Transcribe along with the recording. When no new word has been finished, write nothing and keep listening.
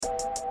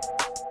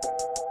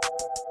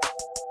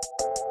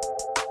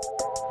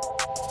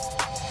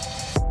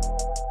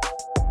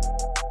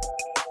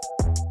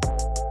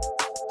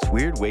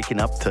weird waking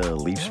up to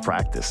Leafs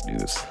practice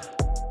news.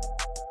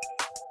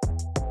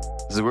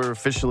 So we're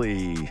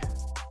officially,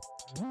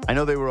 I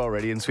know they were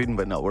already in Sweden,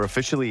 but no, we're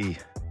officially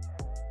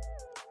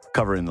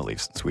covering the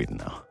Leafs in Sweden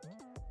now.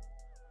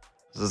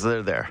 So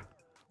they're there.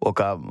 Woke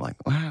up, I'm like,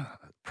 wow,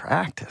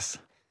 practice.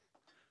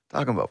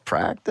 Talking about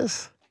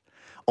practice?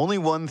 Only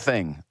one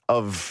thing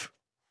of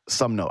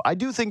some note. I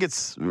do think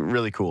it's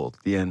really cool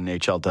the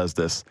NHL does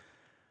this.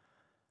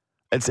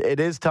 It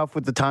is tough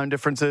with the time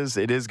differences.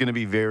 It is going to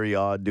be very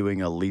odd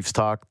doing a Leafs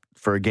talk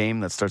for a game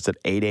that starts at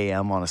 8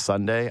 a.m. on a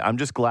Sunday. I'm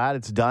just glad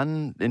it's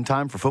done in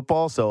time for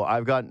football, so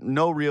I've got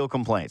no real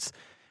complaints.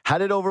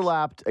 Had it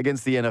overlapped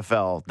against the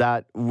NFL,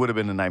 that would have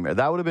been a nightmare.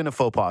 That would have been a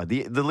faux pas.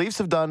 The Leafs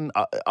have done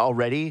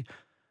already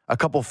a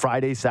couple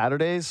Fridays,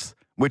 Saturdays,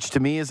 which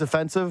to me is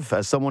offensive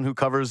as someone who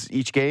covers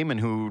each game and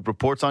who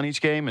reports on each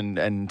game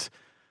and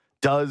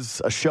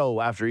does a show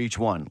after each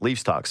one.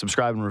 Leafs Talk,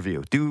 subscribe and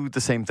review. Do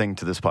the same thing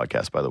to this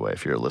podcast, by the way,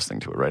 if you're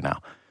listening to it right now.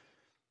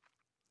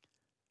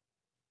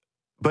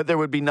 But there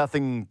would be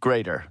nothing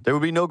greater. There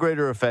would be no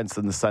greater offense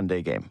than the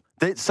Sunday game.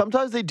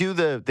 Sometimes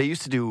they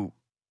used to do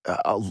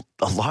a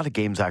lot of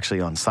games actually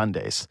on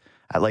Sundays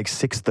at like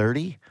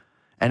 6:30.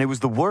 And it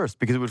was the worst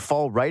because it would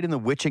fall right in the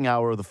witching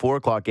hour of the 4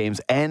 o'clock games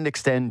and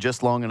extend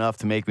just long enough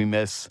to make me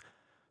miss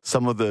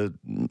some of the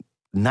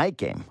night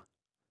game.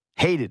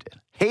 Hated it.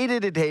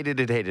 Hated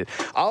it.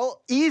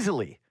 I'll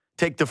easily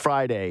take the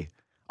Friday.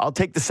 I'll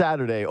take the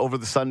Saturday over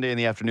the Sunday in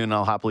the afternoon, and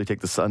I'll happily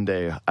take the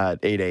Sunday at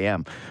 8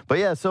 a.m. But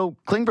yeah, so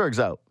Klingberg's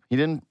out. He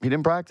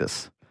didn't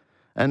practice.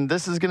 And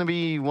this is going to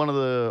be one of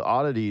the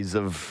oddities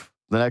of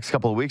the next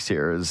couple of weeks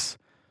here is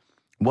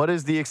what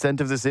is the extent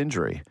of this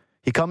injury?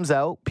 He comes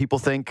out, people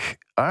think,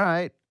 all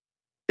right,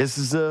 this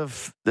is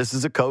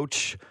a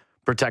coach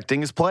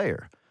protecting his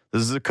player.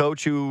 This is a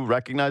coach who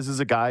recognizes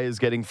a guy is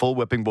getting full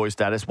whipping boy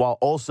status while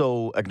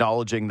also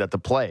acknowledging that the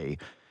play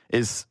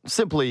is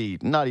simply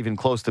not even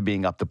close to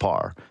being up to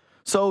par.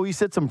 So he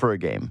sits him for a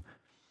game.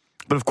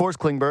 But of course,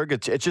 Klingberg,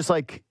 it's just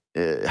like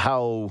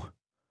how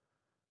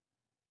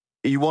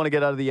you want to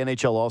get out of the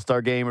NHL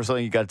All-Star game or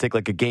something. You got to take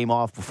like a game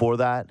off before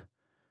that.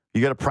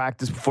 You got to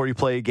practice before you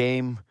play a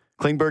game.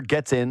 Klingberg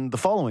gets in the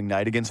following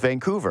night against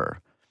Vancouver.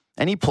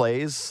 And he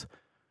plays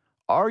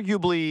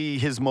arguably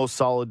his most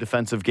solid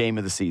defensive game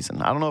of the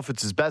season. I don't know if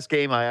it's his best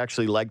game. I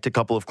actually liked a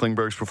couple of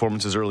Klingberg's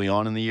performances early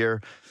on in the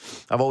year.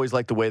 I've always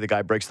liked the way the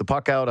guy breaks the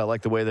puck out. I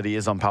like the way that he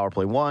is on power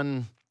play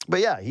 1. But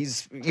yeah,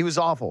 he was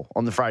awful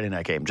on the Friday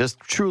night game. Just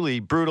truly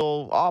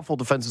brutal, awful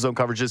defensive zone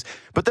coverages.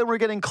 But then we're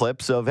getting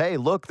clips of, hey,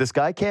 look, this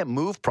guy can't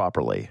move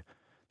properly.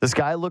 This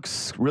guy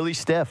looks really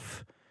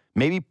stiff.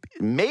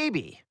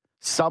 Maybe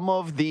some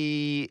of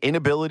the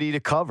inability to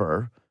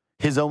cover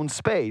his own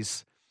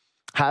space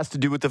has to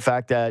do with the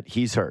fact that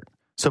he's hurt.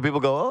 So people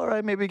go, all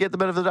right, maybe get the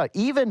benefit of the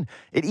doubt.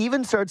 It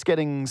even starts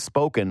getting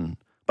spoken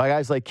by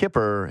guys like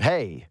Kipper,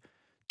 hey,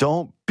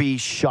 don't be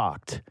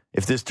shocked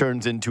if this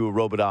turns into a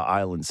Robidas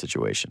Island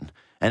situation.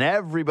 And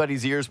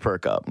everybody's ears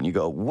perk up. And you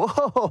go,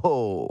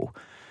 whoa,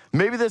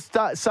 maybe this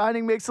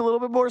signing makes a little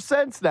bit more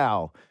sense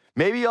now.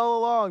 Maybe all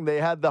along they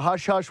had the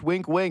hush-hush,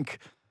 wink-wink.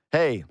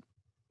 Hey,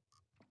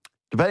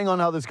 depending on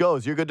how this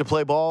goes, you're good to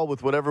play ball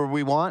with whatever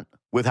we want,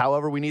 with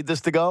however we need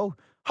this to go.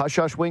 Hush,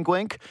 hush, wink,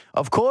 wink.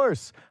 Of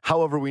course,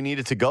 however we need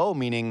it to go,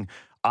 meaning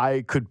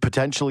I could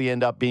potentially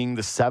end up being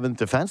the 7th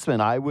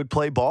defenseman. I would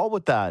play ball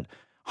with that.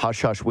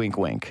 Hush, hush, wink,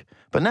 wink.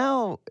 But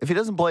now, if he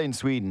doesn't play in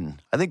Sweden,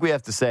 I think we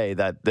have to say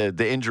that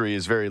the injury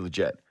is very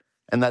legit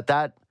and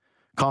that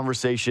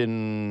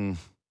conversation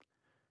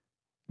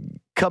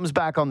comes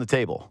back on the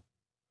table.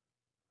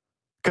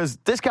 Because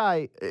this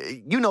guy,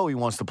 he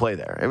wants to play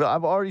there.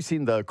 I've already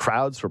seen the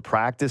crowds for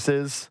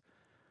practices.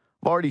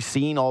 I've already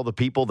seen all the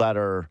people that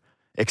are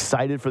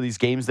excited for these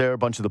games there, a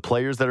bunch of the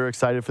players that are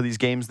excited for these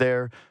games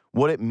there,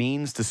 what it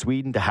means to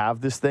Sweden to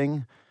have this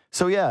thing.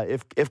 So yeah,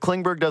 if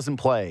Klingberg doesn't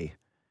play,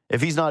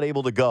 if he's not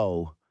able to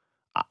go,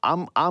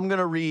 I'm going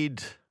to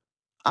read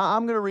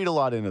a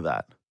lot into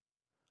that.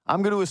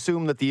 I'm going to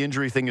assume that the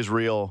injury thing is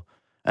real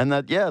and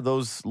that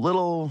those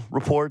little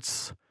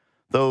reports,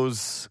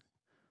 those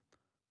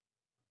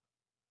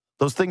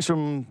things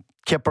from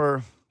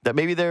Kipper, that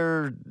maybe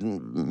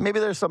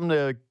there's something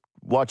to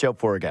watch out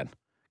for again.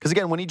 Because,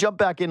 again, when he jumped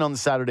back in on the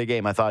Saturday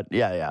game, I thought,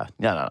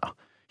 no.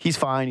 He's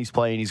fine. He's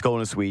playing. He's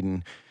going to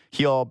Sweden.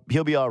 He'll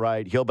be all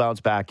right. He'll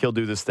bounce back. He'll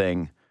do this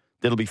thing.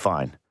 It'll be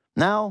fine.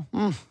 Now,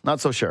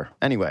 not so sure.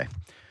 Anyway,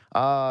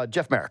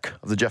 Jeff Marek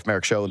of the Jeff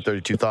Marek Show and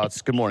 32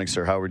 Thoughts. Good morning,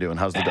 sir. How are we doing?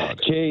 How's the dog?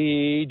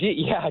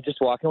 JD, just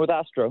walking with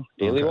Astro.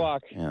 Daily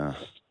walk. Yeah.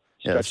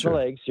 Stretch the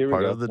legs. Here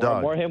Part we go. of the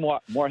dog. More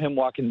him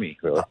walking me,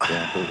 really.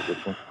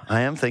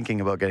 I am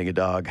thinking about getting a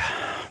dog,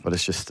 but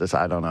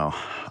I don't know.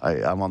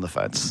 I'm on the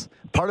fence.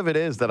 Part of it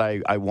is that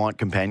I want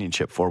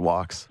companionship for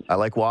walks. I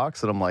like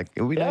walks, and I'm like,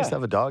 it would be nice to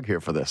have a dog here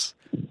for this.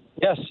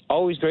 Yes,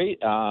 always great.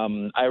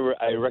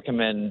 I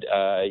recommend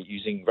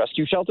using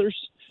rescue shelters.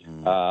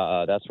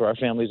 That's where our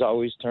family's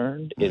always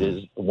turned. It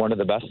is one of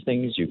the best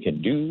things you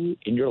can do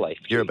in your life.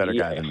 You're a better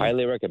guy than me. I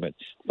highly recommend.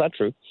 Is that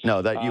true?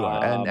 No, that you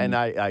are. And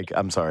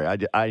I'm sorry.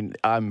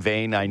 I'm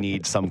vain. I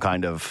need some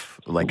kind of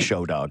like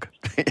show dog.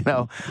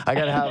 I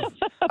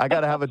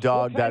gotta have a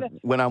dog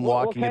when I'm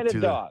walking it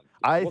through dog?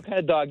 What kind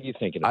of dog are you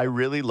thinking of? I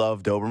really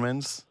love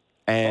Dobermans.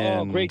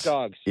 And great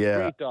dogs. Yeah,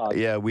 great dogs.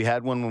 Yeah, we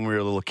had one when we were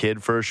a little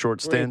kid for a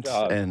short stint,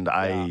 and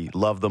I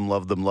love them.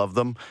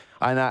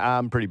 And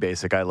I'm pretty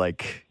basic. I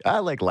like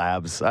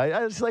labs.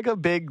 I just like a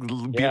big,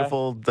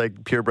 beautiful,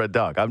 like purebred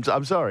dog.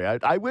 I'm sorry.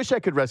 I wish I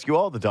could rescue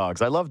all the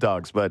dogs. I love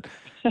dogs, but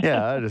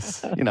yeah, I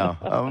just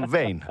I'm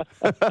vain.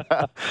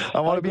 I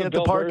want to be at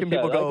the park and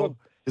people go,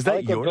 "Is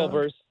that your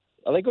dog?"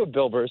 I like what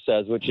Bill Burr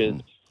says, which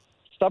is,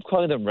 stop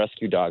calling them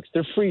rescue dogs.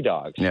 They're free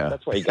dogs. Yeah.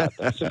 That's why you got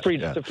them. It's a free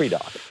dog.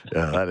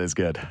 Yeah, that is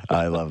good.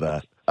 I love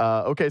that.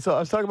 Okay, so I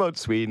was talking about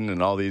Sweden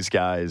and all these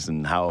guys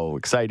and how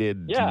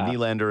excited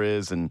Nylander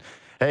is. And,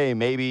 hey,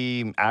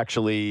 maybe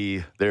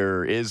actually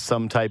there is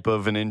some type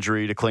of an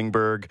injury to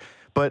Klingberg.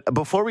 But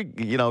before we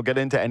get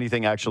into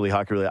anything actually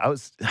hockey-related,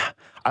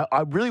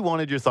 I really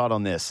wanted your thought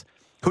on this.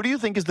 Who do you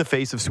think is the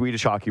face of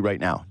Swedish hockey right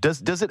now?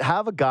 Does it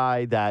have a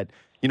guy that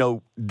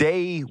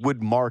they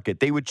would market,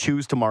 they would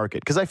choose to market?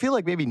 Because I feel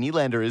like maybe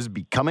Nylander is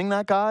becoming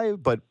that guy,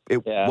 but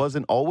it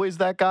wasn't always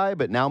that guy,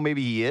 but now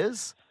maybe he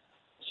is.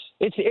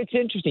 It's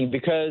interesting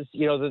because,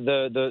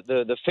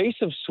 the face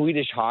of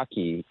Swedish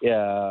hockey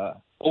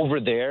over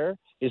there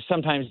is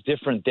sometimes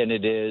different than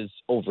it is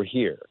over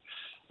here.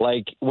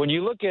 Like when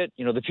you look at,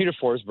 the Peter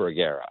Forsberg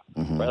era,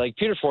 right? Like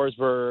Peter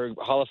Forsberg,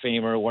 Hall of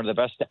Famer, one of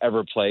the best to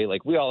ever play.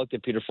 Like we all looked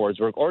at Peter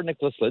Forsberg or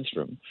Nicholas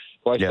Lidstrom,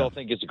 who I still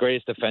think is the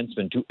greatest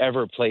defenseman to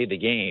ever play the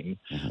game.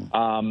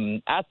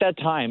 At that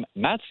time,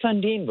 Mats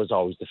Sundin was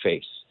always the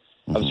face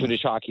of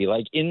Swedish hockey.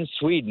 Like in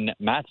Sweden,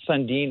 Mats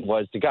Sundin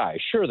was the guy.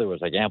 Sure, there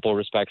was like ample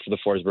respect for the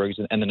Forsbergs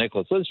and the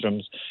Nicholas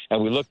Lidstroms,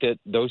 and we looked at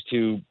those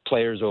two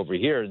players over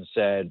here and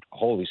said,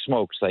 holy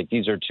smokes, like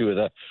these are two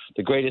of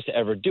the greatest to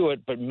ever do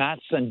it. But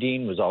Mats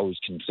Sundin was always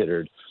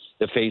considered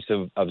the face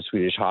of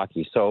Swedish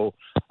hockey. So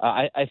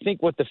I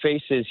think what the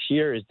face is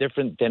here is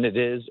different than it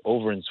is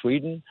over in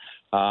Sweden.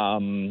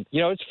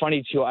 It's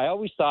funny too. I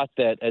always thought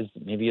that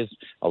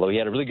although he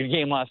had a really good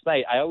game last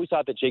night, I always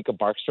thought that Jacob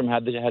Markstrom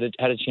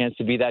had a chance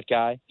to be that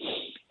guy,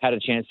 had a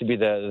chance to be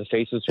the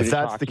face of Swedish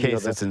hockey. If that's the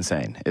case, it's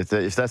insane.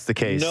 If that's the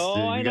case, you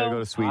got to go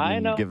to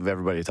Sweden and give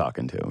everybody a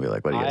talking to and be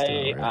like, what are you guys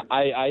doing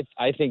over here?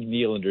 I think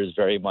Nylander is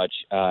very much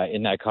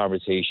in that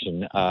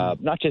conversation,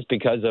 not just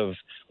because of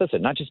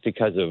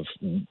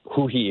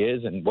who he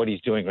is and what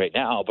he's doing right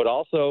now, but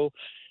also,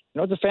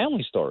 it's a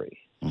family story.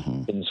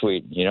 In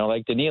Sweden,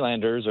 like the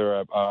Nylanders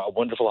are a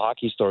wonderful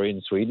hockey story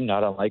in Sweden,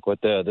 not unlike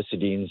what the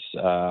Sedins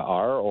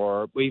are,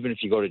 or even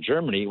if you go to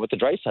Germany with the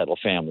Draisaitl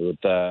family,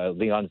 with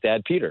Leon's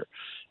dad Peter,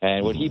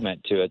 and what he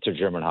meant to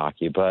German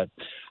hockey. But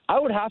I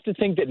would have to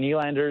think that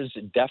Nylander's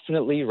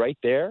definitely right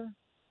there.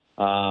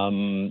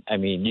 You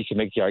can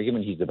make the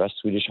argument he's the best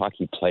Swedish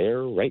hockey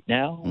player right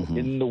now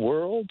in the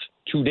world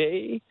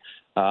today,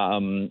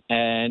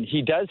 and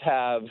he does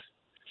have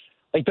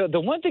the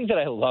one thing that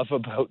I love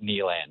about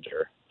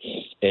Nylander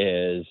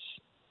is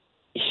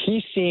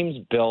he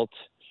seems built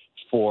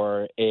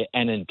for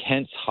an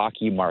intense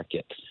hockey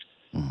market.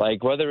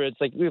 Like whether it's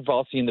like we've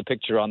all seen the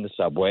picture on the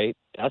subway,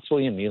 that's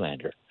William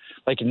Nylander.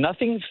 Like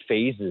nothing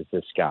phases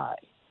this guy.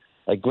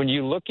 Like when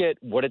you look at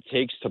what it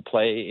takes to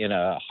play in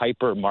a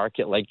hyper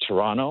market like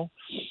Toronto,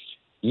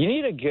 you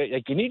need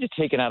to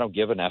take an I don't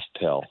give an F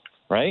pill,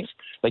 right?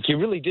 Like you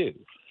really do.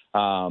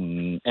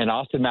 And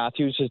Austin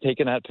Matthews has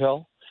taken that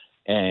pill.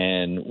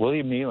 And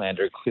William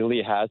Nylander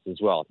clearly has as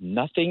well.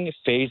 Nothing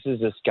phases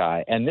this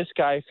guy. And this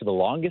guy, for the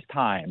longest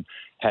time,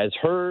 has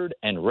heard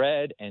and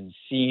read and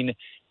seen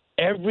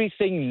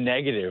everything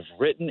negative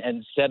written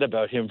and said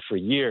about him for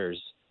years,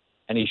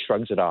 and he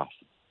shrugs it off.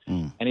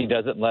 And he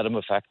doesn't let it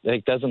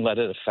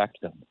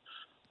affect him.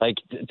 Like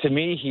to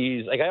me,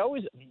 he's like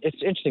it's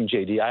interesting,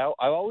 JD.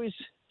 I always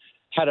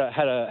had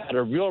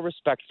a real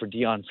respect for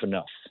Dion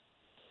Phaneuf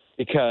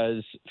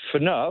because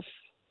Phaneuf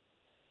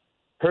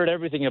heard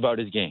everything about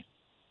his game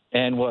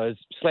and was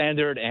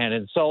slandered and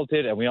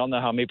insulted. And we all know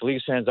how Maple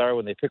Leafs fans are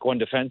when they pick one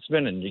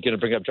defenseman, and you're going to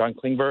bring up John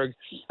Klingberg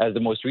as the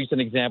most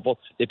recent example.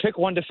 They pick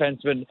one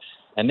defenseman,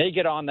 and they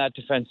get on that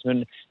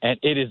defenseman, and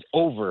it is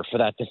over for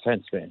that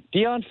defenseman.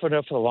 Dion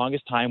Phaneuf for the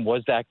longest time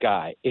was that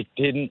guy. It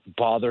didn't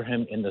bother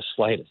him in the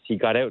slightest. He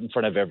got out in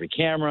front of every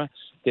camera,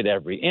 did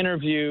every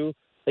interview.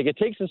 Like it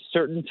takes a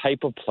certain type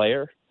of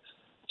player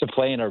to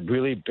play in a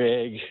really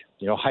big,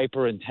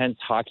 hyper-intense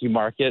hockey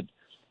market.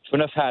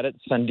 Phaneuf had it.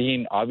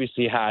 Sundin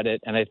obviously had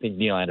it, and I think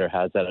Nylander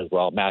has that as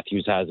well.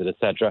 Matthews has it,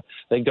 etc.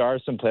 I think there are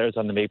some players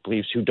on the Maple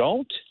Leafs who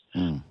don't,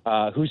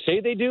 who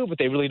say they do, but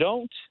they really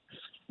don't.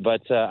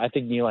 But I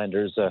think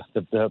Nylander's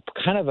the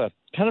kind of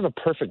a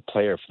perfect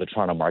player for the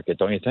Toronto market,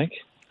 don't you think?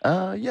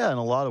 Yeah, in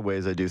a lot of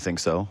ways, I do think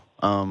so.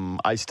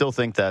 I still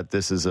think that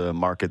this is a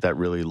market that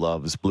really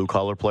loves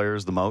blue-collar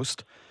players the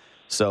most.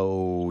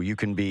 So you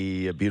can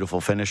be a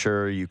beautiful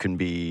finisher,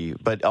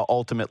 but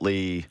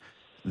ultimately,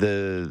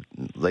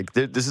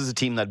 this is a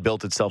team that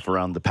built itself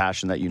around the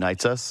passion that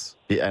unites us,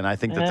 and I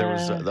think that there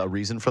was a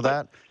reason for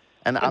that.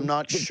 And I'm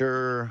not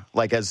sure,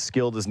 like, as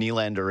skilled as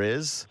Nylander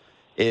is,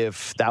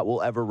 if that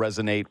will ever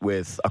resonate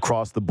with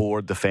across the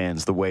board the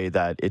fans the way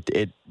that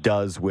it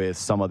does with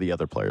some of the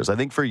other players. I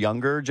think for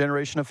younger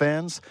generation of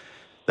fans,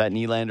 that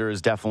Nylander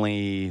is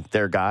definitely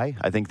their guy.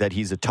 I think that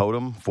he's a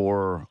totem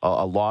for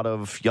a lot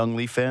of young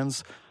Leaf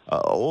fans.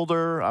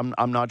 Older,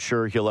 I'm not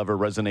sure he'll ever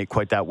resonate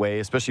quite that way,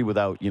 especially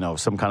without,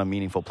 some kind of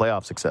meaningful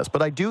playoff success.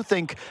 But I do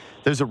think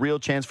there's a real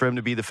chance for him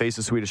to be the face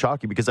of Swedish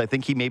hockey, because I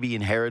think he maybe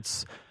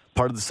inherits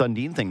part of the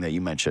Sundin thing that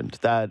you mentioned.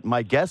 That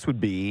my guess would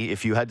be,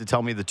 if you had to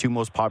tell me the two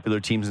most popular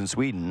teams in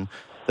Sweden,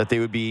 that they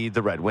would be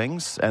the Red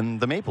Wings and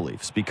the Maple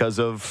Leafs, because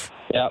of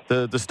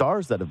the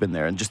stars that have been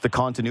there and just the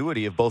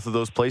continuity of both of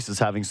those places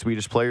having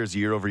Swedish players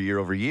year over year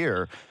over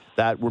year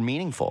that were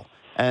meaningful.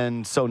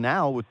 And so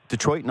now with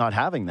Detroit not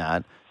having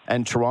that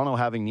and Toronto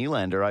having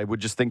Nylander, I would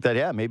just think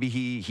that, maybe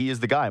he is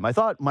the guy.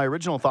 My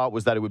original thought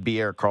was that it would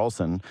be Erik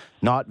Karlsson,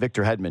 not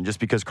Victor Hedman, just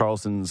because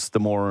Karlsson's the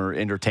more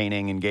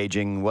entertaining,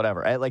 engaging,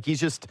 whatever. Like, he's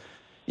just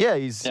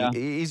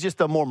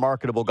a more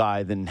marketable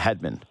guy than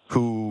Hedman,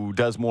 who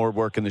does more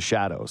work in the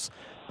shadows.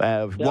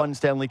 Won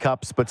Stanley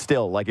Cups, but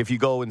still, like, if you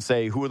go and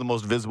say who are the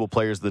most visible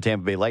players of the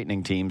Tampa Bay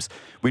Lightning teams,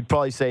 we'd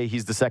probably say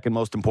he's the second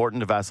most important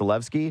to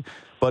Vasilevsky.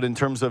 But in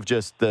terms of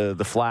just the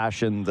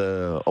flash and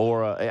the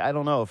aura, I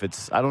don't know if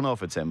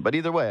it's him. But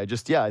either way,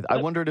 I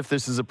wondered if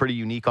this is a pretty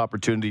unique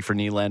opportunity for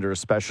Nylander,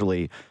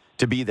 especially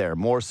to be there,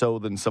 more so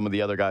than some of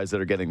the other guys that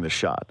are getting this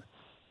shot.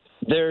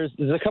 There's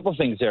a couple of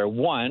things there.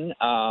 One,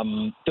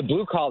 the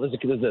blue collar,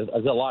 there's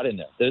a lot in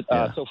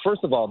there. So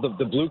first of all, the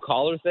blue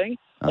collar thing,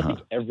 I think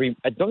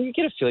don't you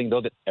get a feeling,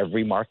 though, that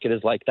every market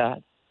is like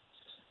that?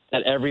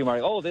 That every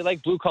market, they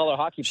like blue collar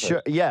hockey players.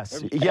 Sure,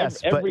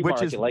 yes, but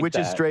which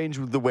is strange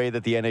with the way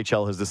that the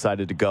NHL has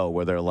decided to go,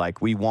 where they're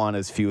like, we want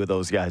as few of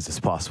those guys as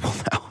possible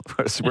now.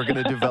 We're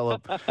going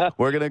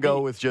to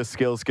go with just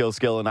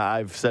skill. And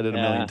I've said it a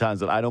million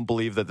times that I don't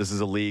believe that this is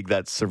a league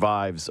that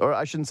survives, or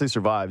I shouldn't say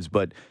survives,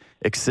 but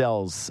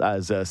excels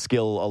as a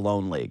skill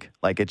alone league.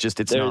 Like, it's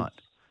not.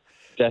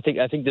 I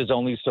think there's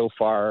only so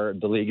far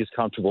the league is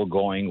comfortable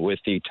going with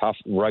the tough,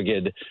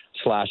 rugged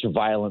 /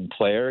 violent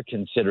player,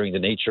 considering the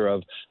nature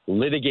of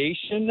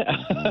litigation.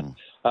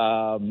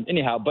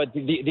 Anyhow, but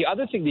the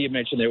other thing that you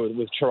mentioned there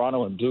with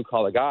Toronto and blue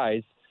collar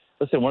guys.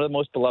 Listen, one of the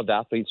most beloved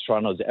athletes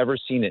Toronto's ever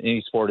seen in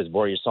any sport is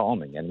Borje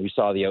Salming, and we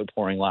saw the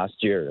outpouring last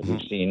year.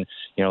 We've seen,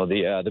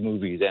 the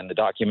movies and the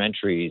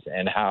documentaries,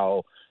 and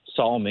how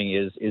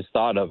Salming is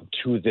thought of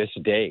to this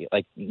day.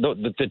 Like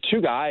the two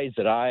guys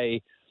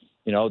that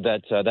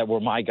that were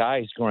my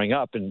guys growing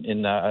up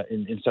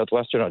in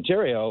southwestern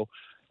Ontario.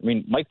 I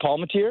mean, Mike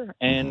Palmateer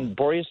and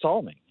Borje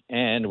Salming.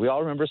 And we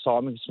all remember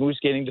Salming, smooth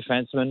skating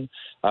defenseman,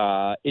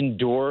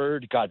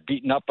 endured, got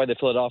beaten up by the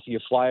Philadelphia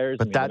Flyers.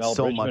 But that's the Mel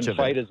so Bridgman much of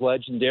fight it. is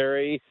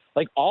legendary.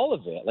 Like, all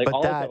of it. Like, but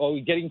all of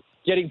it.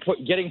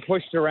 Getting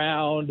pushed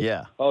around.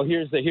 Yeah. Oh,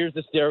 here's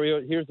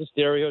the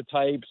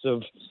stereotypes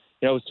of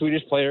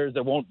Swedish players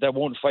that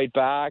won't fight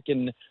back.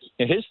 And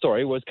his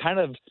story was kind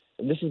of,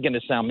 and this is going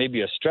to sound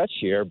maybe a stretch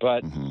here,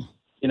 but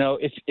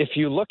if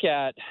you look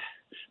at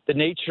the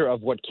nature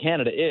of what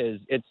Canada is,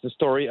 it's the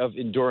story of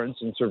endurance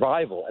and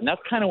survival. And that's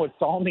kind of what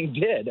Salming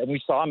did. And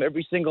we saw him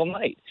every single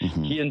night.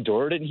 He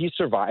endured and he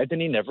survived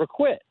and he never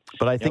quit.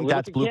 But I think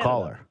that's blue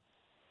collar.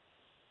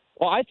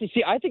 Well, I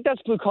think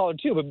that's blue collar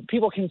too, but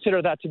people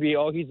consider that to be,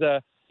 he's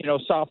a,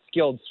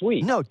 soft-skilled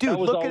Swede. No, dude,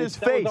 look at his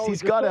face.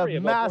 He's got a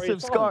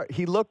massive scar.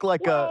 He looked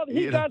like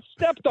he got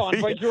stepped on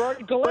by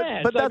Gerard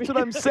Gallant. But that's what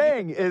I'm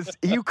saying, is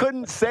you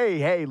couldn't say,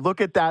 hey, look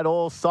at that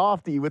old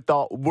softy with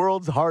the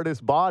world's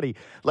hardest body.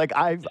 Like,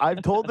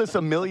 I've told this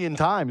a million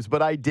times,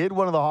 but I did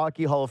one of the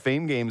Hockey Hall of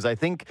Fame games, I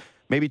think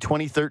maybe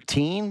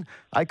 2013.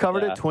 I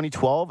covered it,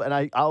 2012,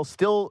 and I'll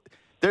still...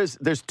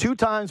 There's two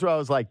times where I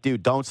was like,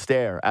 dude, don't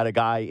stare at a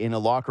guy in a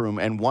locker room.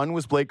 And one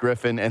was Blake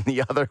Griffin and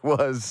the other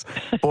was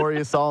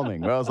Borje Salming,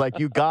 where I was like,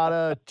 you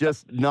gotta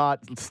just not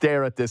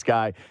stare at this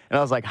guy. And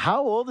I was like,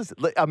 how old is...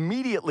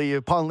 Immediately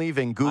upon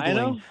leaving,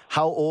 Googling,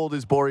 how old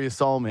is Borje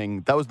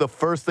Salming? That was the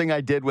first thing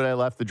I did when I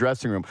left the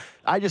dressing room.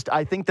 I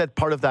think that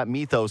part of that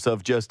mythos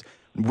of just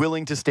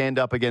willing to stand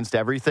up against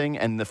everything,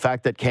 and the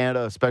fact that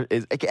Canada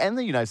and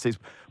the United States,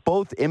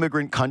 both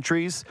immigrant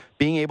countries,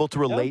 being able to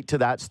relate to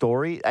that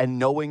story and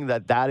knowing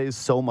that is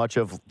so much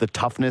of the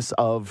toughness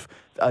of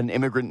an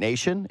immigrant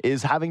nation,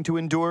 is having to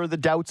endure the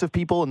doubts of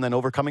people and then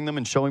overcoming them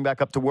and showing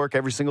back up to work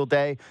every single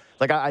day.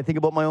 Like, I think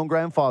about my own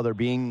grandfather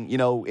being,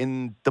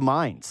 in the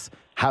mines,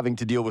 having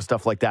to deal with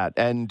stuff like that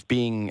and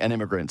being an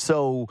immigrant.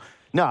 So,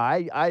 no,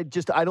 I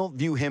don't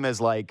view him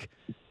as like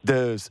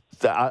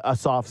a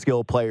soft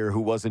skill player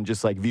who wasn't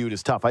just like viewed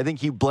as tough. I think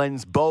he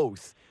blends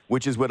both,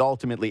 which is what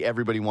ultimately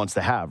everybody wants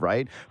to have,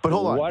 right? But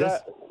hold on.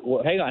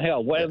 Hang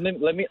on.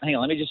 Let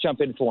me just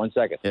jump in for 1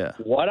 second. Yeah.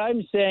 What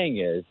I'm saying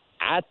is,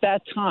 at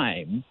that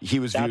time, he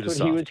was viewed that's as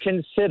what he soft.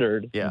 was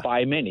considered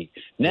by many.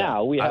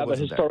 Now we have a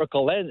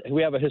historical lens.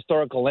 We have a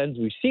historical lens.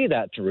 We see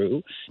that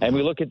through, and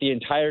we look at the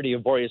entirety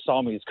of Borje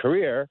Salmi's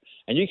career,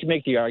 and you can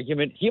make the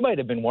argument he might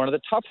have been one of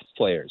the toughest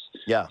players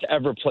to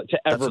ever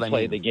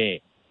play the game.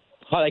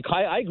 Like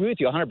I agree with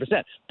you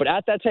 100%. But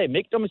at that time,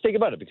 make no mistake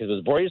about it, because it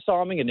was Borje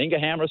Salming and Inge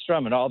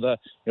Hammerstrom and all the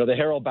the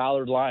Harold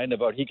Ballard line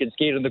about he can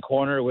skate in the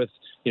corner with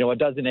a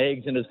dozen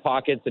eggs in his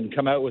pockets and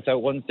come out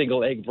without one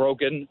single egg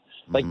broken.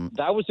 Like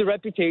that was the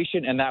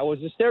reputation and that was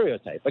the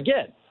stereotype.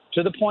 Again,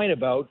 to the point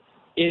about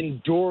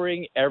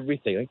enduring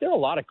everything. Like there are a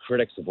lot of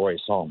critics of Borje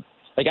Salming.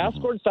 Like ask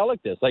Gord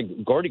Selleck this. Like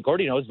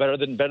Gordy knows better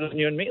than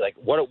you and me. Like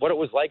what it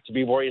was like to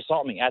be Borje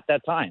Salming at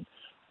that time.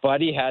 But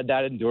he had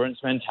that endurance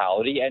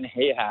mentality, and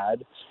he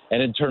had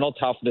an internal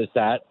toughness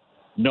that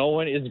no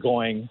one is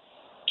going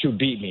to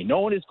beat me. No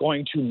one is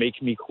going to make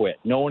me quit.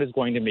 No one is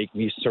going to make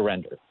me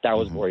surrender. That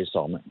was Borje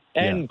Salming.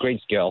 And great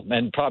skill.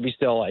 And probably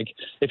still, like,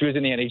 if he was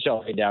in the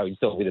NHL right now, he'd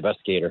still be the best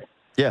skater.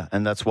 Yeah,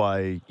 and that's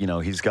why,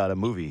 he's got a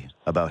movie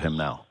about him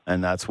now.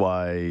 And that's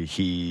why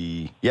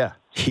he's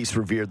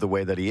revered the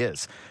way that he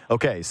is.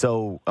 Okay,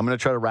 so I'm going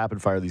to try to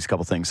rapid fire these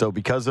couple things. So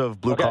because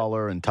of blue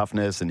collar and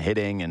toughness and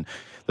hitting, and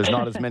there's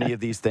not as many of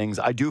these things,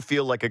 I do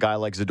feel like a guy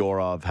like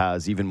Zadorov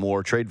has even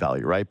more trade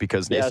value, right?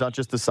 Because it's not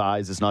just the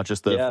size, it's not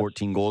just the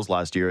 14 goals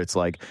last year. It's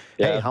like,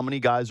 hey, how many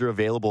guys are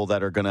available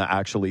that are going to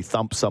actually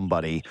thump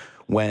somebody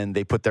when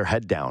they put their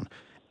head down?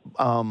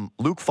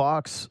 Luke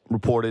Fox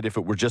reported if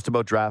it were just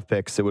about draft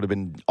picks, it would have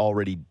been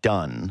already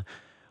done.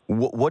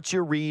 What's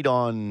your read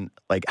on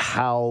like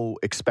how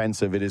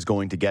expensive it is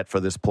going to get for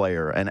this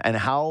player, and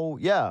how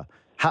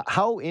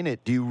in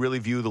it do you really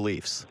view the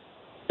Leafs?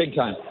 Big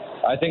time.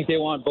 I think they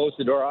want both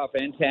Zadorov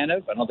and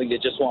Tanev. I don't think they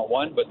just want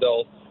one, but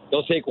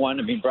they'll take one.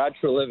 I mean, Brad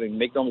Treliving,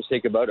 make no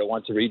mistake about it,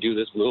 wants to redo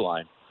this blue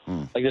line.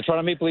 Like the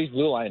Toronto Maple Leafs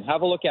blue line.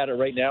 Have a look at it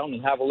right now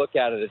and have a look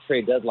at it at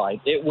trade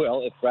deadline. It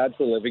will, if Brad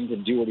Treliving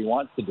can do what he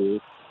wants to do,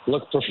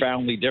 look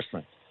profoundly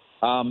different.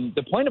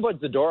 The point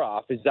about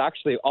Zadorov is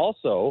actually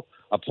also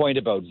a point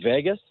about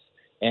Vegas,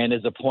 and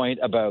is a point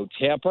about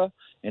Tampa,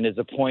 and is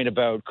a point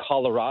about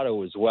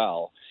Colorado as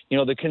well.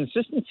 The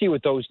consistency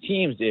with those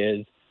teams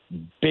is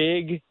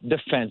big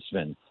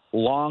defensemen,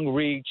 long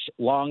reach,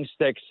 long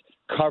sticks,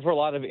 cover a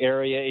lot of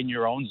area in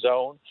your own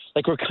zone.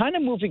 Like we're kind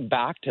of moving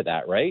back to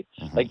that, right?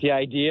 Like the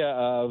idea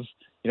of,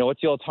 what's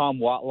the old Tom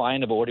Watt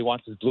line about what he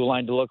wants his blue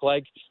line to look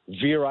like?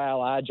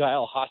 Virile,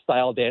 agile,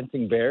 hostile,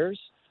 dancing bears.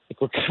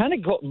 Like we're kind of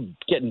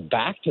getting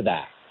back to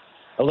that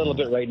a little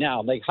bit right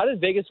now. Like how did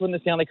Vegas win the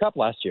Stanley Cup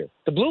last year?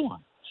 The blue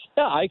line.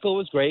 Yeah, Eichel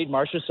was great.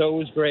 Marchessault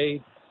was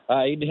great.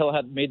 Aiden Hill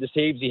had made the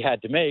saves he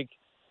had to make.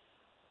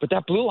 But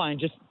that blue line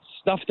just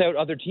snuffed out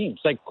other teams,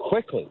 like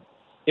quickly.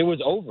 It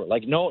was over.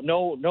 Like no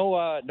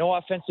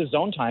offensive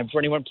zone time for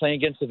anyone playing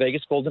against the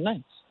Vegas Golden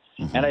Knights.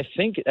 And I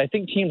think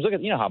teams look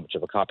at how much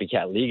of a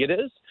copycat league it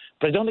is,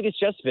 but I don't think it's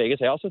just Vegas.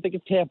 I also think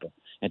it's Tampa,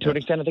 and to an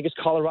extent, I think it's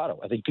Colorado.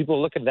 I think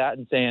people look at that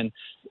and saying,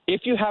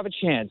 if you have a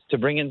chance to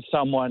bring in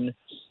someone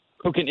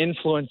who can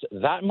influence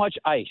that much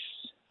ice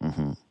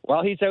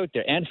while he's out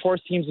there and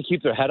force teams to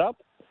keep their head up,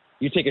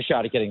 you take a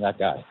shot at getting that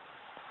guy.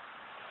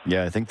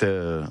 Yeah, I think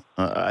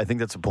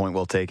that's a point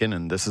well taken,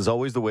 and this is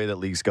always the way that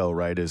leagues go,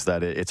 right? Is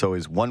that it's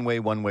always one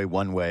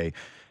way.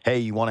 Hey,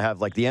 you want to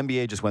have, like the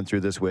NBA just went through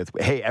this with,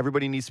 hey,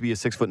 everybody needs to be a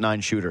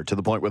 6'9" shooter, to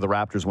the point where the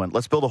Raptors went,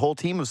 let's build a whole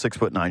team of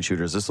 6'9"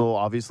 shooters. This will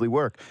obviously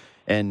work.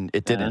 And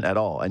it didn't at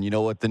all. And you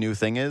know what the new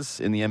thing is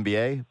in the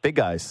NBA? Big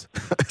guys.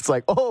 It's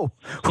like, oh,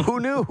 who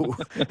knew?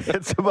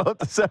 It's about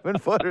the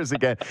 7-footers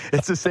again.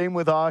 It's the same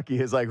with hockey.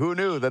 It's like, who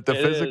knew that the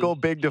physical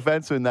big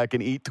defenseman that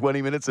can eat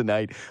 20 minutes a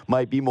night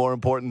might be more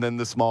important than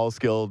the small,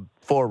 skilled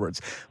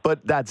forwards.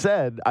 But that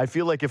said, I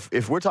feel like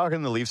if we're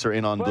talking the Leafs are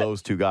in on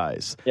those two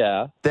guys,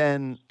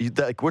 then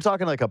we're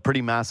talking like a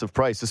pretty massive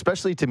price,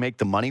 especially to make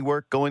the money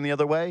work going the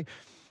other way.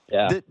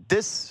 Yeah.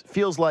 This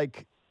feels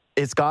like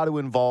it's got to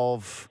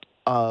involve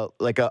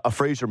like a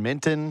Fraser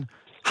Minton.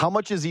 How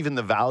much is even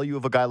the value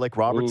of a guy like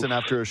Robertson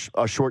after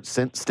a short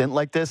stint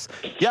like this?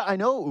 Yeah, I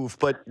know,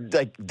 but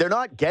like they're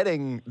not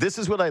getting. This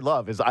is what I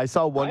love is I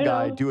saw one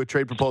guy do a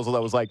trade proposal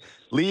that was like,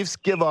 Leafs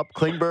give up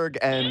Klingberg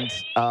and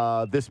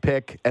this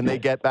pick, and they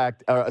get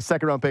back a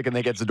second-round pick, and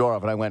they get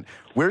Zadorov. And I went,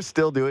 we're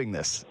still doing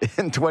this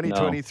in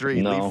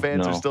 2023. Leaf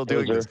fans are still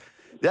doing this.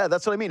 Yeah,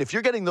 that's what I mean. If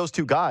you're getting those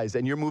two guys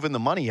and you're moving the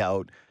money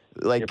out,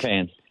 like you're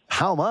paying.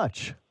 How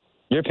much?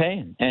 You're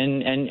paying,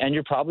 and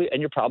you're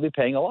probably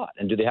paying a lot.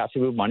 And do they have to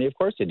move money? Of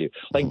course they do.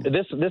 Like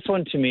this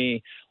one to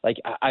me, like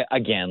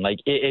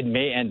it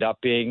may end up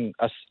being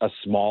a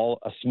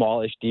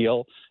smallish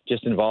deal,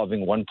 just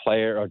involving one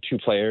player or two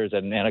players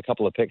and a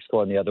couple of picks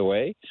going the other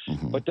way.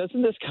 But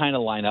doesn't this kind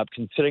of line up,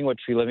 considering what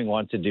Treliving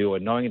wants to do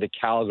and knowing that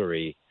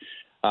Calgary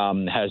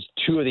has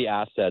two of the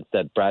assets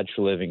that Brad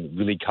Treliving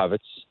really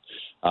covets?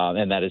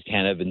 And that is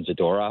Tanev and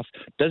Zadorov.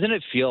 Doesn't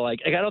it feel like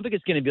I don't think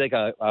it's going to be like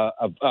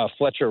a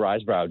Fletcher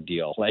Risebrough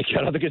deal. Like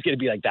I don't think it's going to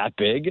be like that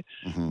big.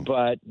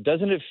 But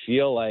doesn't it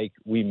feel like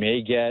we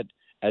may get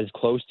as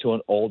close to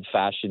an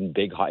old-fashioned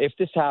big hot? If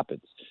this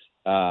happens,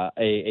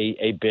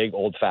 a big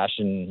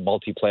old-fashioned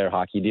multiplayer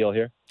hockey deal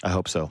here? I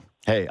hope so.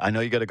 Hey, I know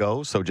you got to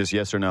go, so just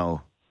yes or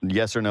no.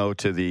 Yes or no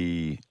to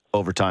the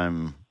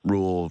overtime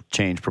rule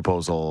change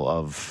proposal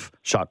of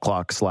shot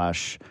clock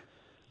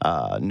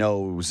 /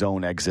 no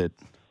zone exit.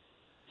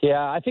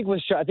 Yeah, I think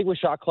with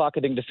shot clock, I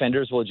think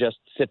defenders will just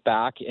sit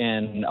back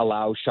and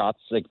allow shots,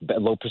 like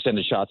low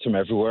percentage shots from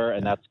everywhere,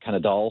 and that's kind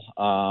of dull.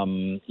 I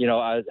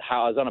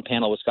was on a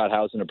panel with Scott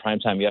Housen at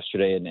primetime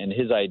yesterday, and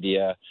his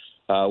idea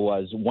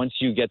was once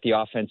you get the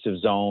offensive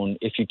zone,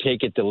 if you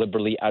take it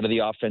deliberately out of the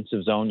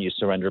offensive zone, you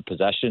surrender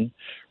possession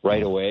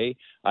right away.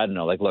 I don't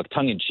know, look,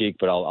 tongue in cheek,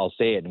 but I'll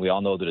say it, and we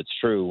all know that it's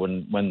true.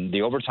 When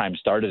the overtime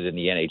started in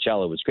the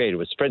NHL, it was great. It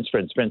was sprint.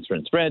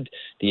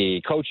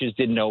 The coaches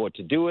didn't know what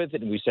to do with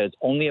it, and we said it's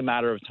only a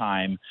matter of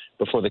time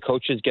before the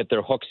coaches get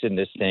their hooks in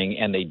this thing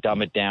and they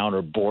dumb it down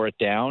or bore it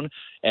down,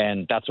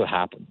 and that's what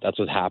happened.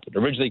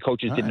 Originally,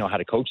 coaches didn't know how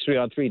to coach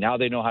 3-on-3. Now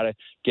they know how to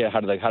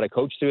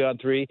coach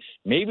 3-on-3.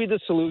 Maybe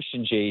the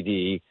solution,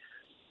 JD,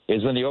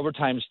 is when the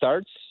overtime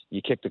starts,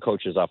 you kick the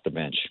coaches off the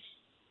bench.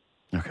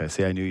 Okay,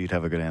 see, I knew you'd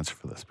have a good answer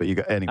for this, but you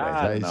got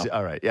anyways.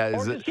 All right, yeah.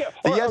 Is it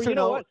the yes or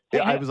no? Hey,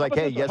 I was like,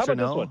 hey, yes or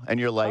no, and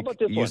you're like,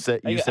 you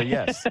said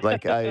yes.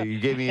 Like you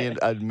gave me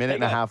a minute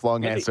and a half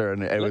long answer,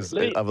 and it was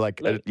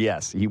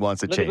yes, he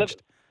wants it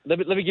changed. Let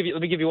me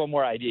give you one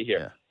more idea here.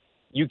 Yeah.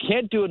 You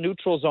can't do a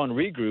neutral zone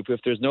regroup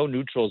if there's no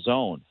neutral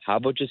zone. How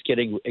about just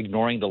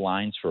ignoring the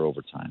lines for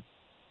overtime?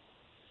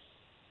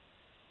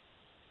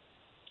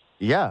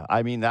 Yeah,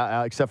 I mean,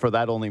 except for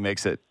that only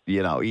makes it,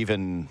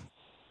 even.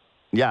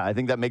 Yeah, I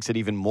think that makes it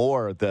even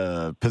more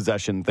the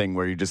possession thing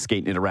where you're just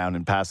skating it around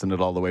and passing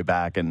it all the way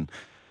back. And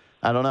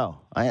I don't know.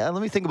 Let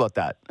me think about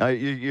that.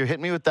 You're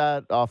hitting me with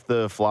that off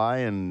the fly,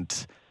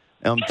 and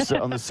on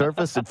the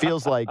surface, it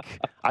feels like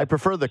I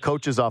prefer the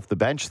coaches off the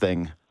bench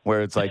thing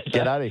where it's like,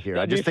 get out of here.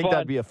 I just think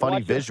that'd be a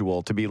funny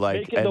visual to be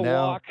like, and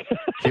now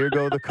here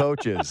go the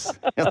coaches.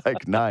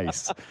 Like,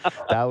 nice.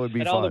 That would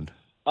be fun.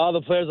 All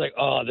the players like,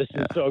 oh, this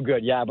is so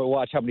good. Yeah, but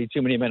watch how many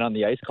too many men on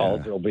the ice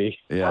calls there'll be.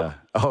 Yeah.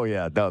 Oh,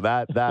 yeah. No,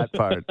 that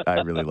part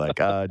I really like.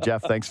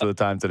 Jeff, thanks for the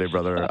time today,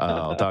 brother.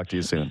 I'll talk to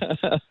you soon.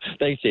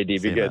 Thanks,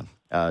 JD. Be good.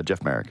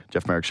 Jeff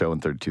Marek Show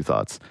and 32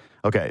 Thoughts.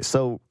 Okay,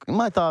 so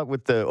my thought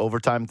with the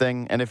overtime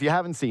thing, and if you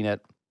haven't seen it,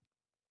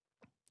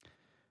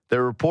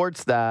 there are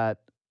reports that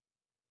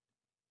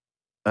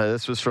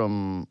this was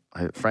from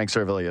Frank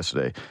Cervelli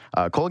yesterday.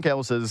 Colin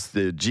Campbell says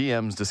the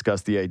GMs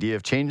discussed the idea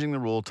of changing the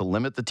rule to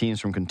limit the teams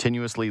from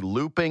continuously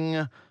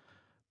looping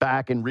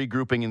back and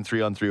regrouping in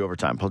 3-on-3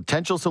 overtime.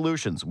 Potential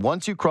solutions.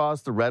 Once you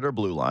cross the red or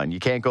blue line, you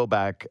can't go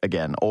back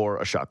again, or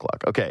a shot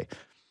clock. Okay,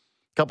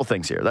 couple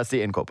things here. That's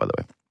the end quote, by the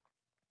way.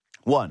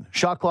 1,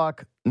 shot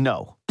clock,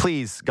 no.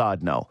 Please,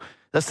 God, no.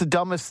 That's the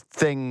dumbest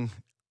thing.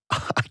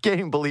 I can't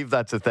even believe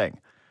that's a thing.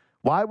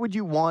 Why would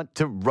you want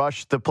to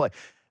rush the play?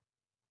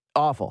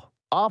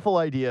 Awful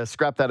idea.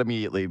 Scrap that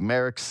immediately.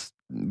 Marek's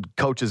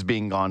coaches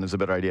being gone is a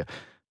better idea.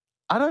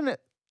 I don't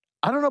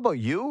know about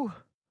you.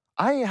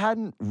 I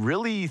hadn't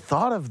really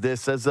thought of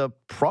this as a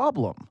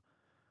problem.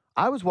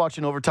 I was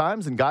watching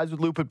overtimes and guys would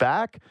loop it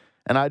back,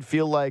 and I'd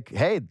feel like,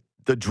 hey,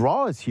 the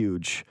draw is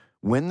huge.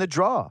 Win the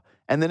draw.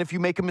 And then if you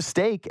make a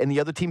mistake and the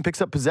other team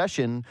picks up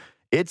possession,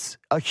 it's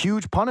a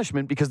huge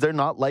punishment because they're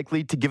not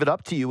likely to give it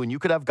up to you. And you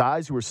could have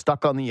guys who are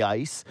stuck on the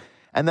ice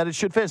and that it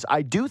should finish.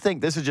 I do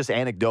think this is just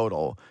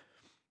anecdotal.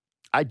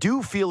 I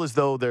do feel as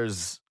though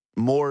there's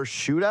more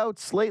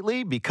shootouts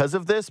lately because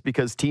of this,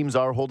 because teams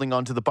are holding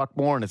onto the puck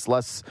more and it's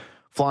less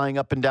flying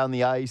up and down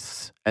the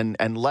ice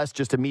and less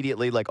just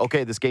immediately like,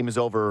 okay, this game is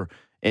over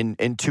in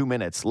 2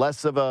 minutes.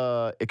 Less of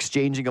a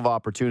exchanging of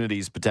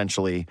opportunities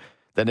potentially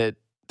than it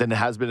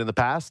has been in the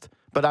past.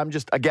 But I'm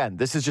just, again,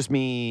 this is just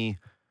me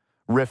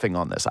riffing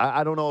on this.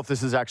 I don't know if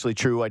this is actually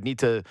true.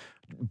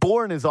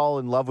 Bourne is all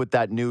in love with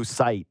that new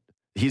site.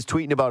 He's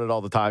tweeting about it all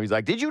the time. He's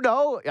like, did you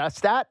know a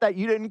stat that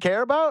you didn't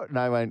care about? And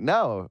I went,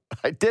 no,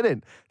 I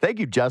didn't. Thank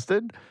you,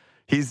 Justin.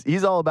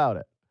 He's all about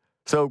it.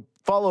 So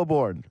follow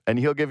Bourne, and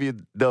he'll give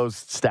you those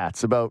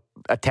stats about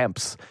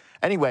attempts.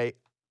 Anyway,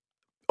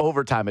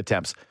 overtime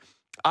attempts.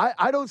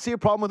 I don't see a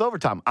problem with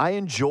overtime. I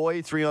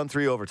enjoy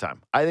 3-on-3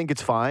 overtime. I think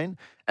it's fine.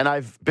 And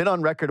I've been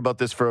on record about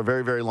this for a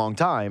very, very long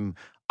time.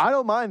 I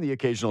don't mind the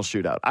occasional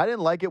shootout. I didn't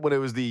like it when it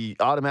was the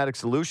automatic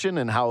solution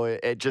and how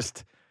it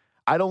just,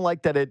 I don't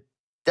like that it,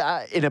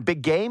 in a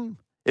big game,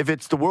 if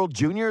it's the World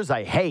Juniors,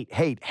 I hate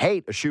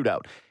a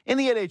shootout. In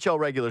the NHL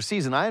regular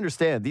season, I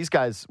understand these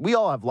guys, we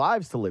all have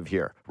lives to live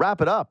here.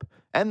 Wrap it up.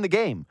 End the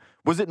game.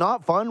 Was it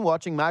not fun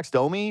watching Max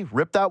Domi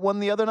rip that one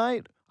the other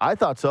night? I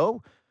thought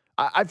so.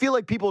 I feel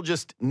like people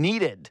just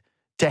needed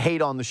to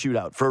hate on the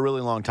shootout for a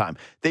really long time.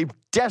 They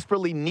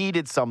desperately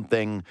needed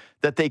something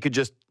that they could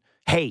just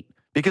hate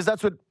because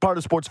that's what part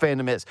of sports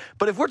fandom is.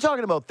 But if we're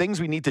talking about things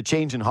we need to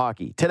change in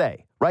hockey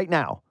today, right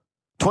now,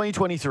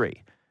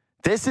 2023,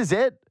 this is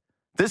it.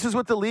 This is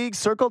what the league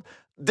circled.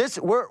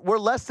 We're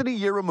less than a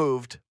year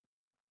removed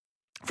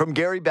from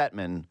Gary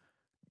Bettman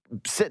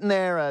sitting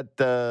there at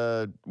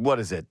the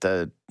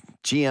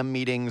GM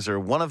meetings or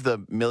one of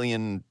the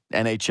million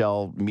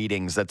NHL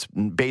meetings that's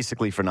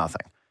basically for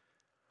nothing.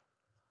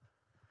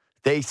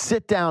 They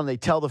sit down, they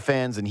tell the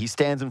fans, and he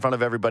stands in front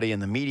of everybody,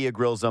 and the media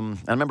grills him.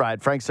 And I remember I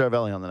had Frank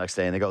Saravelli on the next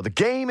day, and they go, "The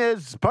game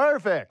is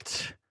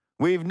perfect.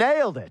 We've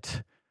nailed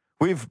it.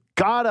 We've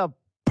got a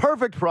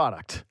perfect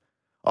product.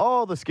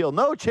 All the skill,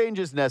 no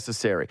changes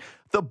necessary.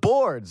 The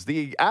boards,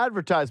 the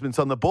advertisements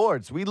on the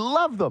boards, we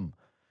love them.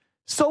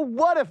 So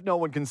what if no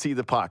one can see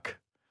the puck?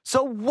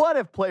 So what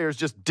if players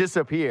just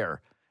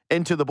disappear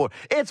into the board?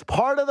 It's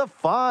part of the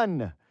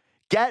fun.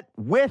 Get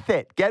with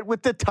it. Get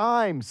with the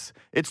times.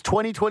 It's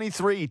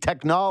 2023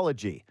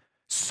 technology.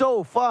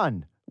 So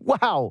fun.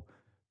 Wow.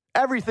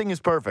 Everything is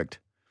perfect."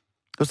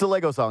 It was the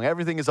Lego song.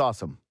 Everything is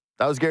awesome.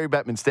 That was Gary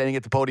Bettman standing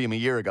at the podium a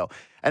year ago.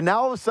 And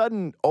now all of a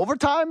sudden,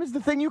 overtime is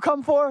the thing you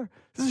come for?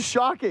 This is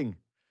shocking.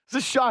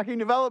 This is a shocking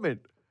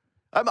development.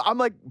 I'm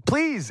like,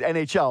 please,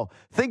 NHL,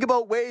 think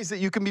about ways that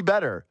you can be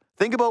better.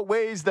 Think about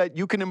ways that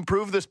you can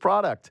improve this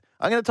product.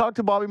 I'm going to talk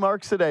to Bobby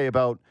Marks today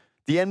about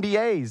the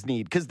NBA's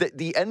need, because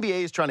the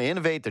NBA is trying to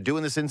innovate. They're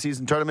doing this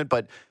in-season tournament,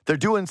 but they're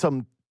doing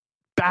some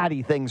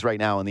batty things right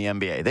now in the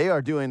NBA. They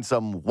are doing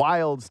some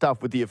wild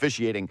stuff with the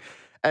officiating,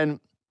 and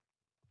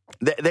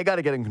they got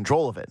to get in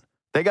control of it.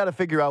 They got to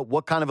figure out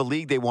what kind of a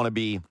league they want to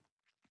be,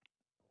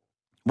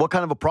 what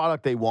kind of a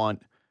product they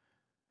want,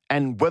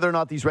 and whether or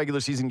not these regular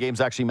season games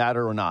actually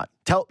matter or not.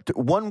 Tell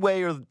one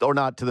way or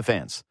not to the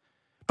fans.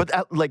 But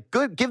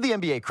give the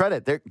NBA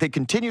credit. They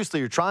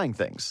continuously are trying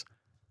things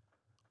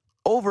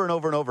over and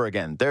over and over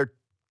again. They're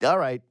all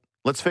right.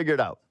 Let's figure it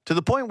out, to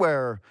the point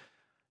where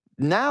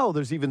now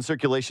there's even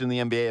circulation in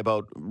the NBA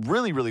about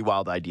really, really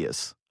wild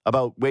ideas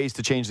about ways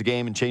to change the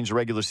game and change the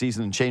regular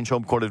season and change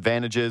home court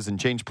advantages and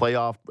change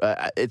playoff.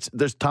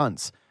 There's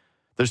tons.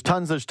 There's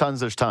tons.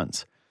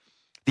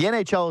 The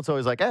NHL, it's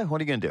always like, what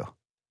are you going to do?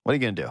 What are you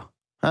going to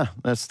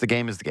do? The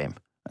game is the game.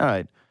 All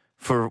right.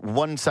 For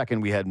 1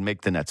 second, we had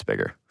make the nets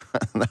bigger.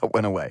 That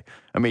went away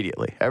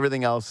immediately.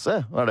 Everything else,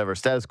 whatever.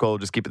 Status quo,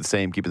 just keep it the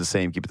same.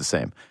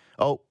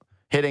 Oh,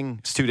 hitting,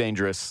 it's too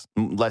dangerous.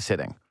 Less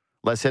hitting.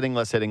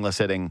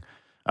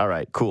 All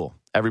right, cool.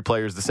 Every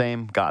player is the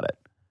same. Got it.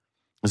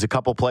 There's a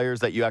couple players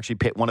that you actually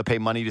want to pay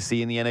money to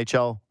see in the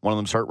NHL. One of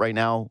them's hurt right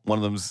now. One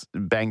of them's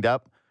banged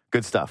up.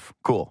 Good stuff.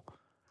 Cool.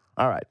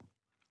 All right.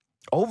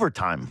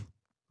 Overtime.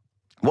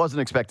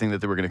 Wasn't expecting that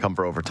they were going to come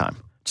for overtime.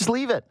 Just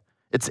leave it.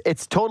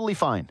 It's totally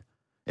fine.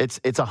 It's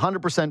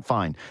 100%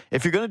 fine.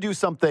 If you're going to do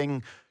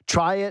something,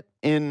 try it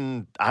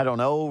in, I don't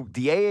know,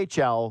 the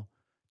AHL.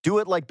 Do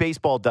it like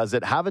baseball does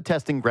it. Have a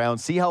testing ground.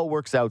 See how it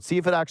works out. See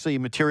if it actually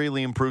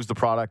materially improves the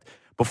product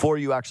before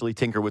you actually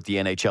tinker with the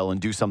NHL and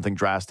do something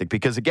drastic.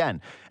 Because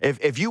again,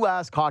 if you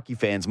ask hockey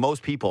fans,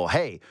 most people,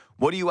 hey,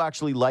 what do you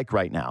actually like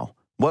right now?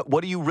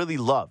 What do you really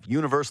love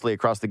universally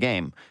across the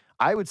game?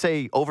 I would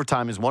say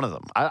overtime is one of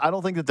them. I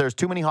don't think that there's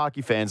too many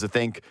hockey fans that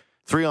think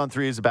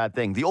 3-on-3 is a bad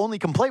thing. The only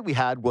complaint we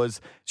had was,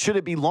 should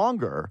it be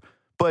longer?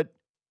 But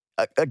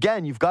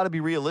again, you've got to be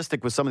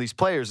realistic with some of these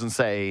players and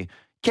say,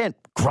 can't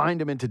grind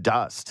them into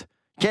dust.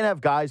 Can't have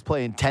guys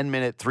playing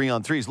 10-minute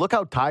 3-on-3s. Look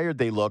how tired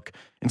they look.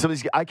 And some of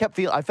these,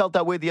 I felt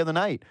that way the other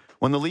night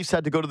when the Leafs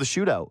had to go to the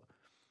shootout.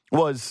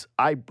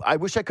 I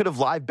wish I could have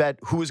live bet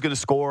who was going to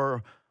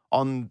score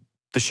on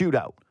the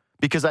shootout,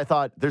 because I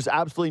thought there's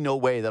absolutely no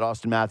way that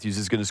Austin Matthews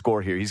is going to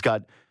score here. He's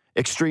got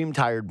extreme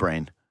tired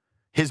brain.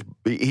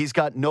 He's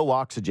got no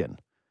oxygen.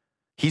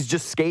 He's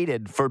just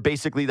skated for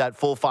basically that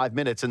full 5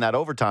 minutes in that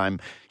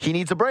overtime. He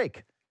needs a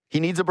break.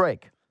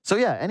 So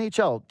yeah,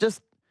 NHL,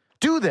 just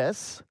do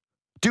this.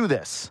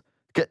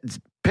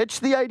 Pitch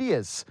the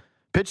ideas.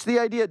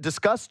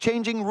 Discuss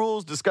changing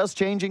rules. Discuss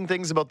changing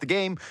things about the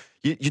game.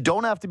 You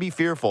don't have to be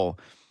fearful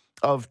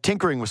of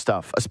tinkering with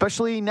stuff,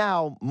 especially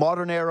now,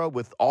 modern era,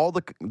 with all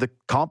the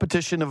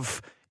competition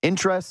of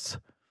interests,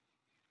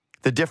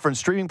 the different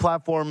streaming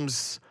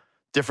platforms,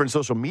 different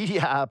social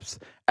media apps.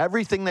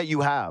 Everything that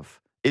you have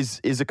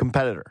is a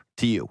competitor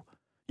to you.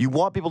 You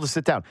want people to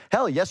sit down.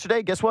 Hell,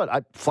 yesterday, guess what?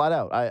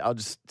 I'll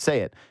just say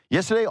it.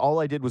 Yesterday, all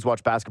I did was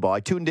watch basketball. I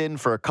tuned in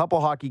for a couple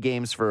hockey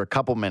games for a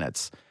couple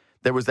minutes.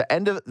 There was the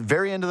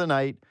very end of the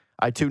night.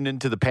 I tuned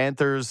into the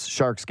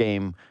Panthers-Sharks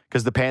game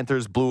because the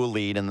Panthers blew a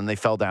lead, and then they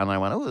fell down, and I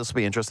went, oh, this will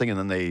be interesting. And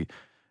then they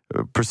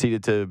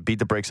proceeded to beat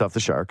the brakes off the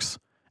Sharks.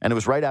 And it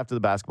was right after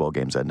the basketball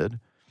games ended.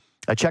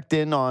 I checked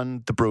in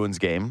on the Bruins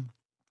game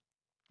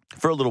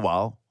for a little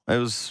while. It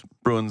was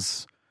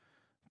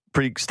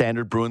pretty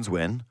standard Bruins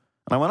win. And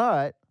I went, all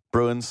right,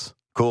 Bruins,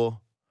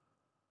 cool.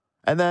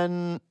 And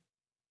then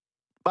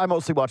I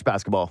mostly watched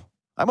basketball.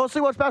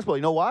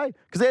 You know why?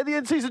 Because they had the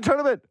in-season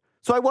tournament.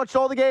 So I watched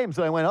all the games,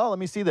 and I went, let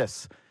me see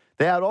this.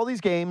 They had all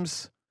these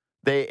games.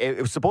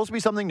 It was supposed to be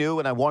something new,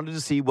 and I wanted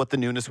to see what the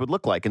newness would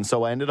look like. And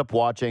so I ended up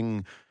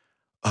watching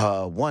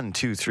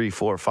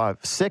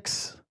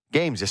 6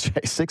 games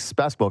yesterday, 6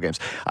 basketball games.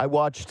 I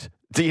watched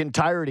the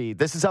entirety.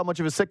 This is how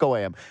much of a sicko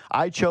I am.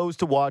 I chose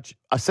to watch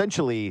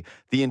essentially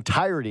the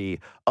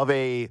entirety of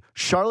a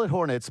Charlotte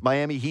Hornets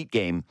Miami Heat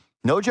game.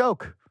 No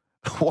joke.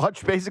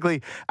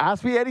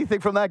 Ask me anything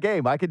from that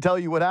game. I can tell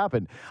you what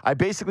happened. I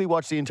basically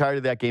watched the entirety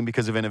of that game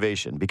because of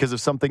innovation, because of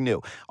something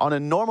new. On a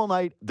normal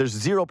night, there's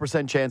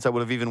 0% chance I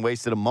would have even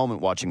wasted a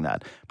moment watching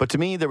that. But to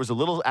me, there was a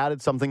little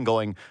added something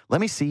going,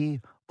 let me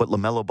see what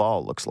LaMelo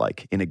Ball looks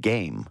like in a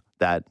game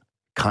that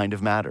kind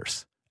of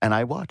matters. And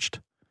I watched.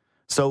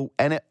 So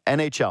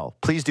NHL,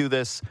 please do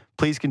this.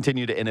 Please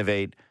continue to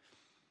innovate,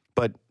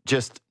 but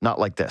just not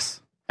like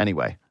this.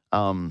 Anyway,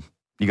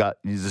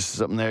 there's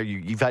something there.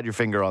 You've had your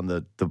finger on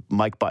the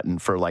mic button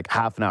for like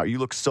half an hour. You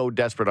look so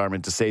desperate,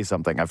 Armin, to say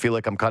something. I feel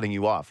like I'm cutting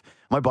you off.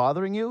 Am I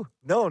bothering you?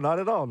 No, not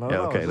at all. Not at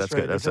all. Okay, that's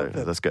good.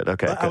 That's good.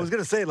 Okay. I was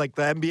gonna say, like,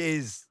 the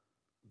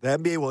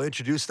NBA will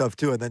introduce stuff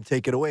too, and then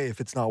take it away if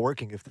it's not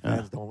working, if the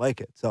fans don't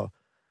like it. So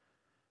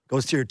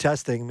goes to your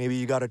testing. Maybe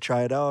you got to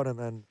try it out and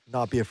then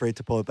not be afraid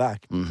to pull it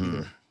back.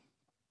 Mm-hmm.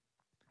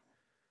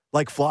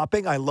 Like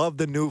flopping, I love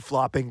the new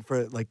flopping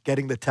for like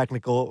getting the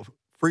technical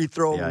free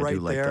throw right I do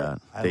like there.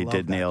 That. They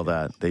did nail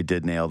that. They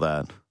did nail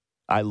that.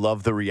 I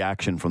love the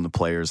reaction from the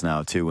players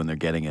now too when they're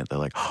getting it. They're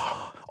like,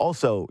 oh.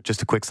 Also,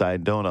 just a quick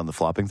side note on the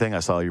flopping thing. I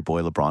saw your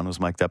boy LeBron was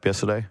mic'd up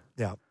yesterday.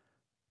 Yeah,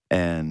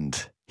 and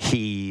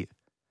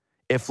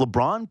if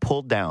LeBron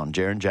pulled down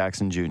Jaren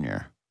Jackson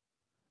Jr.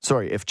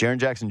 If Jaren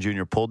Jackson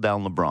Jr. pulled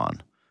down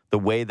LeBron the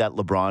way that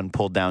LeBron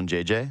pulled down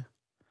JJ,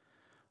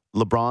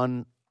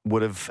 LeBron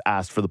would have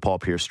asked for the Paul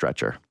Pierce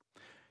stretcher.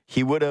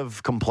 He would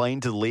have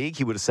complained to the league.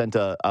 He would have sent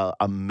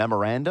a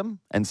memorandum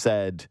and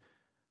said,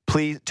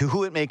 please, to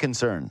who it may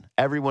concern,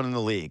 everyone in the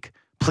league,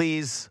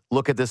 please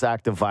look at this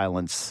act of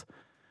violence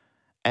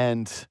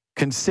and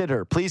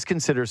please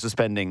consider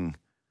suspending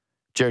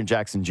Jaren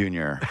Jackson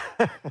Jr.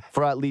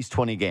 for at least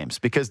 20 games,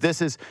 because this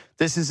is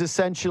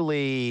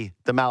essentially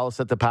the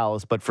malice at the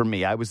palace. But for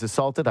me, I was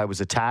assaulted. I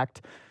was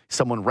attacked.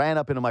 Someone ran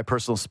up into my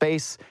personal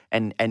space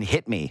and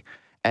hit me.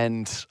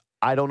 And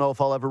I don't know if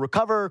I'll ever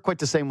recover quite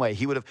the same way.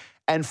 He would have.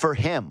 And for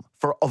him,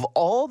 of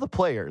all the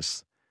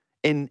players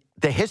in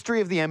the history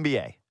of the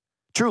NBA,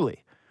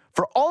 truly,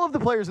 for all of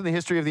the players in the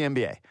history of the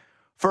NBA,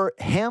 for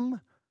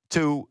him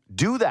to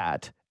do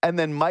that and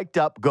then mic'd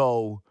up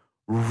go,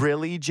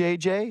 really,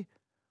 JJ?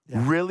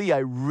 Yeah. Really? I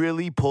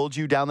really pulled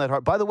you down that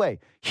hard. By the way,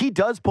 he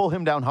does pull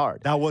him down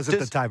hard. That wasn't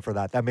the time for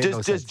that. That made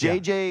no sense. Does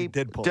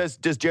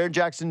Jaren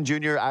Jackson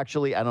Jr.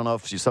 actually, I don't know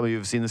if some of you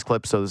have seen this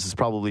clip, so this is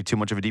probably too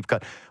much of a deep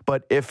cut,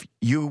 but if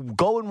you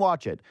go and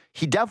watch it,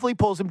 he definitely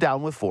pulls him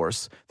down with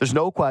force. There's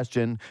no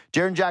question.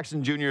 Jaren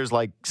Jackson Jr. is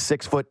like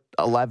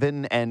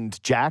 6'11"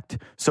 and jacked,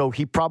 so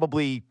he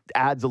probably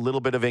adds a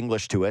little bit of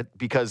English to it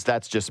because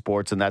that's just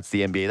sports and that's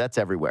the NBA. That's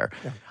everywhere.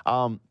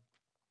 Yeah.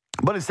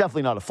 But it's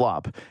definitely not a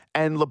flop.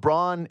 And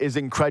LeBron is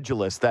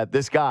incredulous that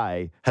this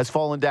guy has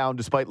fallen down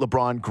despite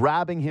LeBron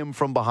grabbing him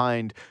from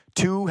behind,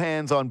 two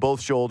hands on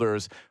both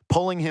shoulders,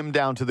 pulling him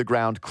down to the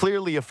ground,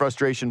 clearly a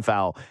frustration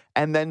foul,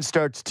 and then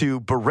starts to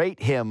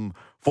berate him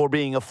for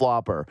being a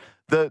flopper.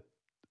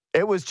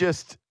 It was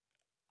just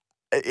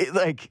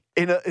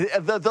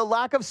the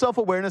lack of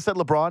self-awareness that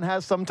LeBron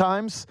has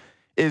sometimes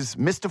is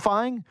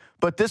mystifying,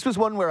 but this was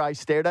one where I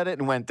stared at it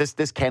and went,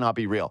 this cannot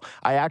be real.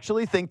 I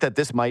actually think that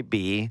this might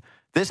be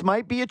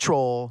a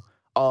troll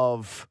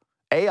of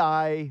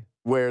AI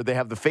where they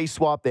have the face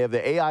swap, they have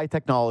the AI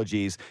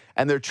technologies,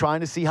 and they're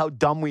trying to see how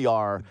dumb we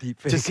are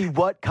to see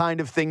what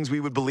kind of things we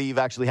would believe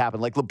actually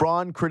happen. Like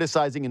LeBron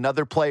criticizing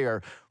another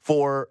player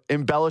for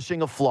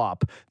embellishing a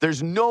flop.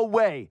 There's no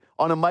way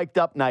on a mic'd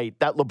up night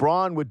that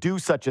LeBron would do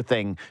such a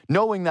thing,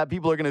 knowing that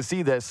people are going to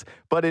see this.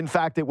 But in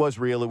fact, it was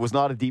real. It was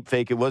not a deep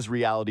fake. It was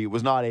reality. It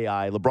was not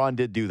AI. LeBron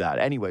did do that.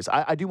 Anyways,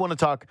 I do want to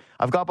talk.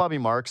 I've got Bobby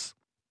Marks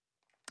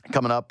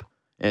coming up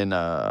in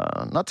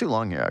not too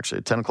long here,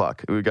 actually, 10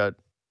 o'clock. We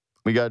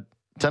got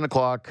 10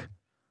 o'clock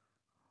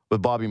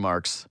with Bobby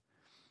Marks.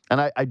 And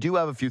I do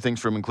have a few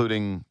things from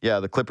including,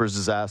 the Clippers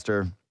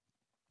disaster.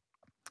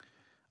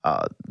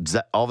 All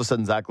of a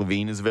sudden, Zach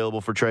LaVine is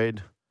available for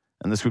trade.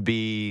 And this would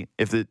be,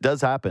 if it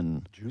does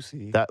happen.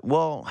 Juicy. I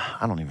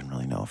don't even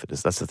really know if it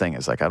is. That's the thing.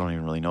 Is like, I don't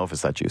even really know if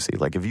it's that juicy.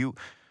 Like, if you,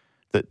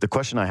 the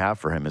question I have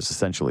for him is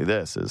essentially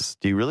this, is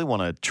do you really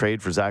want to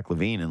trade for Zach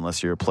LaVine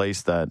unless you're a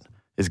place that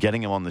is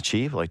getting him on the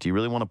cheap? Like, do you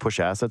really want to push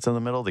assets in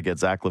the middle to get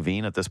Zach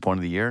LaVine at this point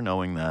of the year,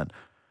 knowing that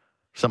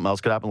something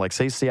else could happen? Like,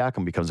 say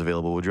Siakam becomes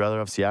available. Would you rather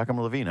have Siakam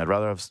or LaVine? I'd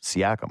rather have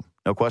Siakam.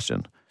 No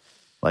question.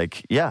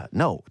 Like,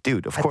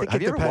 dude, of course.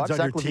 Have you ever watched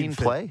Zach LaVine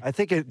play? I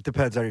think it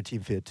depends on your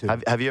team fit, too.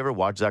 Have you ever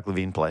watched Zach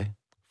LaVine play?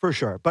 For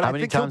sure. But how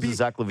many times has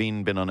Zach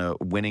LaVine been on a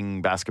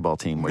winning basketball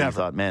team where you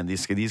thought, man,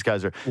 these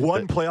guys are...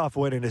 One playoff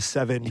win in his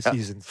 7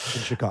 seasons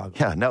in Chicago.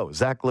 Yeah, no.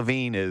 Zach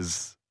LaVine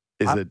is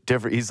a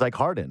different... He's like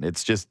Harden.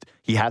 It's just,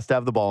 he has to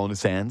have the ball in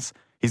his hands.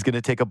 He's going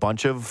to take a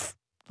bunch of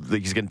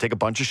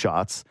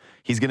shots.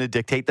 He's going to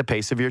dictate the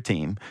pace of your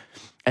team.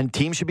 And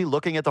teams should be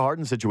looking at the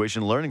Harden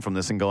situation, learning from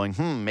this and going,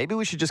 maybe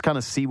we should just kind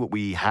of see what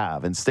we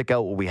have and stick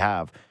out what we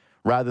have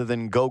rather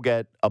than go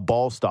get a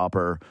ball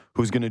stopper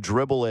who's going to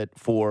dribble it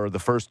for the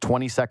first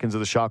 20 seconds of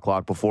the shot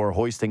clock before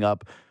hoisting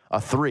up a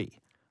three.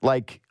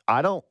 Like,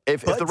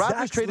 if the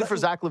Raptors traded for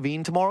Zach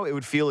LaVine tomorrow, it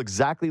would feel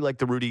exactly like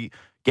the Rudy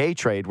Gay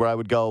trade where I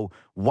would go,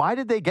 why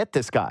did they get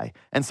this guy?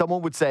 And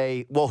someone would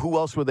say, well, who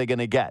else were they going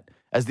to get?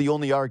 As the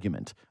only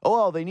argument. Oh,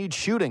 well, they need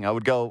shooting. I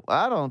would go,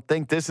 I don't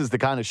think this is the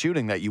kind of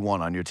shooting that you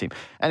want on your team.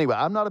 Anyway,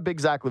 I'm not a big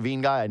Zach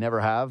LaVine guy. I never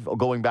have.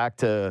 Going back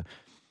to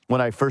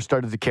when I first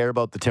started to care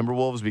about the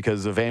Timberwolves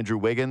because of Andrew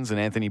Wiggins and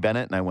Anthony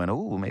Bennett, and I went,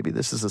 oh, maybe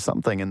this is a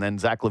something. And then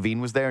Zach LaVine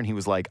was there, and he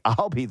was like,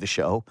 I'll be the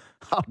show.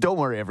 Oh, don't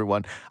worry,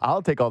 everyone.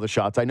 I'll take all the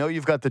shots. I know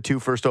you've got the 2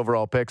 first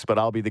overall picks, but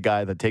I'll be the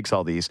guy that takes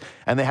all these.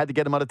 And they had to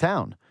get him out of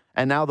town.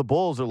 And now the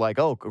Bulls are like,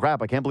 oh,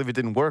 crap, I can't believe it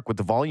didn't work with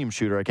the volume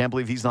shooter. I can't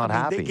believe he's not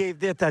happy.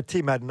 That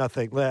team had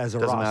nothing as a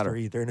Doesn't roster matter.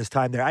 either in his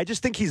time there. I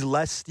just think he's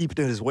less steeped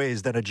in his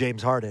ways than a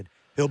James Harden.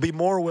 He'll be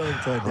more willing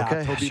to adapt.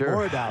 Okay, He'll be sure.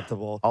 more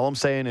adaptable. All I'm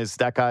saying is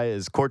that guy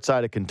is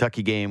courtside a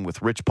Kentucky game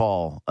with Rich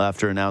Paul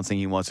after announcing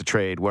he wants to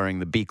trade wearing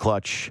the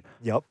B-Clutch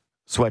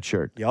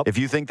sweatshirt. Yep. If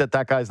you think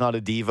that guy's not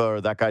a diva or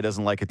that guy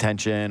doesn't like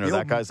attention or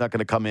that guy's not going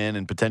to come in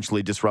and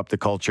potentially disrupt the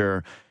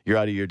culture, you're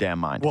out of your damn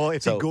mind. Well,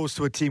 if he goes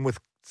to a team with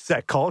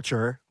set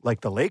culture like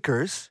the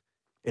Lakers,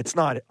 it's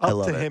not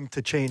up to him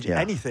to change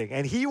anything.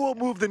 And he will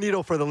move the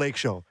needle for the Lake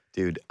Show.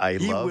 Dude, I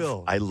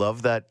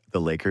love that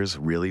the Lakers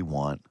really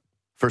want,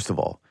 first of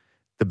all,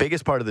 the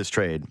biggest part of this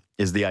trade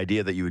is the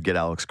idea that you would get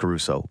Alex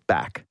Caruso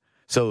back.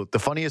 So the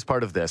funniest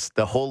part of this,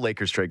 the whole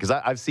Lakers trade, because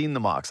I've seen the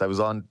mocks. I was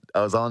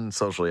on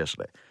social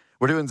yesterday.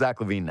 We're doing Zach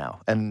LaVine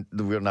now, and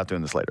we're not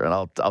doing this later. And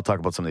I'll talk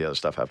about some of the other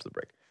stuff after the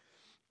break.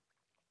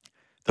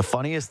 The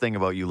funniest thing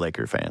about you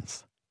Laker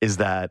fans is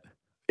that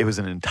it was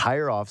an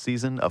entire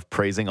offseason of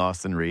praising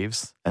Austin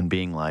Reeves and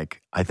being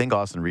like, I think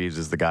Austin Reeves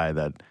is the guy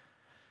that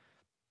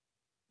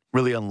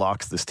really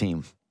unlocks this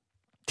team.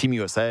 Team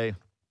USA.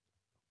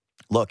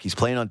 Look, he's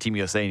playing on Team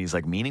USA, and he's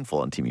like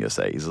meaningful on Team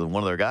USA. He's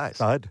one of their guys.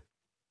 Stud.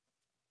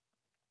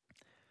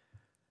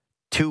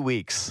 2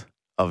 weeks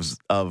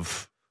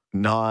of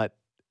not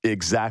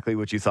exactly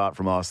what you thought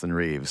from Austin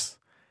Reeves.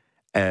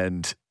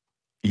 And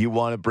you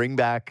want to bring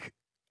back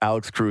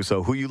Alex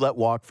Caruso, who you let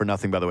walk for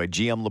nothing, by the way.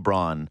 GM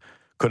LeBron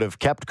could have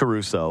kept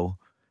Caruso,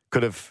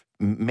 could have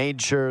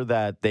made sure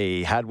that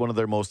they had one of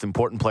their most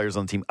important players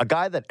on the team, a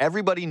guy that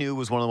everybody knew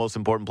was one of the most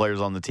important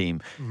players on the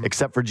team,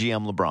 except for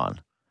GM LeBron.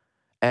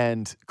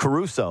 And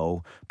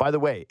Caruso, by the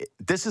way,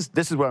 this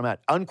is where I'm at.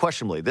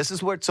 Unquestionably, this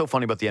is what's so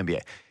funny about the NBA.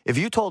 If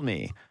you told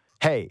me,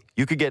 hey,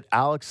 you could get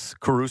Alex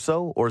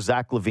Caruso or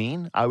Zach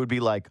LaVine, I would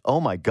be like, oh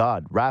my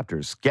God,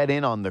 Raptors, get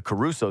in on the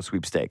Caruso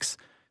sweepstakes.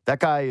 That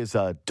guy is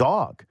a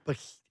dog. But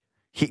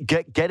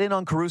Get in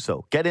on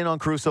Caruso. Get in on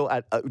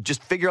Caruso.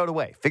 Just figure out a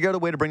way. Figure out a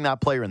way to bring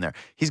that player in there.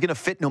 He's going to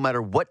fit no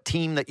matter what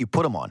team that you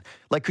put him on.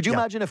 Like, could you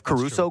imagine if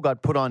Caruso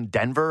got put on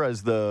Denver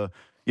as the,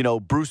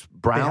 Bruce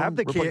Brown? They have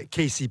the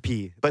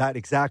KCP, that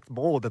exact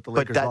mold that the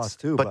Lakers lost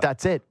too. But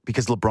that's it,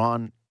 because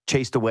LeBron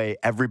chased away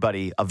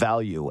everybody of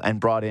value and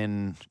brought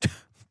in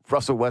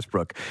Russell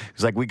Westbrook.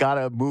 He's like, we got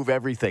to move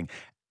everything.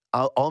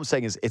 All I'm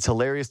saying is it's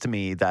hilarious to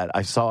me that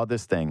I saw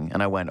this thing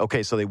and I went,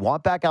 okay, so they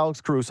want back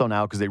Alex Caruso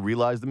now because they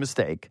realized the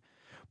mistake.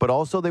 But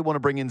also they want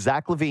to bring in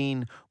Zach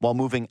LaVine while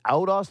moving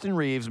out Austin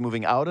Reeves,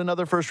 moving out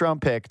another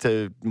first-round pick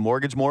to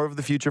mortgage more of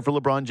the future for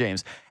LeBron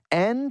James.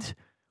 And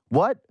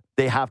what?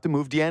 They have to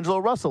move D'Angelo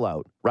Russell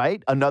out,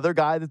 right? Another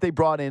guy that they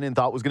brought in and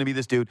thought was going to be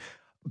this dude.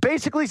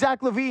 Basically,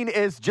 Zach LaVine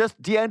is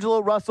just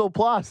D'Angelo Russell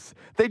plus.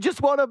 They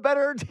just want a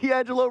better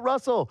D'Angelo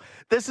Russell.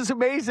 This is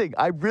amazing.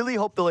 I really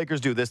hope the Lakers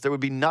do this. There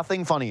would be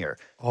nothing funnier.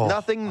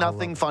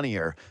 Nothing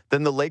funnier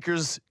than the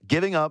Lakers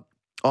giving up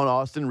on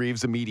Austin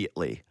Reeves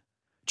immediately.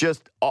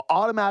 Just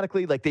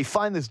automatically, like they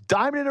find this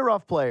diamond in a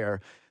rough player.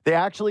 They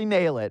actually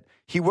nail it.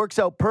 He works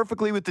out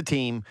perfectly with the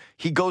team.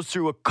 He goes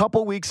through a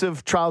couple weeks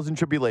of trials and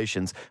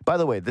tribulations. By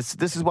the way, this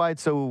is why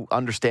it's so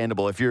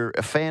understandable. If you're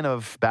a fan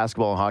of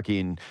basketball and hockey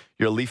and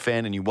you're a Leaf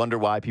fan and you wonder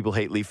why people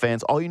hate Leaf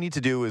fans, all you need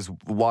to do is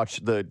watch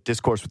the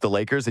discourse with the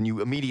Lakers and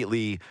you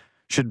immediately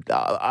should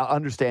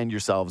understand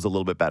yourselves a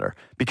little bit better,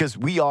 because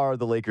we are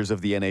the Lakers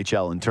of the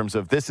NHL in terms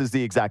of this is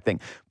the exact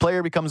thing.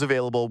 Player becomes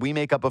available. We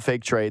make up a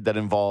fake trade that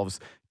involves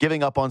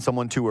giving up on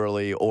someone too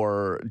early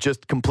or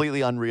just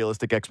completely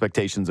unrealistic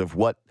expectations of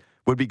what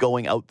would be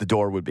going out the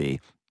door would be.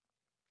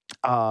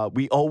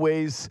 We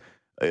always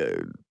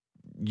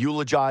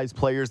eulogize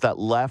players that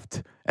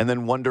left and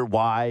then wonder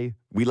why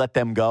we let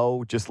them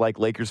go, just like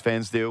Lakers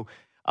fans do.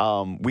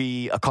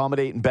 We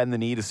accommodate and bend the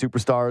knee to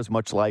superstars,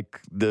 much like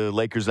the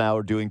Lakers now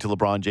are doing to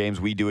LeBron James.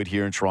 We do it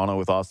here in Toronto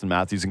with Austin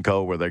Matthews and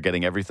co., where they're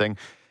getting everything.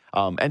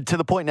 And to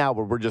the point now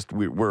where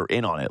we're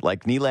in on it.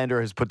 Like Nylander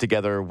has put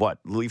together, what,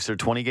 Leafs are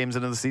 20 games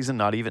into the season?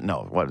 Not even?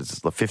 No, what is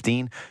this,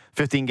 15?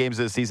 15 games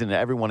of the season, and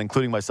everyone,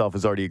 including myself,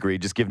 has already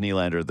agreed. Just give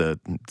Nylander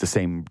the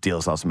same deal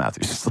as Austin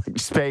Matthews.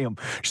 Just pay him.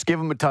 Just give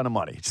him a ton of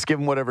money. Just give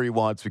him whatever he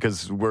wants,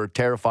 because we're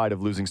terrified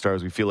of losing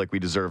stars. We feel like we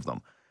deserve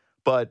them.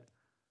 But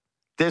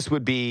this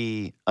would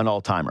be an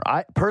all-timer.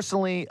 I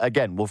personally,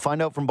 again, we'll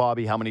find out from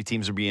Bobby how many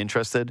teams would be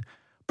interested.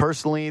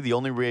 Personally, the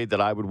only way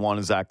that I would want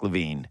a Zach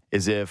LaVine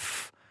is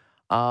if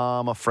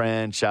I'm a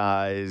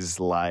franchise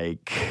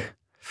like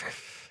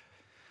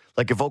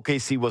if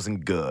OKC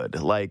wasn't good.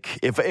 Like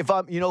if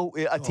I'm,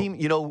 a team,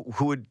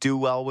 who would do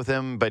well with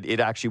him, but it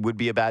actually would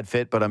be a bad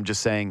fit. But I'm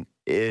just saying,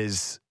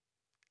 is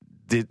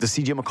the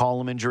CJ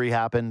McCollum injury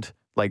happened.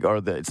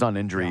 It's not an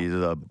injury.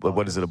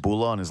 What is it? A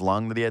bulla on his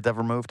lung that he had to have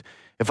removed.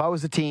 If I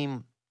was a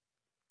team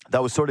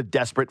that was sort of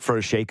desperate for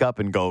a shakeup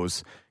and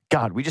goes,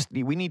 God,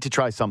 we need to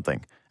try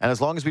something. And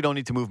as long as we don't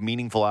need to move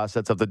meaningful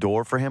assets out the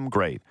door for him,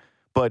 great.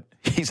 But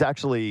he's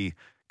actually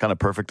kind of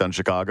perfect on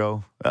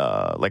Chicago.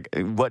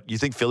 What, you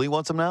think Philly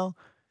wants him now?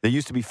 They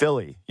used to be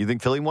Philly. You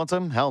think Philly wants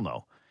him? Hell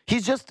no.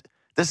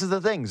 This is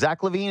the thing.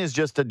 Zach LaVine is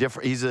just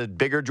he's a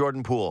bigger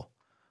Jordan Poole.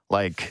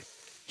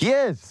 He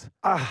is.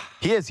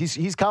 He is.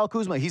 He's Kyle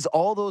Kuzma. He's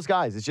all those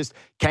guys. It's just,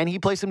 can he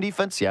play some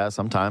defense? Yeah,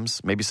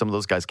 sometimes. Maybe some of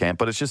those guys can't.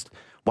 But it's just,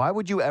 why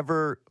would you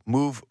ever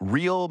move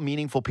real,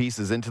 meaningful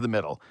pieces into the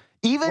middle?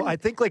 I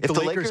think the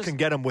Lakers can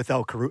get him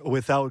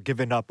without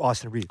giving up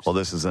Austin Reeves. Well,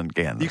 this isn't,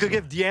 again. You could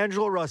give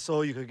D'Angelo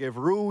Russell. You could give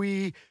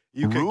Rui.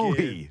 You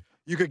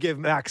could give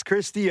Max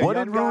Christie. What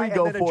did Rui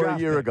go for a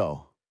year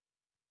ago?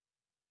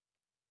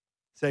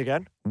 Say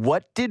again?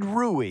 What did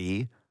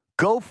Rui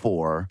go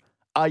for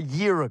a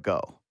year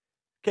ago?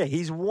 Okay,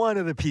 he's one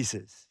of the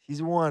pieces.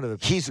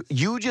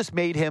 You just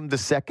made him the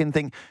second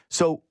thing.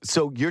 So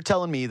you're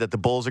telling me that the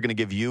Bulls are going to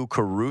give you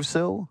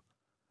Caruso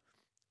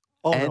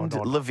and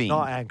LaVine?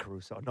 No, and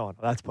Caruso. No,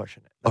 that's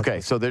pushing it.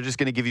 Okay, so they're just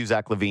going to give you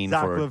Zach LaVine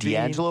for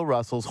D'Angelo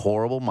Russell's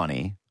horrible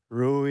money.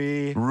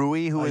 Rui,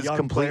 who is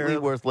completely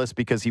worthless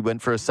because he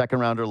went for a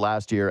second rounder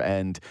last year,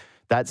 and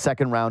that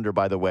second rounder,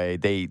 by the way,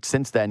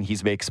 since then he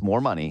makes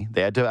more money.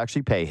 They had to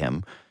actually pay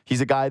him. He's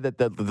a guy that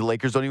the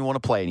Lakers don't even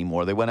want to play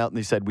anymore. They went out and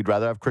they said, we'd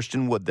rather have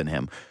Christian Wood than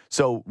him.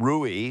 So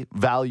Rui,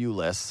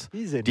 valueless.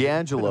 He's injured.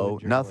 D'Angelo,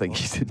 nothing.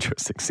 He's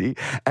interesting. See?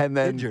 And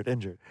then injured.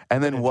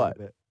 And then what?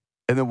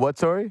 And then what,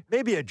 sorry?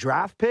 Maybe a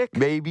draft pick.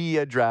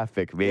 A draft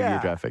pick.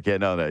 Yeah,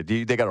 no.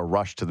 They got to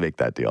rush to make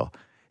that deal.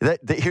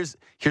 Here's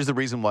the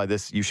reason why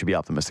you should be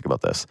optimistic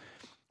about this.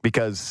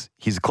 Because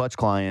he's a clutch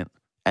client,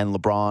 and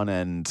LeBron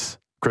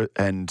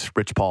and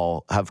Rich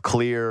Paul have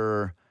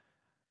clear...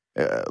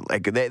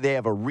 they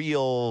have a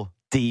real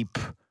deep,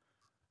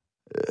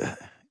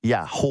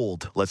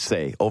 hold, let's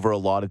say, over a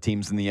lot of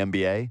teams in the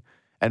NBA.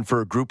 And for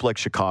a group like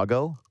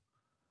Chicago,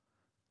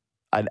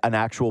 an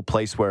actual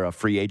place where a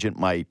free agent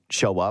might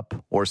show up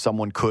or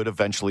someone could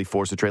eventually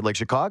force a trade. Like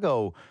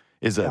Chicago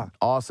is an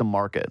awesome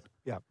market.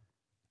 Yeah.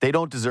 They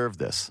don't deserve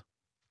this.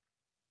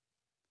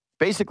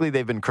 Basically,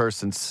 they've been cursed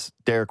since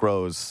Derrick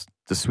Rose,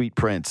 the Sweet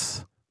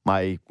Prince,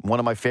 one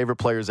of my favorite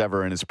players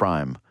ever in his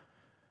prime,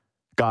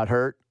 got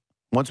hurt.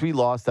 Once we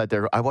lost that,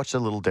 I watched a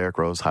little Derrick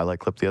Rose highlight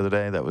clip the other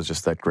day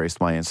that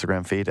graced my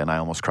Instagram feed, and I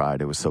almost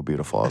cried. It was so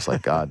beautiful. I was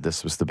like, God,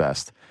 this was the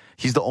best.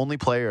 He's the only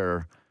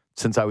player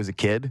since I was a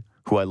kid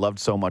who I loved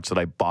so much that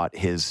I bought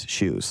his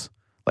shoes.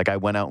 I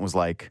went out and was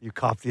like... You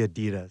copped the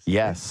Adidas.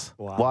 Yes.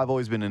 Wow. Well, I've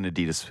always been an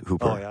Adidas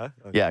hooper. Oh, yeah?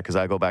 Okay. Yeah, because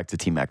I go back to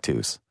T-Mac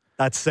 2s.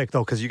 That's sick,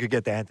 though, because you could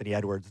get the Anthony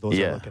Edwards. Those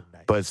are looking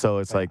nice. But so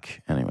it's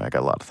anyway, I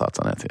got a lot of thoughts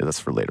on it. That's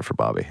for later for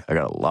Bobby. I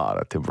got a lot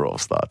of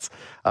Timberwolves thoughts.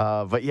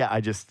 But yeah,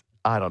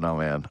 I don't know,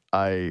 man.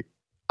 I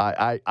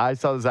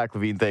saw the Zach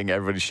LaVine thing.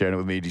 Everybody's sharing it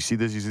with me. Do you see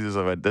this? You see this?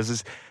 I went,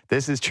 this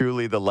is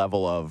truly the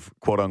level of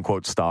quote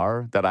unquote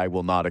star that I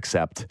will not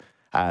accept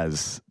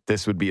as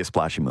this would be a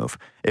splashy move.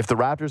 If the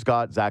Raptors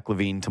got Zach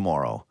LaVine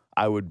tomorrow,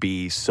 I would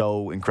be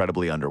so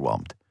incredibly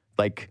underwhelmed.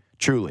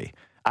 Truly.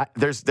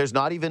 There's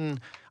not even,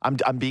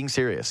 I'm being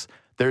serious.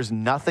 There's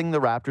nothing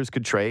the Raptors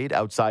could trade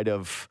outside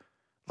of,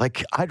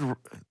 people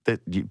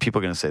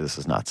are going to say this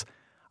is nuts.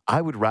 I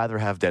would rather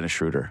have Dennis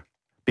Schroeder.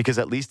 Because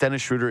at least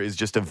Dennis Schroeder is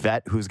just a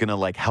vet who's going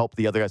to help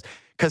the other guys.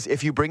 Because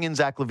if you bring in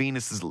Zach LaVine,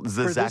 this is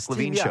the Zach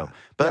LaVine show.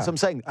 But that's what I'm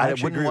saying. I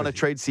wouldn't want to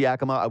trade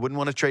Siakam out. I wouldn't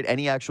want to trade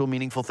any actual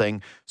meaningful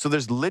thing. So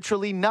there's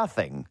literally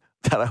nothing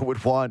that I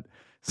would want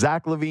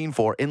Zach LaVine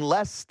for,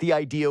 unless the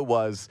idea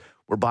was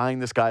we're buying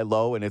this guy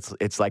low and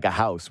it's like a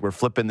house. We're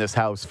flipping this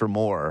house for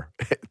more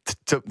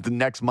to the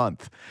next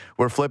month.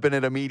 We're flipping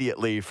it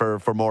immediately for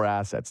more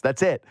assets.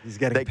 That's it. He's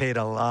getting paid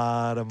a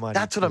lot of money.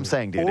 That's what I'm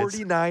saying, dude.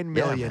 $49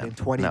 million in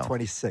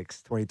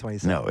 2026,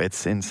 2027. No,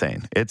 it's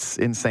insane. It's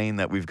insane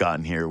that we've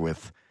gotten here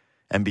with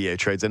NBA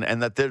trades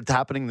and that they're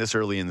happening this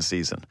early in the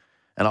season.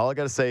 And all I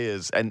got to say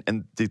is,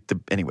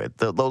 anyway,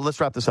 let's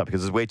wrap this up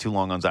because it's way too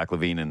long on Zach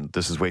LaVine and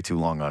this is way too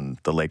long on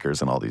the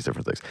Lakers and all these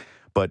different things.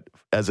 But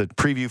as a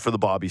preview for the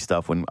Bobby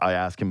stuff, when I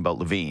ask him about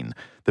LaVine,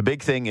 the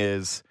big thing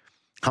is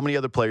how many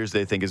other players do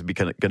they think is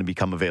going to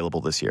become available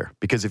this year?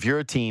 Because if you're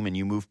a team and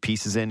you move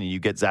pieces in and you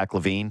get Zach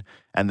LaVine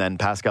and then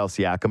Pascal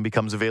Siakam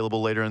becomes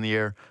available later in the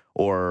year,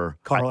 or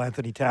Karl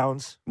Anthony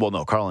Towns. Well,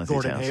 no, Karl Anthony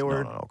Gordon Towns.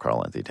 Hayward. No,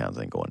 Karl Anthony Towns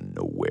ain't going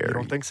nowhere. You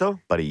don't think so?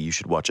 Buddy, you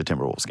should watch a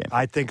Timberwolves game.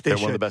 I think they're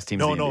one of the best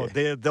teams in the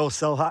NBA. They'll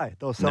sell high.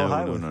 They'll sell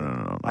high.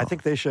 No. I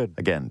think they should.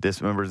 Again,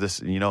 remember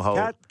this, you know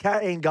how...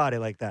 Cat ain't got it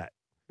like that.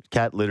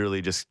 Cat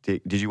literally just...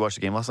 Did you watch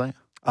the game last night?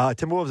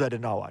 Timberwolves, I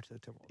did not watch the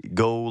Timberwolves.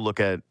 Go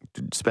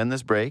spend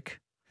this break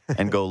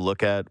and go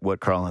look at what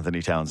Karl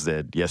Anthony Towns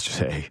did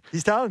yesterday.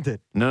 He's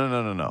talented.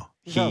 No.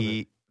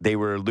 They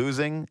were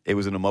losing. It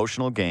was an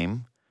emotional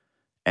game,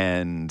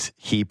 and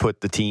he put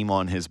the team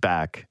on his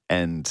back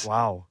and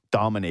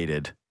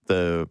dominated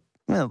the.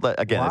 Well,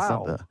 again, it's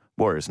not the.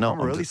 Warriors.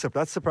 No,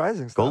 that's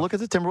surprising stuff. Go look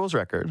at the Timberwolves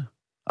record.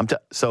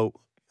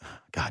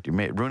 God,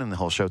 you're ruining the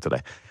whole show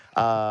today.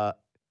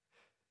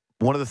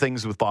 One of the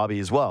things with Bobby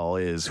as well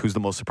is what's the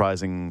most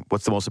surprising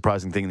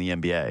thing in the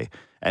NBA?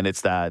 And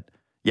it's that,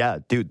 yeah,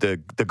 dude,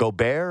 the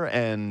Gobert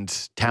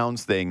and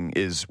Towns thing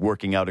is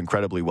working out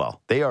incredibly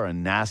well. They are a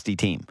nasty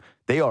team.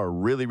 They are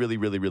really, really,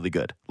 really, really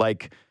good.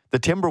 Like, the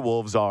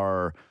Timberwolves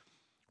are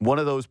one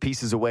of those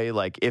pieces away.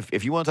 Like,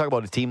 if you want to talk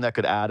about a team that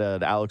could add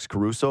an Alex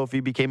Caruso if he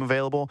became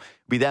available,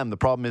 be them. The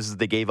problem is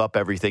they gave up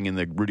everything in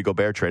the Rudy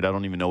Gobert trade. I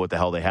don't even know what the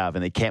hell they have,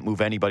 and they can't move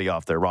anybody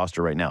off their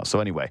roster right now. So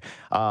anyway,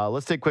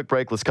 let's take a quick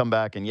break. Let's come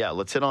back, and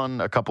let's hit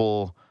on a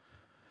couple.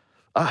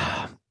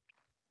 Draymond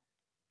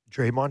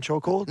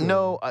chokehold?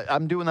 No,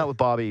 I'm doing that with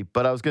Bobby,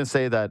 but I was going to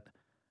say that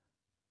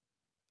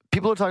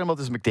people are talking about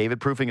this McDavid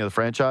proofing of the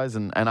franchise,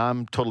 and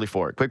I'm totally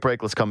for it. Quick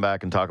break. Let's come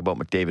back and talk about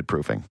McDavid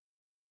proofing.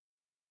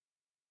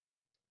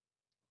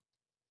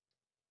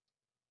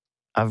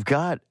 I've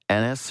got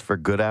Ennis for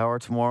Good Hour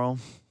tomorrow.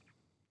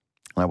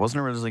 I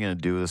wasn't originally going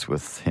to do this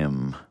with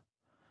him. I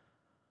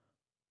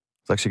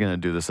was actually going to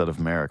do this out of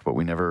Marek, but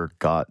we never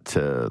got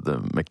to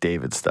the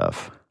McDavid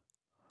stuff.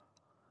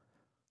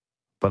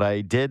 But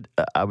I did.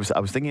 I was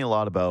thinking a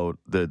lot about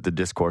the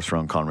discourse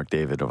around Connor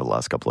McDavid over the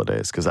last couple of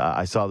days, because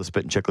I saw the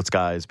Spit and Chicklets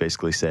guys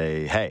basically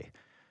say, hey,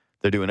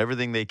 they're doing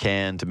everything they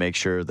can to make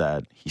sure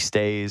that he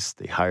stays.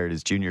 They hired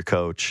his junior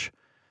coach.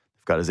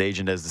 They've got his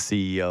agent as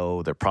the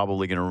CEO. They're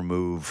probably going to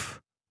remove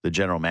the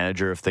general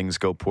manager if things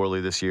go poorly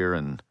this year,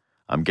 and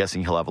I'm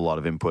guessing he'll have a lot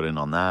of input in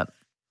on that.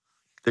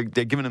 They're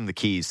giving him the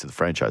keys to the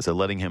franchise.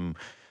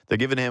 They're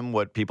giving him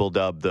what people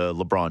dub the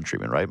LeBron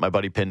treatment, right? My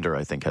buddy Pinder,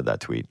 I think, had that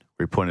tweet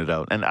where he pointed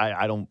out, and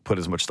I don't put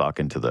as much stock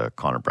into the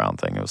Connor Brown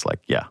thing. It was like,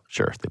 yeah,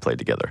 sure, they played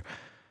together.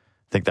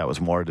 I think that was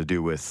more to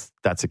do with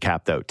that's a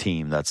capped out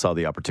team that saw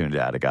the opportunity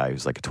to add a guy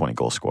who's like a 20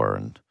 goal scorer,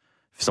 and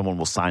if someone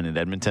will sign in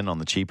Edmonton on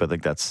the cheap, I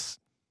think that's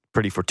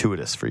pretty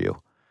fortuitous for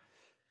you.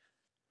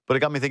 But it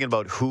got me thinking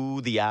about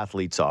who the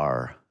athletes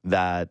are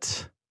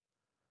that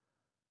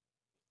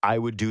I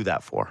would do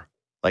that for.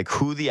 Like,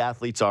 who the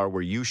athletes are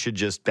where you should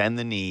just bend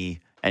the knee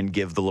and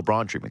give the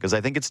LeBron treatment. Because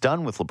I think it's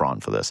done with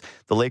LeBron for this.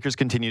 The Lakers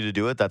continue to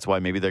do it. That's why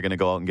maybe they're going to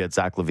go out and get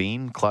Zach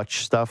LaVine,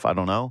 clutch stuff. I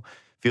don't know.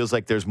 Feels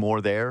like there's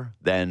more there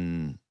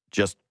than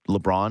just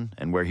LeBron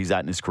and where he's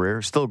at in his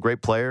career. Still a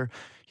great player.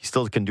 He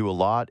still can do a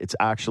lot. It's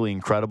actually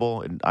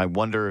incredible. And I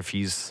wonder if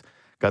he's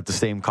got the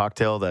same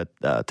cocktail that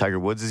Tiger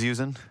Woods is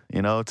using,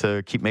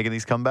 to keep making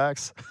these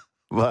comebacks.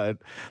 But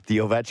the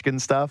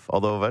Ovechkin stuff,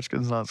 although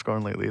Ovechkin's not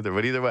scoring lately either.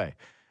 But either way,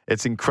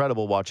 it's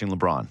incredible watching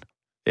LeBron.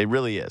 It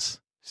really is.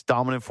 He's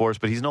dominant force,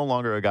 but he's no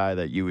longer a guy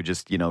that you would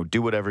just,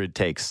 do whatever it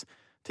takes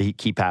to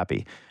keep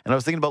happy. And I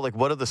was thinking about, like,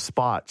 what are the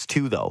spots,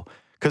 too, though?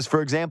 Because,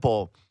 for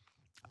example,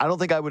 I don't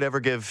think the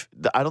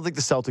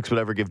Celtics would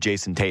ever give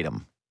Jason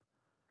Tatum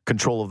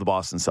control of the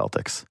Boston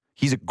Celtics.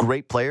 He's a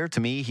great player. To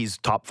me, he's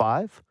top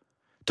 5.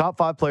 Top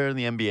 5 player in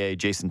the NBA,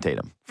 Jason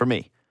Tatum. For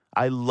me,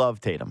 I love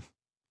Tatum.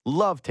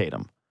 Love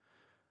Tatum.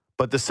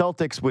 But the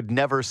Celtics would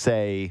never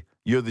say,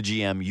 you're the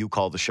GM, you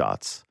call the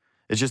shots.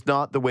 It's just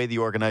not the way the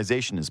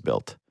organization is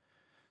built.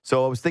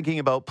 So I was thinking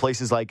about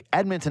places like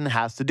Edmonton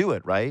has to do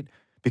it, right?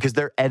 Because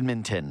they're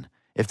Edmonton.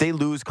 If they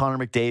lose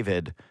Connor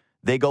McDavid,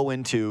 they go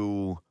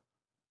into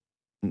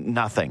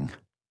nothing.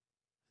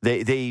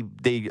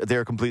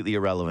 They're completely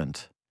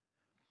irrelevant.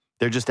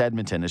 They're just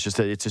Edmonton. It's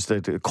just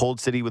a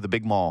cold city with a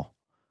big mall.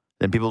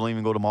 Then people don't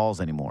even go to malls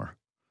anymore.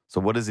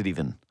 So what is it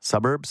even?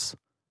 Suburbs?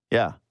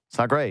 Yeah, it's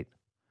not great.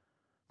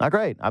 Not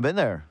great. I've been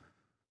there.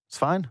 It's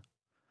fine.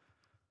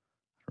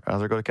 I'd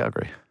rather go to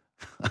Calgary.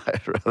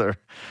 I'd rather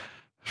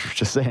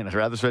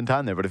spend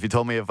time there. But if you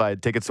told me if I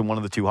had tickets to one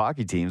of the 2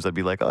 hockey teams, I'd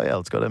be like, oh, yeah,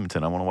 let's go to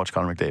Edmonton. I want to watch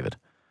Connor McDavid.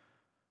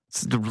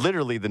 It's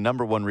literally the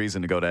number one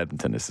reason to go to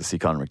Edmonton is to see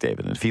Connor McDavid.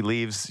 And if he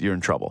leaves, you're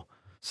in trouble.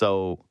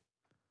 So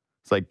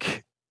it's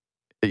like,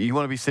 you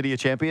want to be City of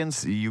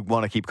Champions? You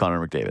want to keep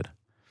Connor McDavid.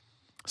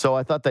 So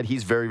I thought that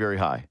he's very, very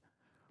high.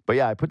 But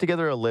yeah, I put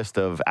together a list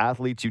of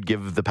athletes you'd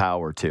give the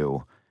power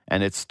to.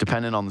 And it's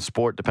dependent on the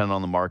sport, dependent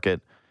on the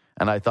market.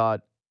 And I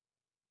thought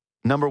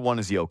number 1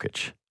 is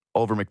Jokic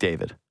over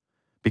McDavid.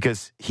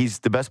 Because he's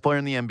the best player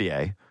in the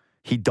NBA.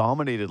 He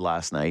dominated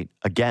last night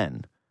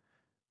again.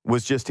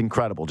 Was just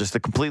incredible, just a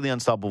completely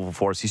unstoppable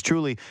force. He's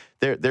truly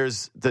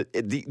there's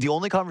the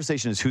only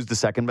conversation is who's the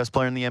second best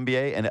player in the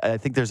NBA, and I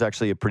think there's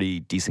actually a pretty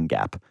decent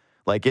gap.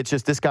 Like, it's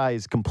just this guy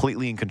is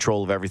completely in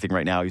control of everything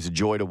right now. He's a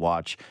joy to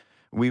watch.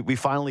 We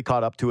finally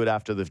caught up to it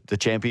after the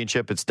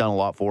championship. It's done a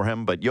lot for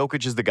him, but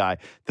Jokic is the guy.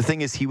 The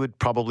thing is, he would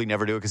probably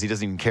never do it because he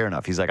doesn't even care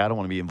enough. He's like, I don't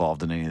want to be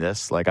involved in any of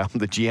this. Like, I'm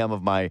the GM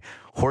of my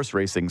horse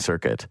racing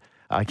circuit.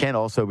 I can't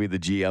also be the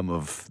GM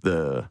of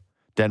the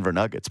Denver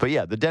Nuggets. But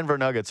yeah, the Denver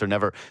Nuggets are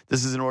never,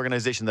 this is an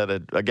organization that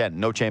had, again,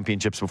 no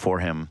championships before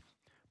him,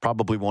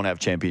 probably won't have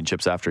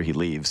championships after he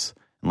leaves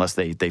unless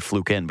they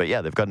fluke in. But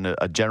yeah, they've got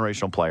a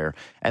generational player.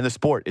 And the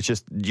sport, it's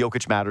just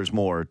Jokic matters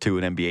more to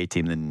an NBA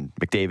team than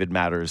McDavid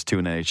matters to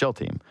an NHL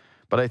team.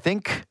 But I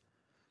think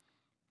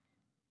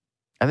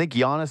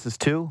Giannis is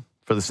too,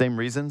 for the same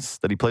reasons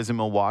that he plays in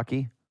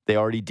Milwaukee. They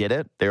already did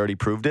it. They already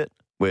proved it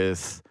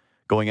with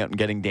going out and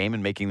getting Dame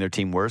and making their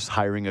team worse,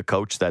 hiring a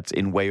coach that's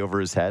in way over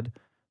his head.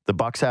 The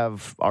Bucks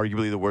have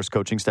arguably the worst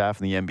coaching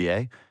staff in the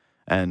NBA,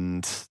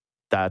 and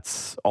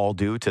that's all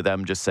due to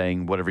them just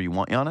saying whatever you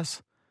want,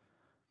 Giannis.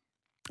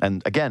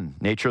 And again,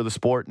 nature of the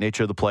sport,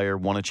 nature of the player,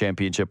 won a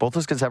championship. Both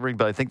those guys have ring,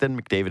 but I think then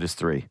McDavid is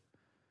 3.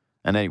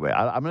 And anyway,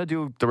 I'm going to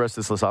do the rest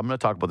of this list. I'm going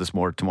to talk about this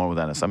more tomorrow with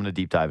Ennis. I'm going to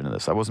deep dive into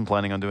this. I wasn't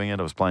planning on doing it.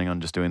 I was planning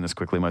on just doing this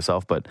quickly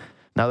myself. But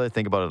now that I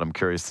think about it, I'm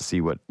curious to see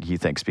what he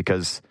thinks.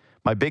 Because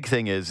my big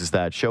thing is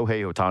that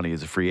Shohei Ohtani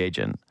is a free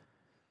agent.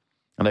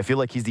 And I feel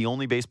like he's the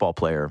only baseball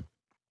player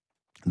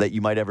that you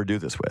might ever do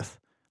this with.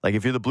 Like,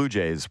 if you're the Blue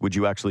Jays, would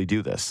you actually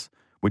do this?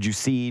 Would you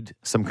cede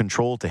some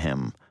control to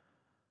him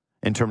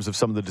in terms of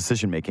some of the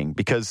decision-making?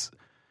 Because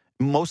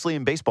mostly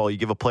in baseball, you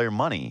give a player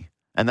money,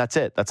 and that's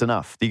it. That's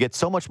enough. You get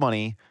so much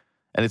money,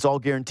 and it's all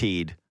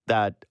guaranteed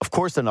that, of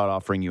course, they're not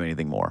offering you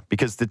anything more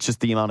because it's just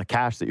the amount of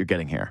cash that you're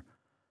getting here.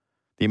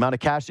 The amount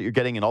of cash that you're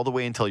getting and all the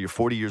way until you're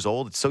 40 years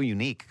old, it's so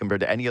unique compared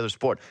to any other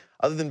sport,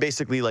 other than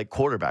basically like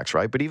quarterbacks,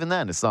 right? But even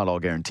then, it's not all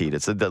guaranteed.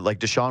 It's like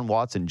Deshaun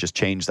Watson just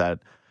changed that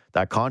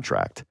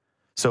contract.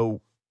 So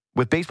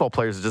with baseball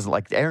players, it doesn't,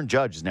 like Aaron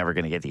Judge is never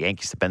going to get the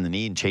Yankees to bend the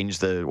knee and change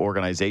the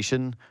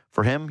organization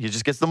for him. He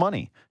just gets the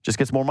money, just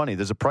gets more money.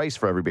 There's a price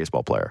for every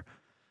baseball player.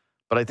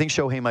 But I think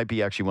Shohei might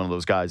be actually one of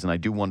those guys, and I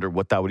do wonder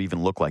what that would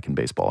even look like in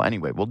baseball.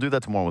 Anyway, we'll do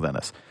that tomorrow with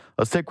Ennis.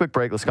 Let's take a quick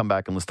break. Let's come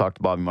back and let's talk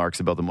to Bobby Marks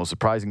about the most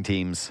surprising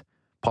teams,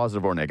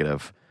 positive or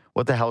negative.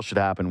 What the hell should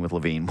happen with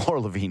Levine?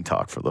 More Levine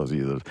talk for those of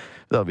you.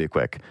 That'll be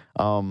quick.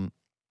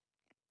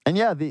 And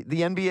yeah, the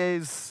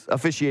NBA's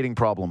officiating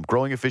problem,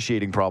 growing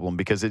officiating problem,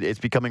 because it's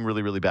becoming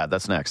really, really bad.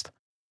 That's next.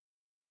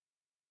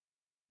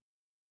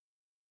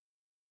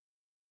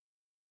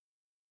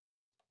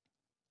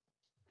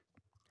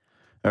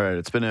 All right,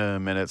 it's been a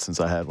minute since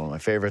I had one of my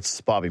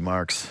favorites, Bobby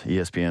Marks,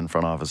 ESPN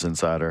front office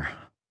insider,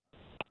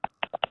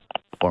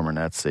 former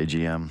Nets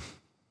AGM.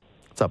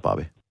 What's up,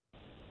 Bobby?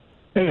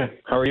 Hey,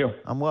 how are you?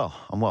 I'm well.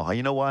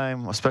 You know why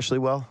I'm especially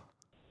well?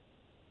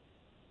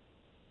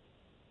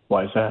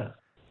 Why is that?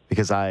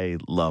 Because I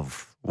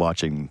love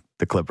watching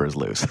the Clippers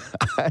lose.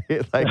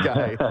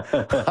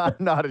 I'm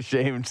not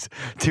ashamed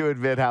to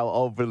admit how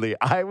openly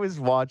I was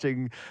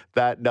watching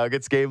that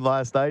Nuggets game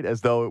last night as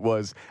though it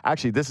was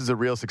actually, this is a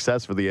real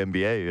success for the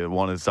NBA. I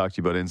wanted to talk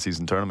to you about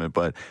in-season tournament,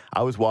 but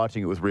I was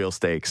watching it with real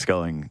stakes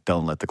going,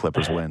 don't let the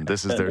Clippers win.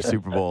 This is their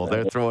Super Bowl.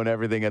 They're throwing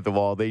everything at the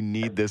wall. They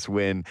need this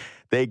win.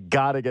 They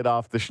got to get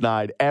off the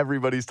schneid.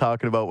 Everybody's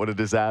talking about what a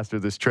disaster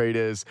this trade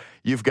is.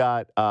 You've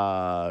got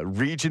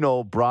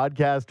regional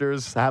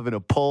broadcasters having to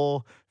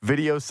pull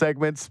video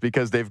segments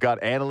because they've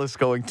got analysts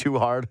going too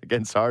hard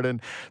against Harden.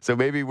 So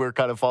maybe we're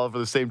kind of falling for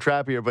the same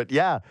trap here. But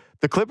yeah,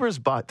 the Clippers,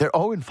 they're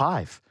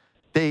 0-5.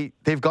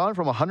 They've gone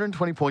from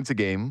 120 points a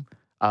game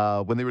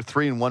when they were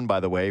 3-1,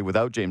 by the way,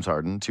 without James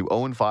Harden, to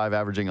 0-5,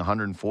 averaging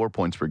 104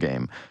 points per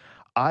game.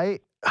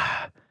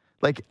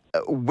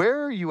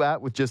 Where are you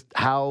at with just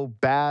how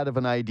bad of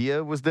an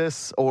idea was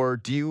this?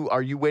 Or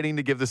are you waiting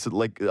to give this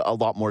like a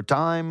lot more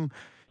time?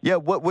 Yeah,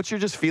 what's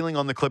your just feeling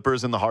on the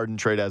Clippers and the Harden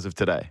trade as of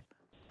today?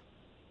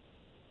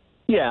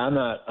 Yeah, I'm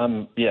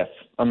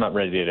not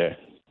ready to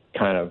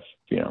kind of,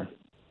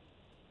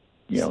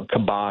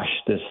 kibosh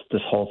this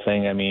whole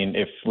thing. I mean,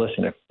 if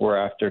we're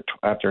after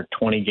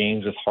 20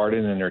 games with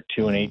Harden and they're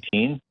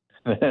 2-18,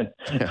 then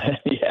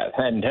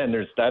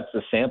that's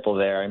the sample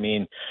there. I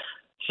mean,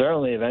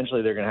 certainly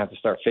eventually they're going to have to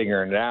start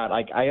figuring it out.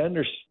 I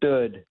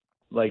understood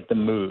like the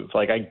move,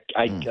 like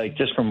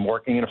just from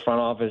working in a front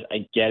office,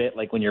 I get it.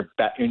 Like when you're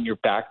back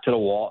to the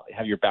wall,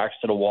 have your backs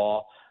to the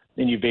wall.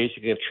 Then you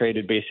basically have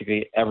traded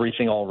basically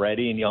everything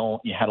already, and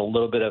you had a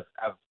little bit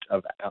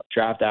of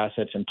draft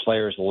assets and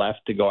players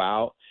left to go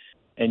out,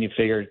 and you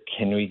figured,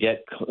 can we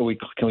get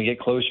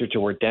closer to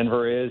where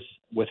Denver is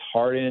with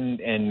Harden,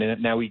 and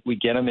now we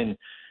get him in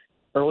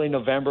early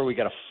November. We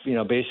got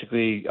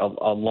basically a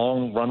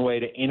long runway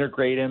to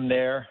integrate him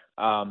there.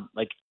 I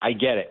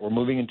get it. We're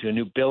moving into a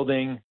new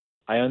building.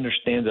 I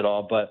understand it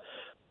all, but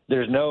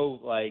there's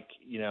no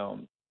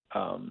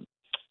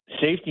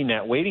safety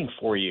net waiting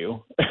for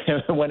you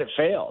when it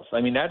fails.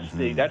 I mean, that's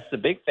the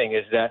big thing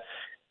is that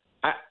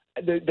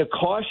the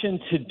caution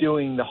to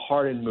doing the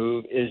Harden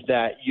move is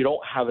that you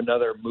don't have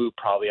another move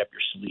probably up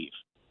your sleeve.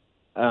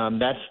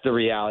 That's the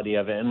reality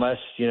of it, unless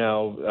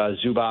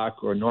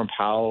Zubac or Norm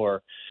Powell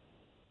or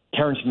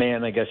Terrence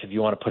Mann, I guess, if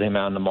you want to put him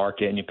out in the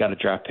market and you've got a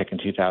draft pick in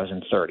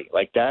 2030.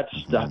 Like that's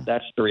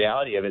the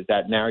reality of it,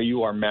 that now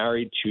you are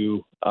married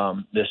to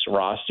this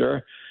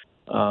roster.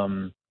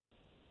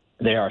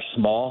 They are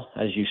small,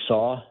 as you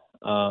saw.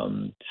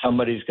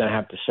 Somebody's going to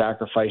have to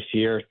sacrifice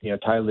here.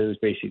 Ty Lue is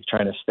basically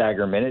trying to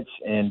stagger minutes,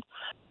 and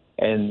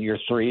you're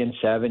 3-7,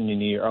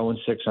 and you're 0-6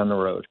 on the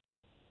road.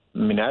 I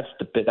mean, that's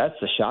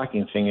the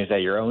shocking thing is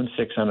that you're 0-6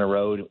 on the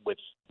road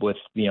with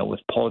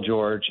Paul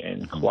George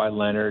and Kawhi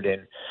Leonard,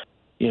 and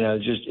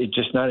it's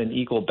just not an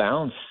equal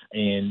balance.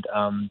 And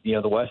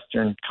the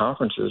Western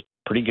Conference is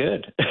pretty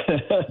good.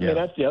 I mean,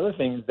 that's the other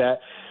thing is that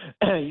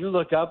you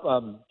look up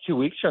 2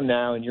 weeks from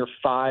now and you're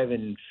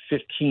 5-15,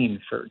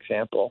 for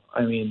example.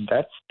 I mean,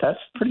 that's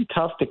pretty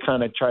tough to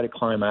kind of try to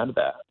climb out of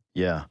that.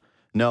 Yeah.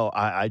 No,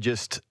 I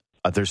just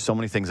there's so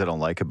many things I don't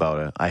like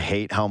about it. I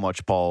hate how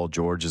much Paul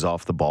George is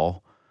off the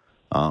ball,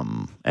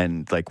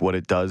 and like what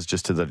it does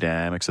just to the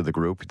dynamics of the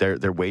group.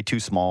 They're way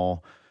too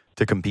small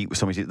to compete with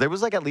so many. There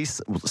was like at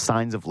least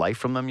signs of life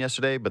from them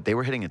yesterday, but they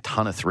were hitting a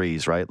ton of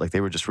threes, right? Like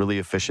they were just really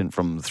efficient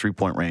from the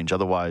 3-point range.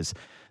 Otherwise,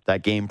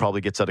 that game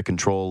probably gets out of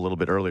control a little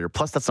bit earlier.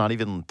 Plus, that's not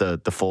even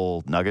the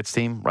full Nuggets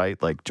team, right?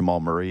 Like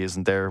Jamal Murray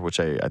isn't there, which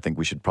I think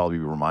we should probably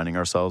be reminding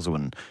ourselves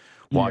when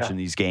watching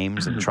these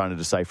games and trying to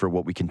decipher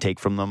what we can take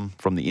from them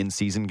from the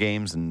in-season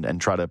games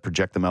and try to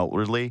project them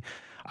outwardly.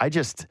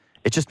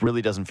 It just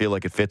really doesn't feel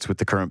like it fits with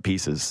the current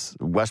pieces.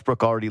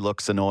 Westbrook already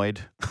looks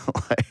annoyed,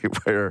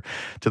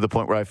 to the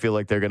point where I feel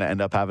like they're going to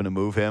end up having to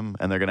move him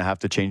and they're going to have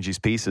to change these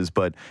pieces.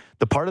 But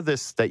the part of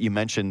this that you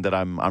mentioned that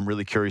I'm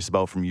really curious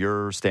about from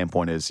your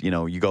standpoint is,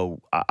 you go,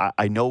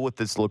 I know what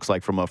this looks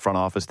like from a front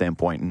office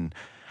standpoint. And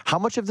how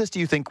much of this do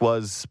you think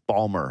was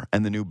Ballmer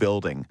and the new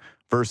building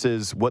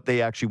versus what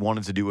they actually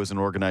wanted to do as an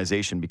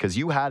organization? Because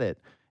you had it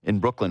in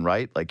Brooklyn,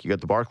 right? Like you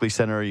got the Barclays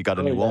Center, you got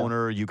a new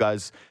owner. You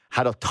guys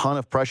had a ton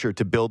of pressure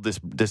to build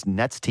this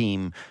Nets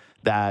team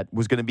that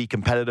was going to be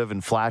competitive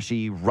and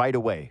flashy right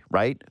away,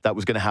 right? That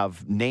was going to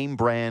have name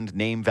brand,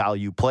 name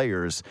value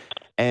players.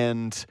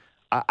 And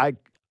I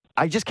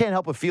just can't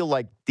help but feel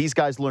like these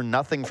guys learn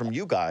nothing from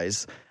you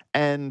guys,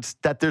 and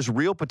that there's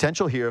real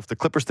potential here if the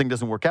Clippers thing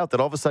doesn't work out, that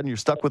all of a sudden you're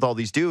stuck with all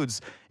these dudes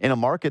in a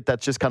market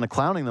that's just kind of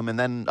clowning them, and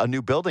then a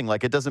new building.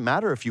 Like it doesn't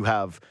matter if you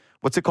have,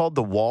 what's it called,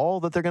 the wall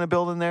that they're going to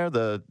build in there,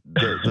 the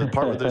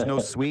part where there's no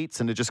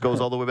suites and it just goes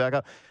all the way back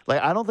up.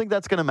 Like I don't think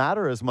that's going to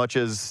matter as much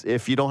as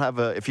if you have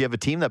a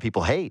team that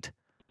people hate.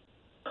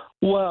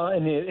 Well,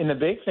 and the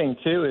big thing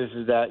too is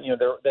that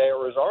there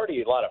was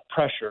already a lot of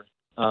pressure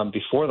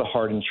before the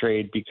Harden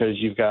trade, because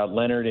you've got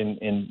Leonard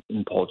and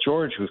Paul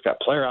George, who've got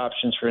player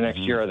options for next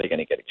year. Are they going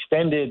to get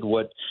extended?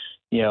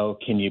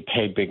 Can you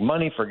pay big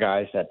money for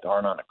guys that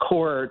aren't on a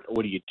court?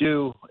 What do you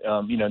do?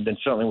 Then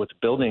certainly with the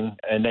building,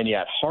 and then you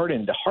had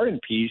the Harden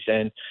piece,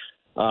 and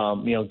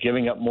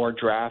giving up more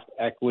draft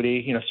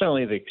equity.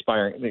 Certainly the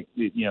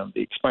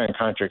expiring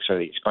contracts are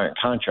the expiring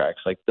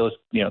contracts. Like those,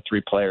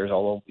 3 players,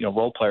 although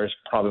role players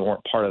probably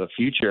weren't part of the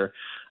future.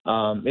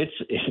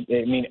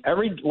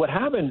 What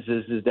happens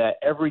is that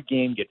every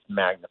game gets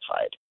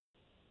magnified.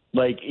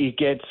 Like it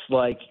gets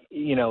like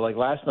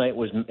last night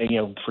was,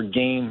 for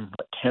game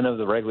 10 of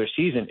the regular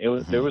season,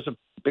 there was a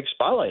big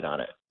spotlight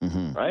on it,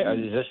 right?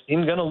 Is this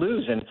team going to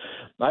lose? And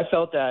I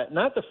felt that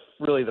not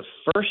really the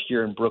first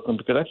year in Brooklyn,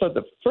 because I thought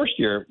the first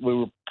year we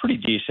were pretty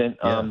decent.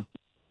 Yeah.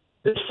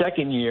 The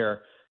second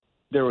year,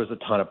 there was a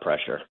ton of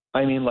pressure.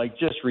 I mean, like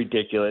just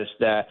ridiculous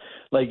that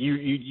like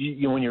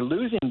you when you're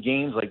losing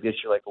games like this,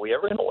 you're like, are we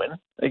ever going to win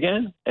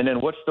again? And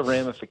then what's the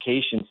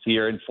ramifications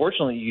here?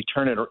 Unfortunately, you've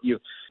turned it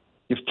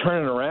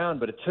around,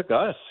 but it took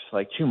us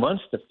like 2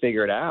 months to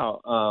figure it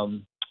out,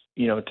 to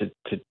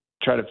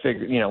try to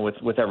figure,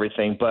 with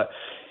everything. But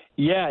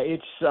yeah,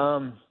 it's,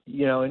 what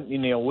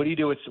do you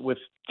do with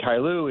Ty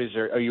Lue? Is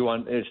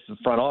the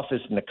front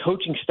office and the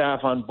coaching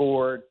staff on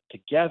board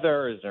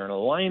together? Is there an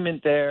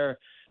alignment there?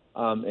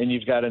 And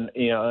you've got an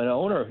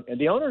owner, and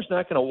the owner's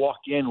not going to walk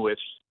in with,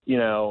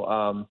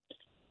 no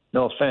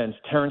offense,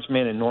 Terrence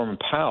Mann and Norman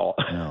Powell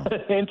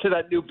into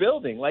that new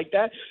building like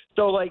that.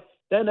 So like,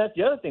 then that's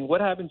the other thing. What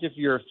happens if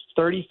you're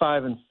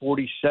 35-47?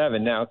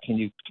 Now, can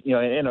you,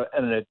 in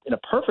a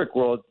perfect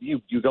world,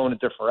 you go in a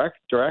different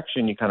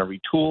direction, you kind of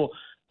retool,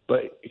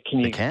 but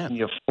can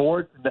you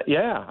afford that?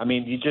 Yeah. I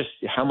mean,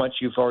 how much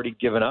you've already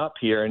given up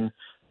here. And,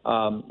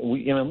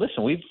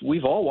 listen,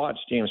 we've all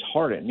watched James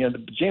Harden.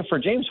 For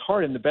James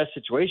Harden, the best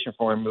situation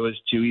for him was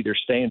to either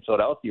stay in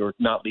Philadelphia or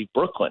not leave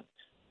Brooklyn.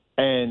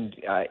 And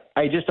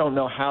I just don't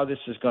know how this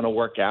is going to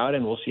work out,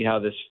 and we'll see how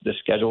the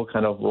schedule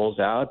kind of rolls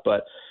out.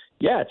 But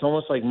yeah, it's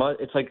almost like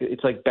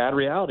it's like bad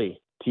reality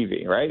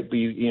TV, right? But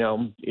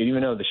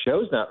even though the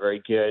show's not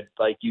very good,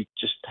 like you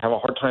just have a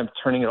hard time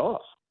turning it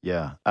off.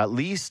 Yeah, at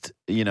least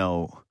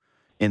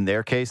in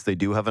their case, they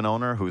do have an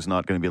owner who's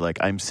not going to be like,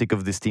 I'm sick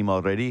of this team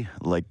already,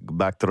 like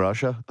back to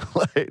Russia.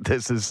 Like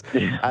this is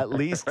at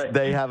least right.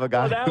 They have a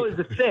guy. Well, that was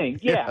the thing.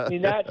 Yeah, I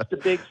mean that's the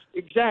big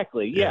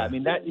exactly. Yeah,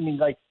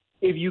 like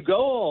if you go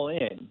all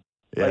in.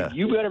 Yeah. Like,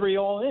 you better be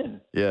all in.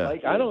 Yeah.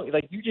 Like,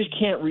 you just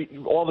can't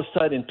all of a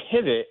sudden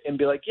pivot and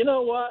be like, you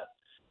know what?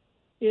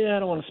 Yeah, I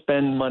don't want to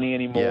spend money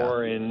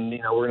anymore, and, we're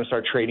going to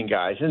start trading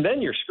guys. And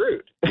then you're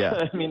screwed.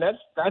 Yeah. I mean, that's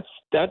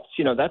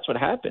what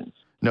happens.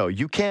 No,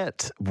 you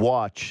can't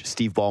watch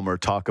Steve Ballmer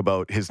talk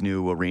about his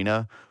new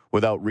arena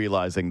without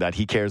realizing that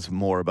he cares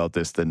more about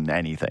this than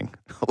anything.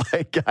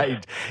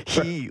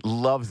 He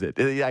loves it.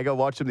 I go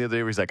watch him the other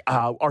day where he's like,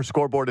 our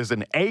scoreboard is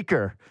an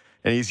acre.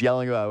 And he's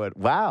yelling about it.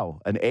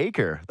 Wow, an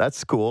acre.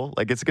 That's cool.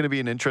 Like, it's going to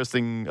be an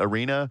interesting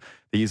arena.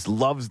 He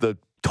loves the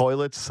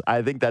toilets.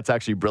 I think that's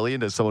actually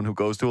brilliant as someone who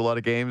goes to a lot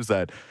of games,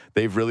 that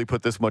they've really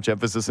put this much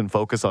emphasis and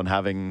focus on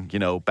having,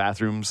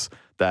 bathrooms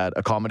that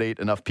accommodate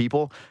enough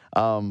people.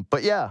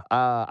 But yeah,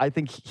 I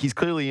think he's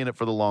clearly in it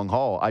for the long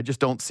haul. I just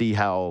don't see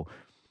how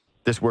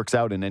this works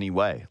out in any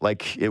way.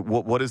 Like,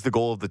 what is the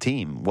goal of the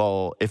team?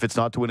 Well, if it's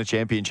not to win a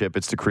championship,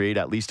 it's to create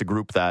at least a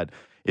group that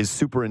is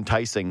super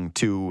enticing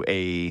to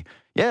a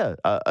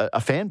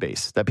fan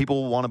base, that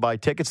people want to buy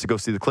tickets to go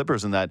see the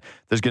Clippers, and that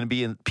there's going to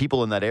be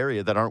people in that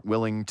area that aren't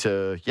willing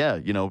to,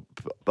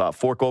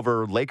 fork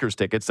over Lakers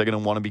tickets. They're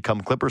going to want to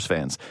become Clippers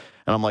fans.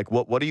 And I'm like,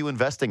 what are you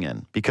investing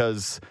in?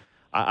 Because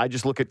I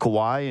just look at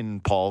Kawhi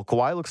and Paul.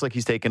 Kawhi looks like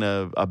he's taken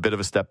a bit of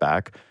a step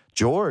back.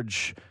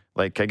 George,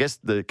 like, I guess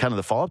the kind of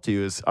the follow-up to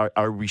you is,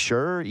 are we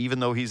sure,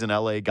 even though he's an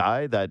LA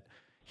guy, that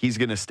he's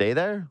going to stay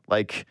there?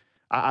 Like,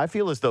 I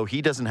feel as though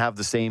he doesn't have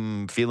the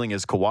same feeling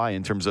as Kawhi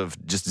in terms of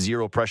just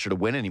zero pressure to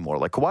win anymore.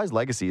 Like, Kawhi's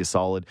legacy is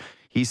solid.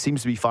 He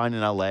seems to be fine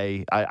in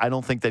LA. I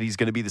don't think that he's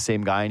going to be the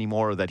same guy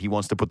anymore, or that he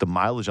wants to put the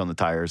mileage on the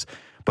tires.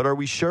 But are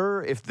we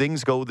sure, if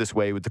things go this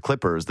way with the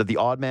Clippers, that the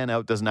odd man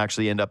out doesn't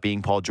actually end up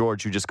being Paul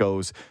George, who just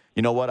goes,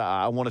 you know what,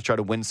 I want to try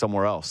to win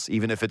somewhere else,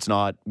 even if it's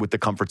not with the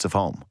comforts of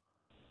home?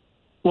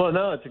 Well,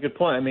 no, it's a good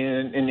point. I mean,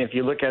 and if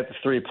you look at the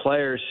three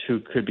players who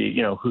could be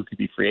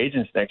free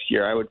agents next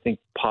year, I would think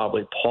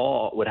probably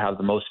Paul would have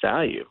the most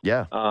value.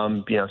 Yeah.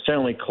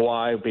 Certainly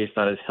Kawhi, based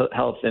on his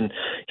health, and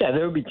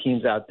there would be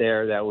teams out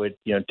there that would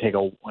take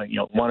a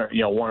 1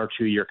 or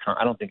 2 year.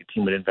 I don't think a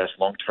team would invest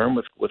long term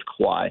with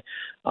Kawhi.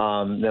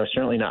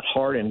 Certainly not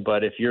Harden,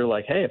 but if you're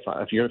like, hey,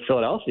 if you're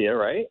Philadelphia,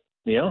 right?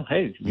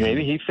 Hey,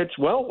 maybe he fits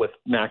well with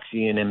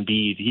Maxey and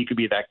Embiid. He could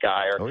be that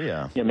guy,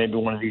 or maybe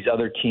one of these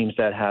other teams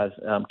that has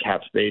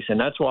cap space. And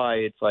that's why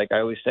it's like I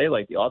always say,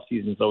 like, the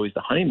offseason is always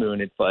the honeymoon.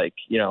 It's like,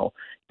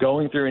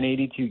 going through an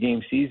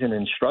 82-game season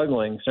and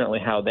struggling, certainly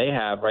how they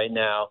have right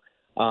now,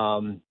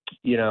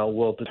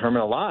 will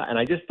determine a lot. And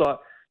I just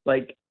thought,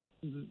 like,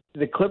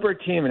 the Clipper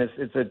team, and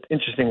it's an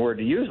interesting word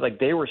to use, like,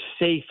 they were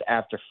safe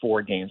after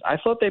 4 games. I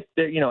thought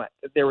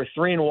they were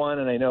 3-1,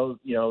 and I know,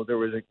 there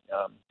was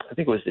I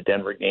think it was the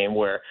Denver game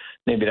where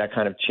maybe that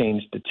kind of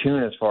changed the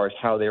tune as far as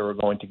how they were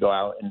going to go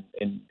out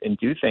and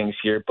do things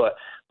here. But,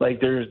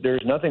 like,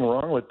 there's nothing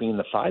wrong with being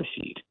the 5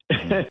 seed.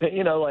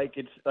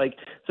 It's like,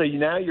 so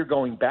now you're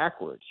going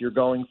backwards. You're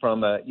going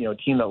from a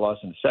team that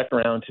lost in the second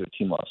round to a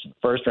team lost in the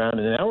first round,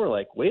 and now we're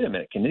like, wait a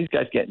minute, can these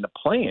guys get in the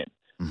play-in?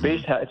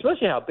 Based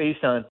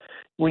on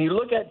when you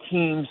look at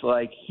teams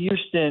like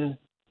Houston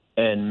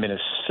and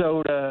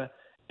Minnesota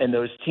and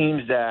those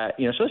teams that,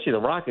 especially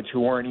the Rockets, who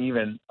weren't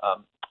even,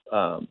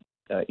 a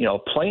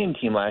playing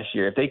team last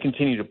year, if they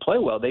continue to play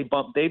well, they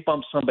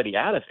bump somebody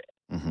out of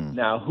it. Mm-hmm.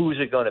 Now, who's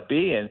it going to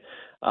be?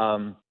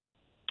 And,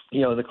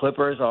 the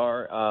Clippers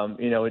are,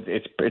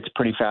 it's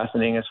pretty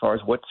fascinating as far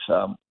as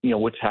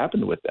what's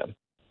happened with them.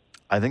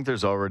 I think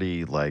there's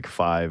already like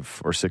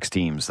 5 or 6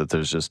 teams that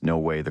there's just no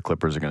way the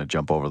Clippers are going to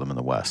jump over them in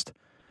the West.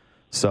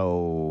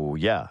 So,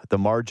 yeah, the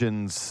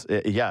margins,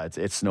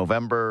 it's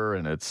November,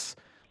 and it's,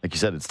 like you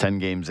said, it's 10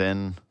 games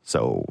in.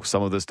 So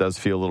some of this does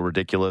feel a little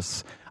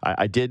ridiculous.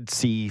 I did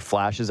see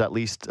flashes, at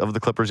least, of the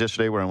Clippers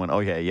yesterday where I went, oh,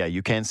 yeah,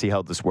 you can see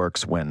how this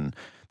works when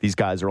these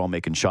guys are all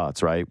making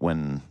shots, right?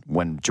 When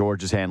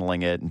George is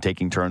handling it and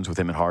taking turns with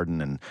him and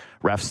Harden, and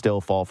refs still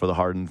fall for the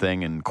Harden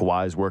thing, and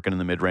Kawhi's working in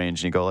the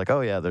mid-range, and you go like,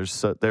 oh, yeah,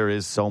 there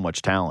is so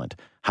much talent.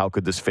 How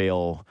could this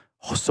fail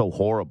so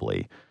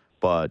horribly?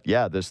 But,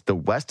 yeah, the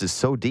West is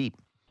so deep,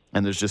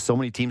 and there's just so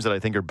many teams that I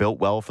think are built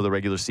well for the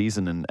regular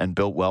season and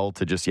built well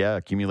to just,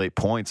 accumulate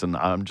points, and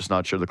I'm just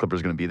not sure the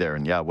Clippers are going to be there,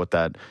 and, what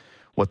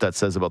that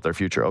says about their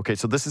future. Okay,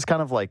 so this is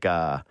kind of like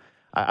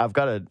I've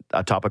got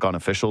a topic on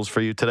officials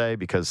for you today,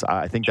 because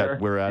I think that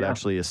we're at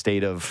actually a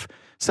state of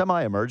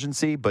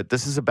semi-emergency, but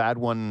this is a bad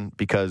one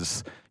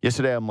because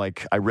yesterday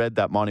I read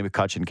that Monty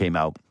McCutcheon came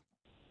out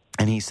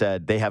and he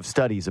said they have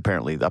studies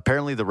apparently.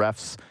 Apparently the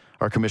refs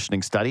are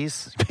commissioning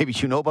studies. Maybe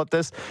you know about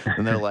this.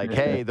 And they're like,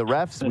 hey, the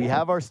refs, we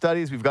have our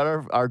studies, we've got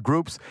our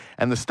groups,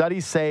 and the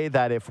studies say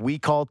that if we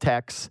call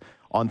techs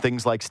on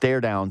things like stare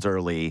downs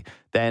early,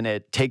 then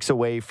it takes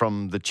away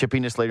from the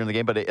chippiness later in the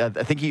game. But I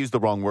think he used the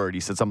wrong word.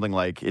 He said something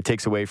like it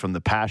takes away from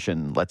the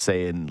passion, let's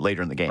say,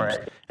 later in the games.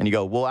 Right. And you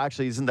go, well,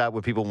 actually, isn't that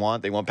what people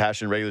want? They want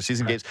passion in regular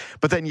season games.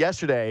 But then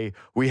yesterday,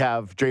 we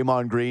have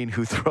Draymond Green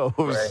who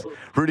throws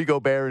Rudy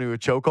Gobert into a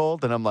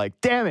chokehold. And I'm like,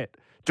 damn it.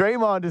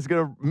 Draymond is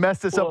going to mess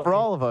this up for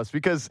all of us,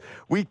 because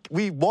we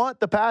want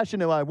the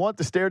passion and I want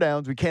the stare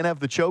downs. We can't have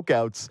the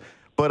chokeouts.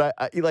 But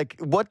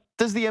what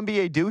does the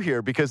NBA do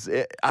here? Because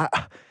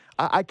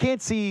I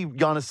can't see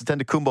Giannis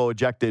Antetokounmpo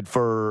ejected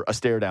for a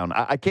stare down.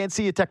 I can't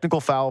see a technical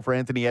foul for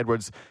Anthony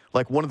Edwards,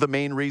 like one of the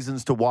main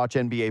reasons to watch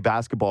NBA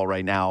basketball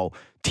right now,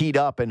 teed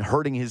up and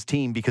hurting his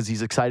team because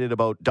he's excited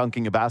about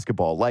dunking a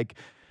basketball. Like,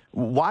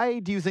 why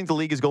do you think the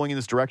league is going in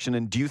this direction?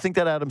 And do you think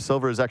that Adam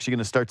Silver is actually going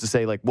to start to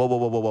say, like,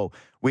 whoa.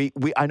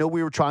 I know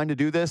we were trying to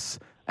do this,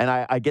 and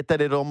I get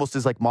that it almost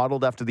is like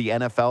modeled after the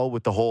NFL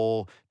with the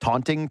whole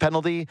taunting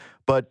penalty,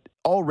 but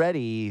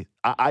already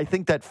I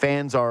think that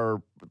fans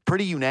are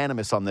pretty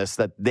unanimous on this,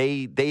 that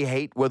they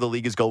hate where the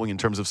league is going in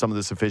terms of some of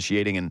this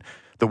officiating and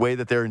the way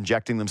that they're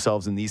injecting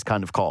themselves in these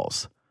kind of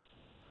calls.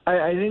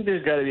 I think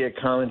there's got to be a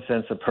common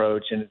sense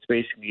approach, and it's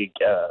basically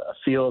a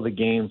feel of the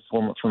game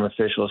from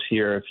officials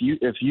here.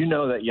 If you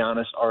know that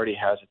Giannis already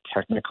has a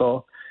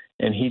technical,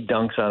 and he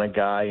dunks on a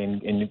guy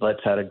and lets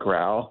out a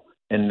growl,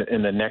 and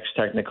the next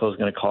technical is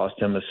going to cost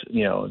him,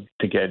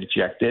 to get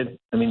ejected.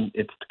 I mean,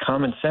 it's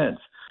common sense.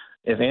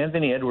 If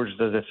Anthony Edwards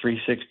does a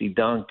 360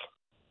 dunk,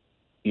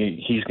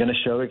 he's going to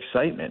show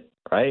excitement,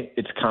 right?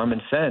 It's common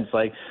sense.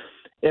 Like,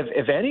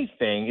 if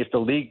anything, if the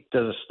league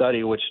does a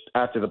study, which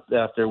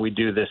after we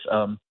do this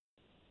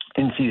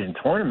in-season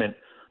tournament,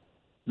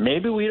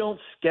 maybe we don't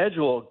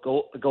schedule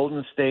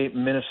Golden State,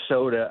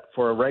 Minnesota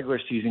for a regular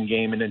season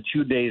game and then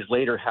 2 days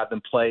later have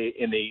them play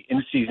in the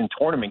in-season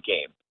tournament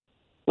game.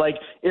 Like,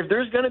 if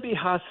there's going to be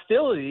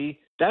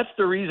hostility, that's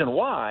the reason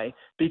why,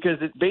 because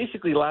it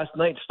basically last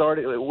night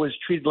it was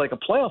treated like a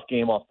playoff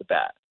game off the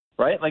bat,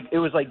 right? Like, it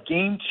was like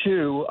game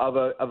 2 of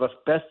a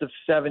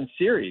best-of-7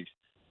 series.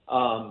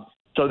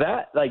 So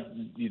that, like,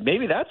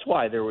 maybe that's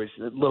why there was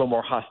a little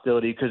more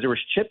hostility, because there was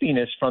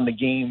chippiness from the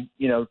game,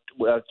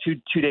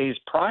 2 days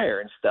prior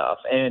and stuff.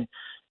 And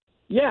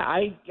yeah,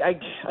 I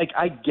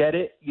get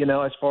it,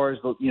 as far as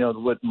what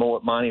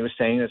Monty was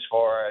saying, as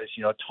far as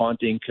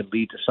taunting could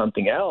lead to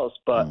something else.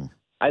 But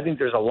I think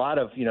there's a lot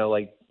of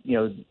the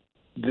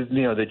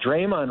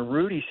Draymond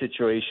Rudy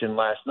situation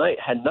last night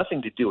had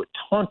nothing to do with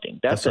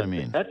taunting. That's what I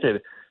mean.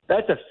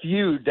 That's a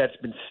feud that's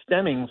been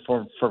stemming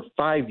for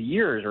 5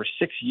 years or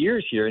 6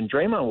 years here, and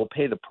Draymond will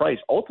pay the price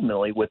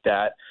ultimately with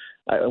that,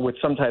 with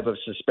some type of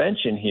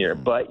suspension here.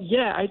 But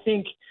yeah, I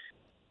think,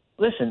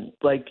 listen,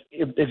 like,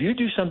 if you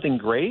do something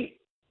great,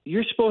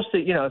 you're supposed to,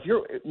 if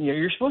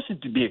you're supposed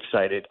to be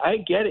excited. I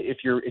get it if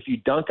you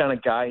dunk on a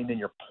guy and then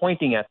you're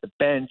pointing at the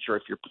bench, or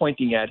if you're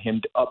pointing at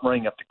him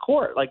running up the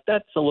court, like,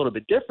 that's a little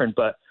bit different,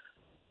 but.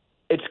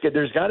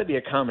 There's got to be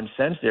a common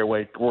sense there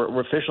where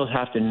officials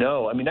have to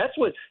know. I mean, that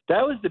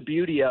was the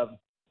beauty of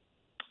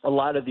a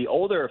lot of the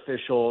older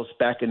officials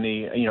back in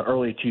the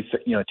early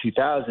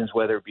 2000s,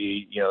 whether it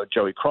be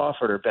Joey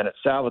Crawford or Bennett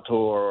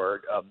Salvatore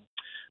or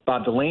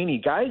Bob Delaney.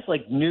 Guys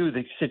knew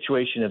the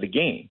situation of the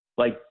game.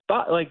 Like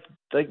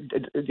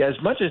as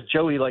much as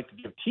Joey liked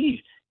to give tease,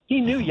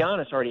 he knew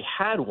Giannis already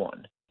had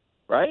one,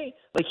 right?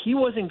 Like, he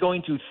wasn't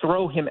going to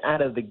throw him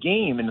out of the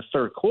game in the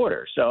third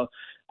quarter. So.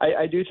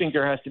 I do think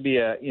there has to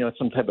be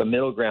some type of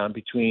middle ground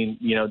between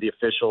the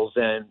officials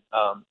and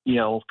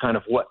kind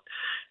of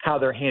how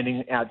they're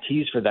handing out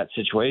teas for that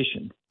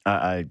situation.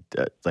 I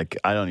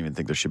don't even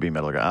think there should be a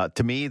middle ground.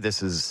 To me,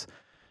 this is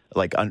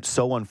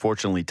so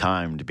unfortunately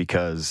timed,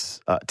 because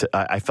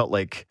I felt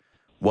like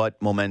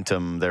what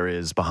momentum there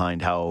is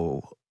behind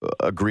how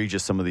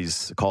egregious some of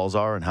these calls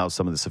are and how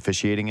some of this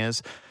officiating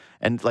is.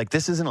 And,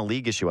 this isn't a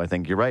league issue, I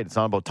think. You're right. It's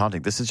not about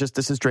taunting. This is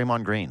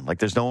Draymond Green.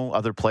 There's no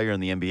other player in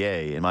the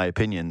NBA, in my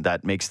opinion,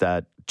 that makes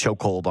that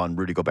chokehold on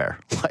Rudy Gobert.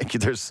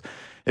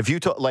 If you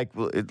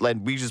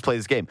we just play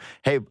this game.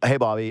 Hey,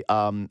 Bobby,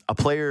 a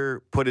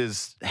player put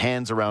his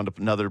hands around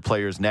another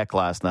player's neck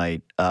last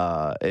night.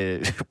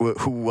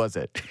 Who was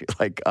it?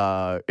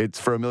 It's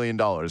for $1 million.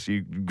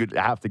 You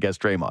have to guess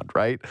Draymond,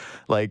 right?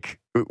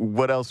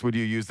 What else would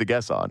you use the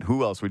guess on?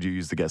 Who else would you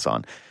use the guess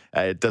on?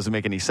 It doesn't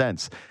make any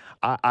sense.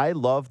 I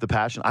love the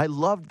passion. I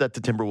loved that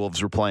the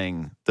Timberwolves were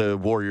playing the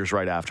Warriors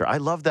right after. I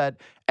love that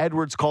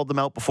Edwards called them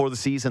out before the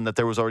season, that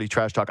there was already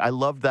trash talk. I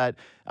love that.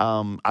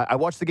 I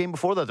watched the game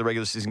before that, the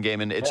regular season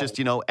game, and it's just,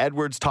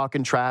 Edwards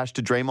talking trash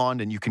to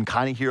Draymond, and you can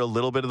kind of hear a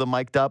little bit of the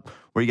mic'd up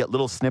where you get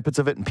little snippets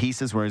of it in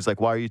pieces where he's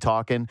like, why are you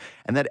talking?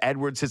 And then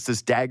Edwards hits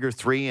this dagger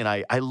 3, and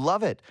I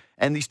love it.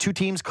 And these two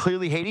teams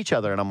clearly hate each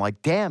other, and I'm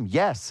like, damn,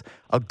 yes,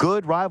 a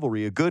good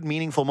rivalry, a good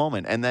meaningful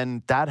moment. And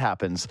then that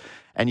happens,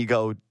 and you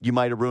go, you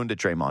might have ruined it,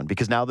 Draymond,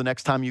 because now the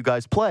next time you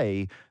guys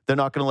play, they're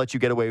not going to let you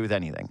get away with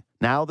anything.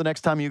 Now, the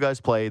next time you guys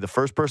play, the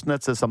first person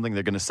that says something,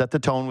 they're going to set the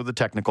tone with a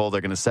technical.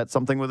 They're going to set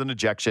something with an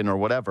ejection or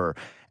whatever.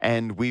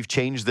 And we've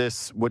changed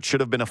this, what should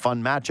have been a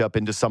fun matchup,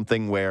 into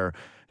something where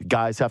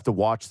guys have to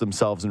watch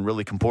themselves and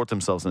really comport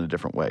themselves in a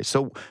different way.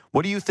 So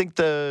what do you think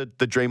the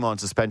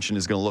Draymond suspension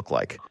is going to look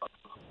like?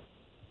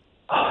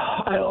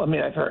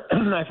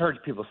 I've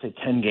heard people say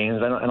 10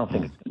 games. I don't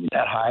think it's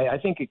that high. I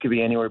think it could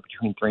be anywhere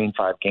between 3 and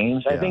 5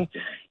 games. Yeah. I think,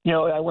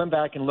 I went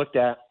back and looked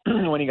at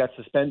when he got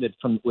suspended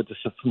from the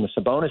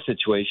Sabonis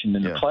situation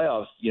in the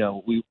playoffs.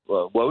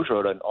 Woj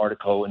wrote an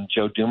article and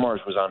Joe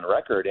Dumars was on the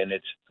record, and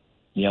it's,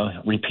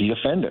 repeat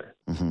offender.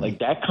 Mm-hmm.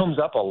 That comes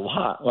up a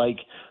lot,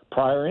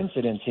 prior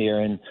incidents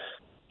here, and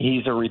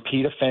he's a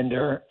repeat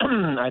offender.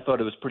 I thought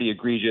it was pretty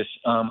egregious.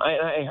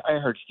 I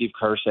heard Steve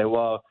Kerr say,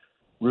 well,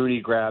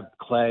 Rudy grabbed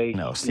Clay.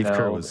 No, Steve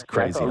Kerr was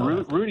crazy.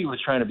 Rudy was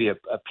trying to be a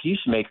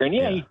peacemaker, and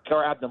he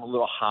grabbed him a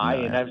little high,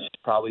 and that was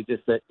probably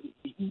just that.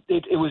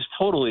 It was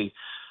totally,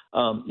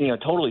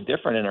 totally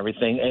different and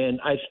everything. And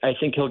I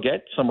think he'll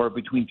get somewhere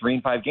between 3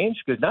 and 5 games,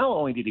 because not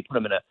only did he put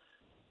him in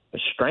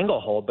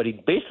stranglehold, but he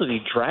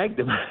basically dragged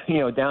him,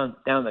 down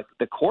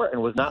the court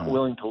and was not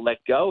willing to let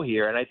go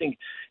here. And I think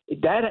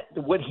that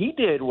what he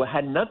did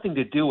had nothing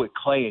to do with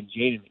Clay and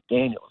Jaden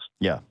McDaniels.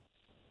 Yeah.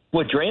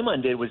 What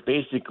Draymond did was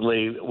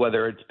basically,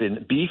 whether it's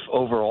been beef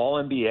over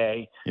all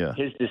NBA,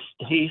 his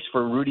distaste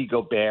for Rudy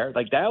Gobert,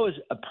 like that was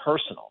a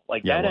personal.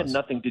 Like that had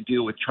nothing to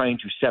do with trying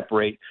to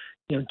separate,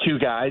 two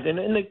guys. And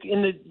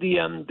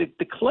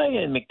the Clay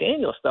and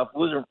McDaniel stuff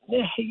was,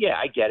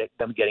 I get it,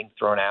 them getting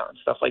thrown out and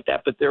stuff like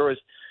that. But there was,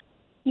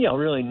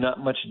 really not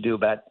much to do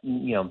about,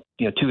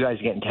 two guys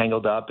getting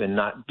tangled up and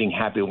not being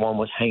happy. One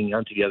was hanging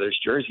on to the other's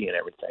jersey and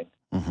everything.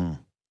 Mm-hmm.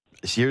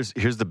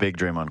 Here's the big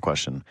Draymond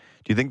question.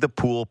 Do you think the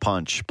pool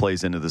punch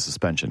plays into the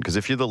suspension? Because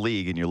if you're the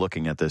league and you're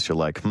looking at this, you're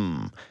like,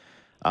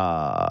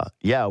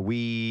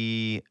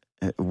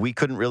 we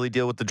couldn't really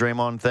deal with the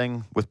Draymond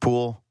thing with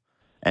Poole,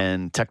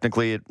 and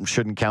technically it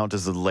shouldn't count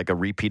as like a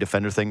repeat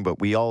offender thing, but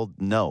we all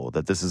know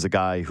that this is a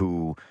guy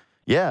who,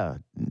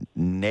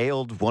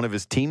 nailed one of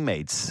his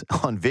teammates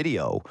on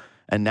video.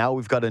 And now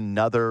we've got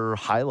another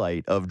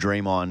highlight of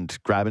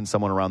Draymond grabbing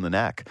someone around the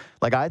neck.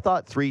 Like, I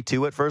thought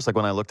 3-2 at first. Like,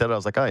 when I looked at it, I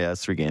was like, oh, yeah,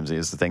 it's 3 games.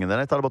 Is the thing. And then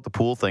I thought about the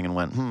Poole thing and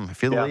went,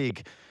 if you're the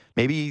league,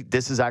 maybe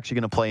this is actually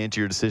going to play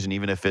into your decision,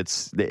 even if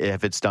it's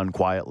done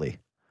quietly.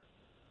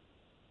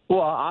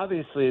 Well,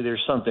 obviously,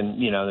 there's something,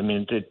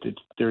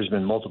 there's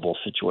been multiple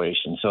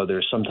situations. So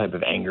there's some type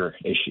of anger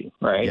issue,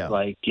 right? Yeah.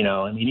 Like,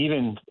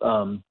 even,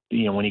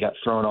 when he got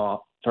thrown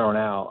out,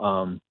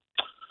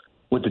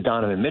 with the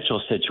Donovan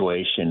Mitchell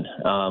situation,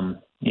 a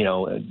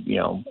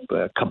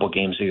couple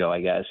games ago, I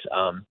guess,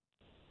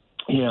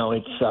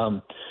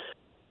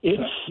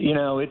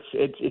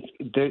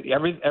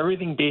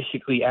 everything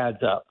basically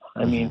adds up.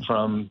 I mean,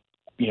 from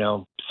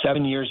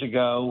 7 years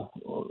ago,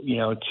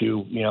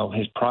 to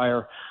his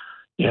prior,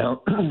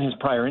 his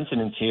prior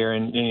incidents here,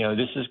 and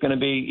this is going to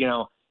be,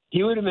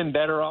 he would have been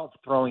better off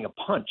throwing a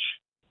punch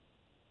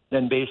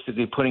than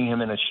basically putting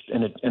him in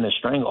a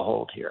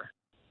stranglehold here.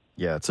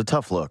 Yeah, it's a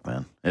tough look,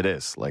 man. It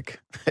is. Like,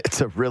 it's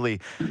a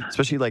really,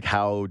 especially like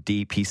how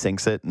deep he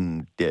sinks it.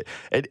 And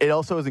it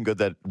also isn't good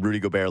that Rudy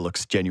Gobert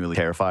looks genuinely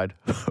terrified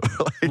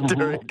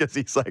because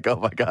he's like, oh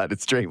my God,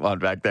 it's Draymond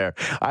back there.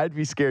 I'd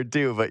be scared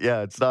too. But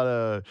yeah, it's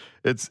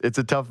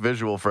a tough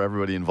visual for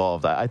everybody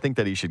involved. I think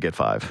that he should get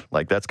 5.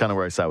 Like, that's kind of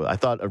where I sat with it. I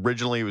thought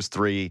originally it was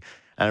 3.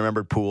 And I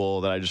remembered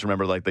Poole, that I just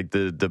remember like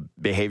the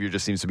behavior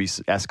just seems to be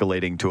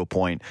escalating to a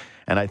point.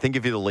 And I think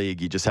if you're the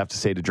league, you just have to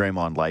say to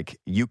Draymond, like,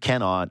 you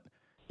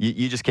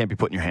just can't be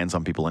putting your hands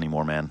on people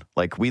anymore, man.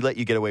 Like, we let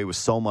you get away with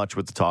so much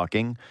with the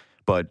talking,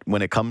 but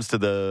when it comes to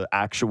the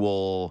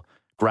actual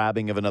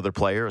grabbing of another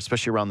player,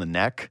 especially around the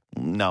neck,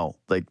 no.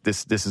 Like,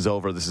 this is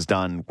over. This is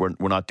done. We're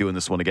not doing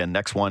this one again.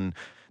 Next one's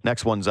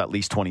at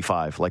least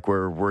 25. Like,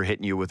 we're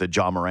hitting you with a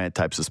Ja Morant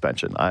type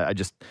suspension. I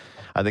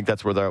think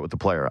that's where they're at with the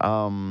player.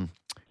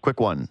 Quick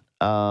one.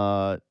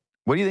 What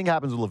do you think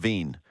happens with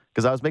LaVine?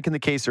 Because I was making the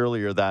case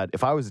earlier that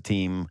if I was a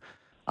team,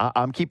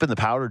 I'm keeping the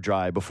powder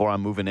dry before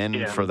I'm moving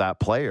in for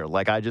that player.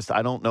 Like, I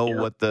don't know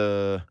what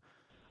the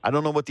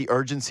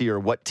urgency or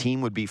what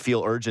team would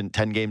feel urgent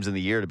 10 games in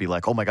the year to be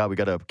like, oh my God, we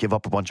got to give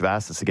up a bunch of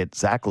assets to get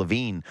Zach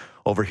LaVine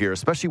over here,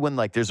 especially when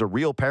like there's a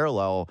real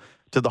parallel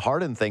to the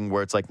Harden thing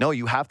where it's like, no,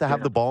 you have to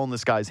have the ball in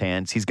this guy's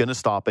hands. He's going to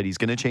stop it. He's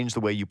going to change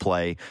the way you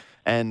play.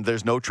 And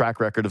there's no track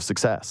record of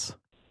success.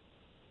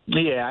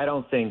 Yeah, I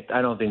don't think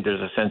there's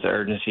a sense of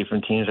urgency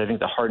from teams. I think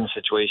the Harden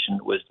situation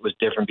was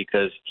different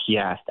because he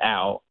asked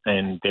out,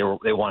 and they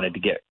wanted to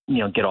get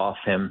off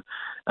him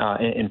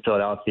in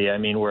Philadelphia. I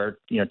mean, we're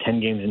 10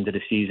 games into the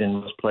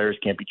season. Most players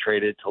can't be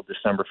traded till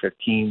December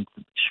 15th.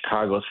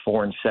 Chicago's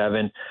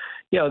 4-7.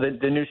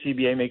 The new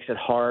CBA makes it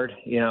hard.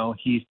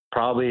 He's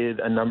probably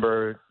a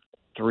number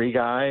 3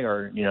 guy,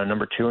 or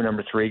number 2 or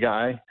number 3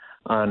 guy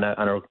on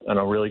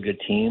a really good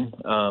team.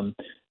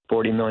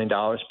 $40 million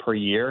per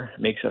year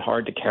makes it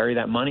hard to carry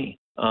that money.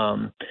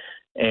 And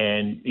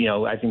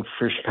I think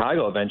for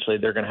Chicago, eventually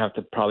they're going to have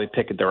to probably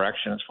pick a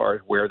direction as far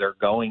as where they're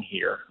going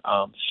here.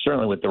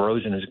 Certainly with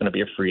DeRozan is going to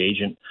be a free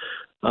agent.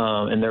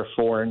 And they're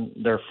 4-7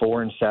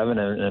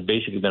 and have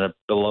basically been a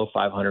below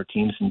 500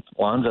 team since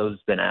Lonzo's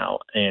been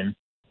out. And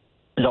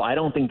so I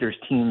don't think there's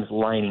teams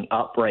lining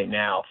up right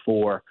now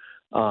for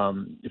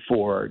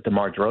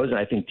DeMar DeRozan.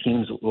 I think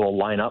teams will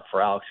line up for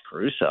Alex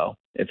Caruso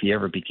if he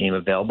ever became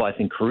available. I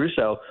think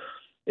Caruso,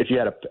 if you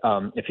had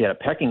a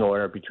pecking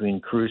order between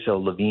Caruso,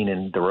 LaVine,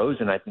 and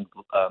DeRozan, I think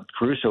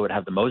Caruso would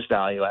have the most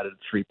value out of the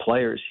 3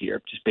 players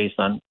here, just based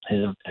on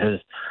his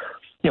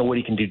what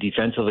he can do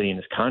defensively in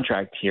his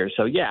contract here.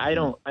 So yeah, I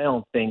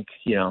don't think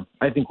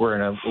I think we're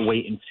in a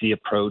wait and see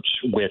approach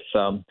with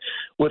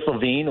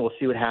LaVine. We'll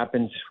see what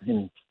happens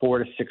in 4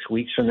 to 6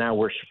 weeks from now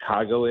where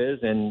Chicago is,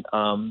 and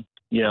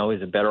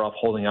is it better off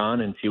holding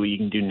on and see what you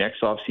can do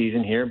next off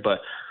season here? But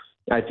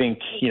I think,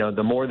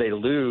 the more they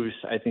lose,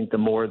 I think the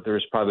more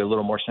there's probably a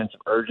little more sense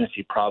of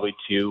urgency probably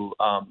to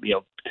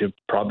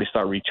probably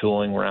start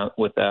retooling around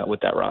with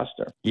that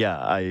roster.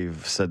 Yeah,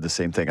 I've said the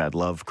same thing. I'd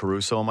love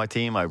Caruso on my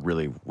team. I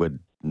really would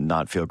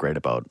not feel great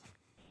about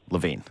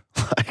LaVine.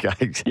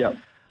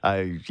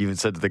 I even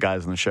said to the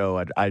guys on the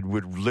show, I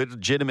would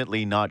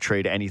legitimately not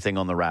trade anything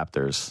on the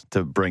Raptors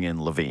to bring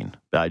in Levine.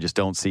 I just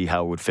don't see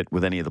how it would fit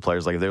with any of the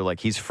players. Like, if they're like,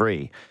 he's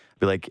free.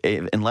 Be like,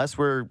 unless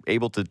we're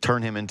able to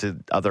turn him into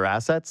other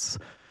assets,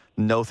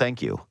 no,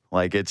 thank you.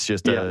 Like, it's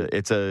just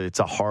it's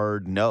a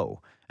hard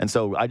no. And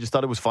so I just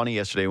thought it was funny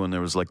yesterday when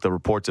there was like the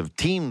reports of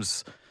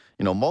teams,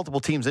 multiple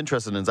teams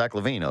interested in Zach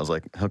LaVine. I was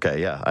like,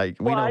 okay, yeah,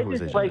 we know who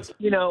his agent is.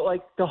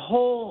 The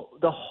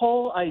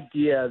whole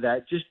idea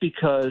that just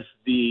because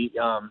the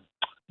 30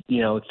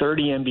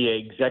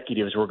 NBA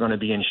executives were going to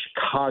be in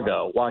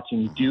Chicago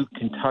watching Duke,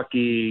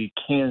 Kentucky,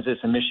 Kansas,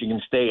 and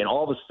Michigan State, and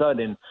all of a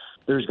sudden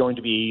there's going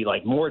to be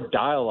like more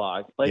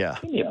dialogue.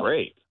 Like, give me a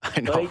break.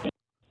 I know.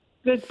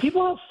 Like,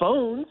 people have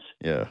phones.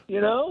 Yeah.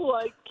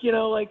 That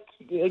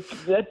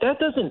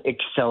doesn't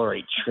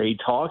accelerate trade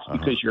talks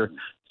because you're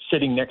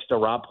sitting next to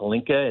Rob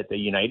Pelinka at the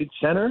United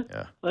Center.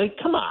 Yeah. Like,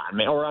 come on,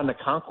 man. Or on the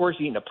concourse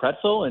eating a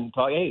pretzel and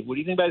talking, hey, what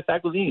do you think about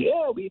Zach LaVine?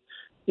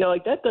 Yeah,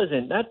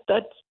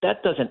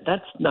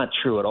 that's not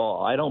true at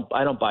all. I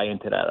don't buy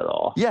into that at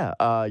all.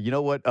 Yeah. You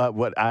know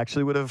what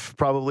actually would have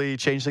probably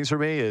changed things for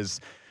me is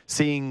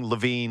seeing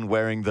LaVine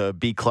wearing the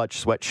Be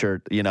Clutch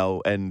sweatshirt,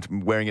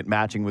 and wearing it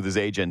matching with his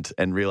agent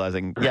and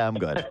realizing, yeah, I'm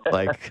good.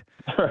 Like,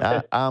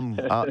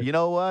 you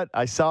know what?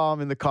 I saw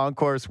him in the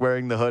concourse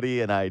wearing the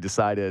hoodie, and I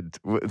decided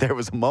there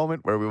was a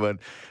moment where we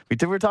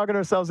were talking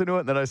ourselves into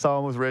it, and then I saw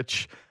him with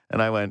Rich,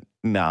 and I went,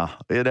 nah,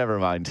 never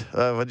mind.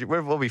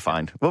 We'll be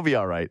fine. We'll be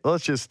all right.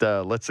 Let's just,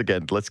 let's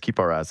keep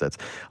our assets.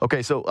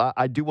 Okay, so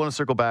I do want to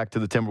circle back to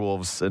the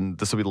Timberwolves, and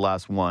this will be the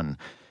last one.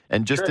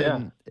 And just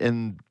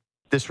in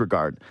this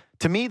regard,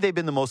 to me, they've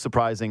been the most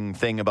surprising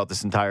thing about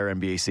this entire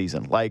NBA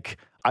season. Like,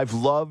 I've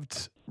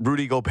loved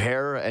Rudy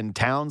Gobert and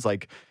Towns,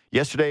 like,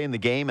 yesterday in the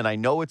game, and I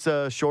know it's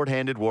a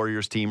shorthanded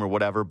Warriors team or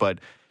whatever, but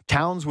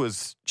Towns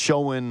was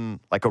showing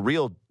like a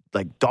real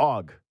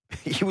dog.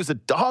 He was a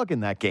dog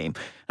in that game.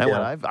 And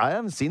I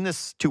haven't seen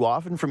this too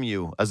often from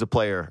you as a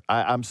player.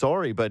 I'm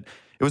sorry, but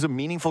it was a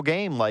meaningful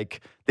game.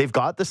 Like, they've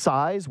got the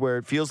size where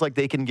it feels like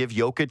they can give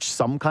Jokic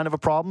some kind of a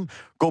problem.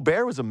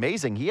 Gobert was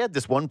amazing. He had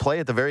this one play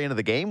at the very end of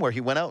the game where he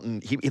went out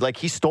and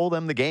he stole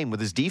them the game with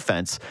his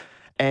defense,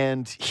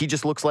 and he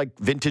just looks like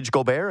vintage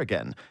Gobert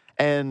again.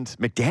 And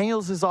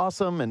McDaniels is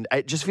awesome, and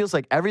it just feels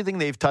like everything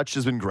they've touched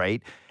has been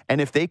great.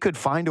 And if they could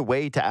find a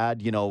way to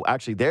add,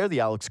 actually they're the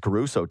Alex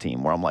Caruso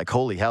team, where I'm like,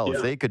 holy hell,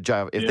 if they could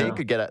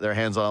get their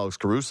hands on Alex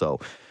Caruso,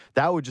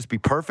 that would just be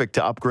perfect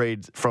to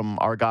upgrade from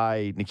our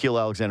guy Nickeil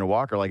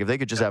Alexander-Walker. Like, if they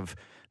could just have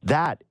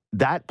that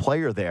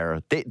player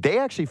there, they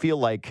actually feel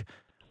like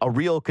a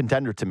real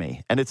contender to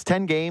me. And it's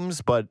 10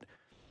 games, but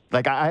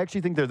like, I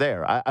actually think they're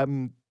there.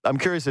 I'm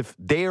curious if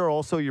they are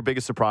also your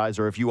biggest surprise,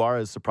 or if you are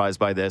as surprised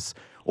by this,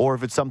 or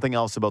if it's something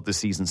else about this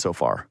season so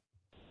far.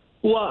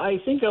 Well, I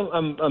think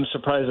I'm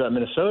surprised about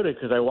Minnesota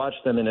because I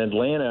watched them in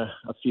Atlanta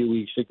a few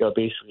weeks ago,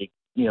 basically,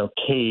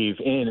 cave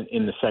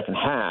in the second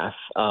half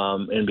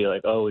and be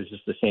like, oh, is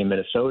this the same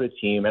Minnesota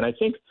team? And I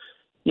think,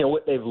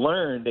 what they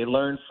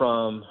learned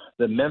from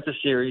the Memphis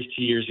series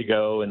 2 years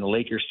ago and the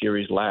Lakers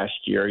series last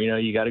year.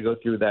 You got to go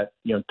through that,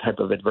 type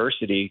of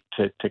adversity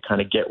to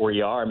kind of get where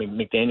you are. I mean,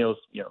 McDaniels,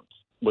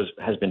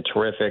 has been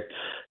terrific.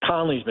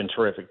 Conley's been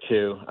terrific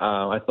too.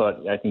 I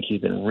think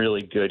he's been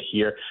really good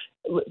here.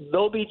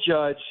 They'll be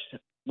judged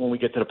when we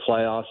get to the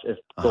playoffs if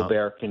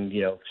Gobert can,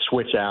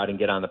 switch out and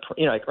get on the,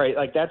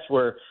 that's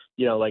where,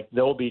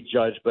 they'll be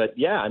judged. But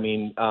yeah, I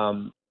mean,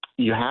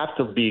 you have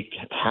to be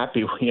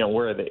happy,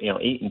 where the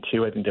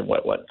 8-2, I think they're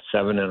what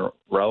 7 in a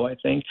row, I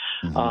think,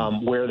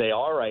 where they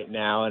are right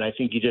now. And I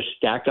think you just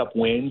stack up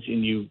wins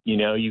and you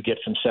get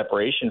some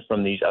separation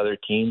from these other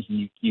teams,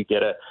 and you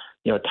get a,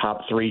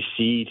 top 3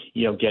 seed,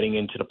 getting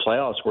into the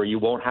playoffs where you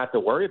won't have to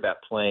worry about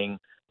playing,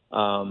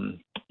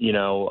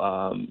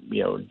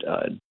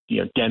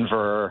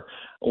 Denver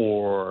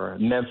or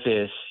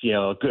Memphis,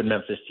 a good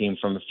Memphis team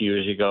from a few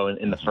years ago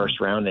in the first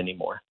round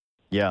anymore.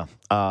 Yeah.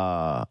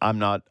 I'm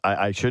not,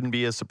 I shouldn't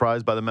be as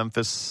surprised by the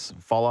Memphis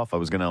fall off. I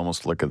was going to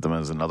almost look at them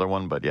as another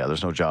one, but yeah,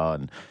 there's no Ja,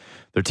 and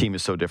their team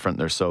is so different.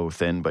 They're so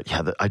thin, but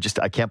yeah,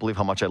 I can't believe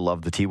how much I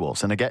love the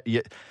T-Wolves. And again,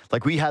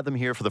 like, we had them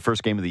here for the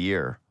first game of the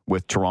year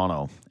with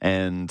Toronto,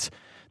 and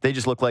they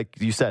just look like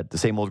you said, the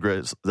same old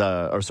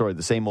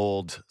the same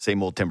old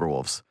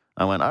Timberwolves.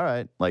 I went, all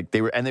right. Like,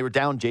 they were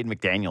down Jaden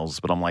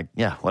McDaniels, but I'm like,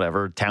 yeah,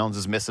 whatever. Towns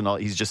is missing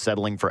he's just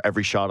settling for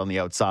every shot on the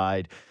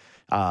outside.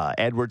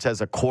 Edwards has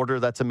a quarter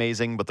that's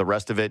amazing, but the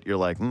rest of it, you're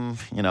like,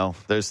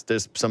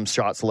 there's some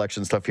shot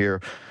selection stuff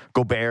here.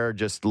 Gobert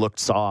just looked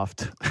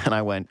soft, and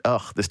I went,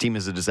 this team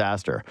is a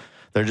disaster.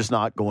 They're just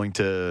not going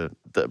to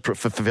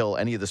fulfill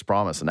any of this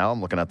promise. And now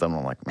I'm looking at them, and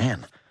I'm like,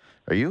 man,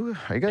 are you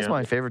guys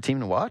my favorite team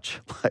to watch?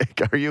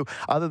 Like, are you,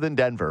 other than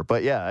Denver?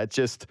 But yeah, it's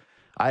just,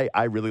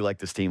 I really like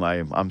this team.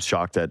 I'm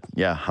shocked at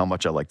how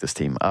much I like this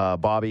team.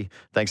 Bobby,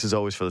 thanks as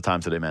always for the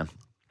time today, man.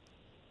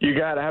 You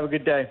got it. Have a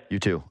good day. You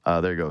too.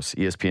 There goes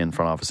ESPN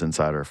front office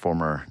insider,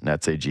 former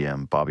Nets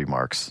AGM, Bobby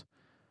Marks.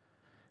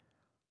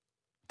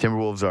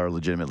 Timberwolves are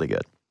legitimately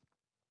good.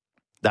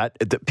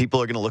 That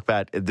people are going to look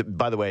back.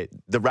 By the way,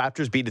 the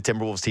Raptors beat a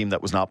Timberwolves team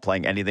that was not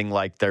playing anything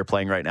like they're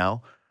playing right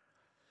now.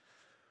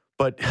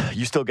 But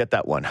you still get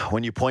that one.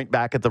 When you point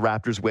back at the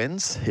Raptors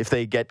wins, if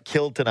they get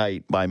killed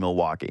tonight by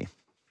Milwaukee,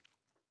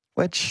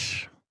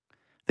 which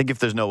I think if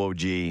there's no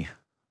OG,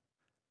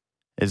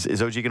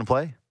 is OG going to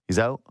play? He's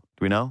out?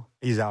 Do we know?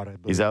 He's out, I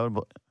believe. He's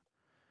out?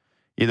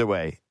 Either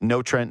way,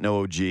 no Trent,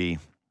 no OG. I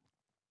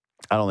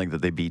don't think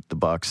that they beat the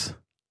Bucks.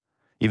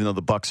 Even though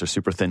the Bucks are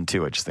super thin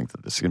too, I just think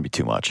that this is going to be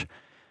too much.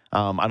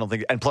 I don't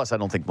think, and plus I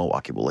don't think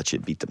Milwaukee will let you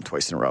beat them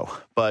twice in a row.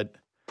 But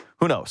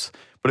who knows?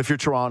 But if you're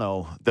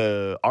Toronto,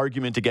 the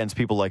argument against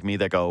people like me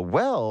that go,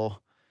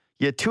 well,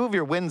 yeah, 2 of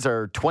your wins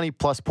are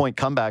 20-plus point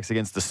comebacks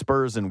against the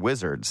Spurs and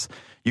Wizards.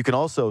 You can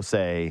also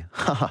say,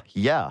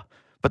 yeah,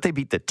 but they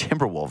beat the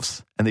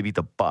Timberwolves and they beat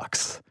the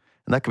Bucks.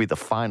 And that could be the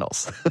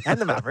finals. And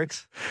the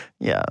Mavericks.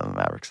 Yeah, the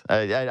Mavericks.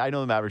 I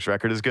know the Mavericks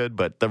record is good,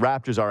 but the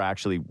Raptors are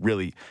actually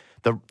really,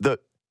 the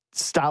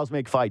styles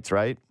make fights,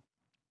 right?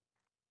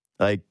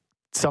 Like,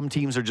 some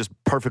teams are just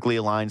perfectly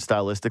aligned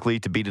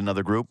stylistically to beat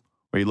another group,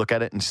 where you look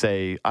at it and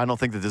say, I don't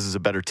think that this is a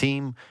better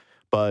team,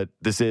 but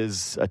this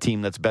is a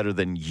team that's better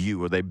than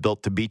you, or they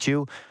built to beat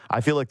you.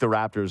 I feel like the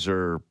Raptors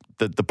are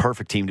the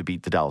perfect team to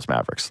beat the Dallas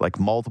Mavericks. Like,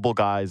 multiple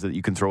guys that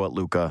you can throw at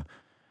Luka.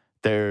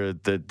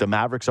 The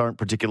Mavericks aren't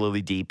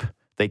particularly deep.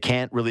 They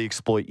can't really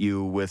exploit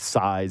you with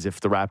size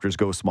if the Raptors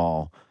go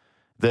small.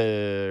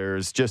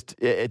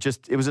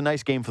 It was a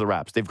nice game for the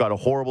Raps. They've got a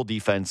horrible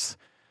defense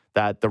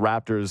that the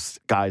Raptors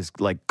guys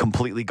like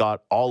completely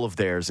got all of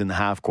theirs in the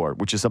half court,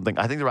 which is something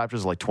I think the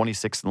Raptors are like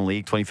 26th in the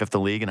league, 25th in the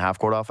league in half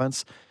court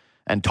offense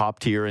and top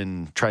tier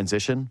in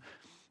transition.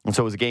 And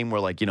so it was a game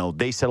where, like, you know,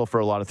 they settle for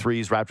a lot of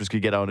threes. Raptors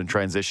could get out in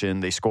transition.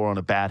 They score on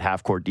a bad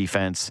half court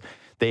defense.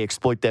 They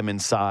exploit them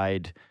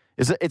inside.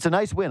 It's a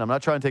nice win. I'm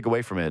not trying to take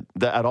away from it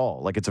at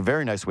all. Like, it's a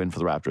very nice win for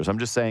the Raptors. I'm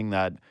just saying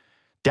that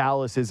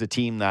Dallas is a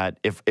team that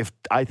if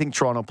I think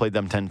Toronto played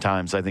them 10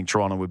 times, I think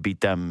Toronto would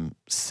beat them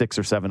 6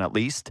 or 7 at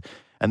least.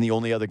 And the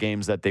only other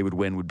games that they would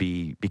win would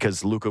be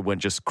because Luka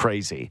went just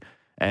crazy.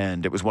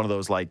 And it was one of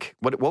those, like,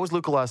 what was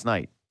Luka last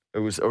night?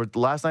 Or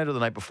last night or the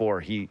night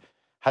before, he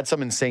had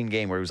some insane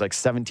game where he was like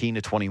 17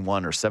 to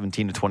 21 or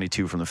 17 to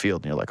 22 from the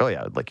field. And you're like, oh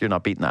yeah, like, you're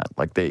not beating that.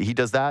 Like, he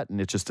does that and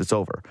it's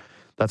over.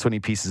 That's when he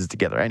pieces it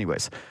together.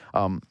 Anyways,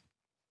 I'm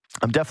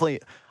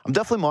definitely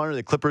monitoring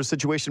the Clippers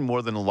situation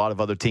more than a lot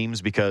of other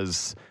teams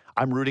because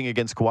I'm rooting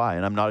against Kawhi,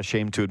 and I'm not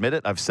ashamed to admit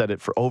it. I've said it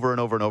for over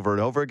and over and over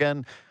and over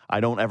again.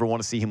 I don't ever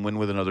want to see him win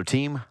with another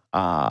team.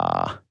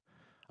 I'm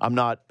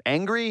not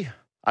angry.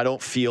 I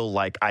don't feel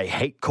like I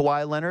hate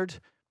Kawhi Leonard.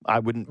 I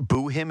wouldn't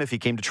boo him if he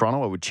came to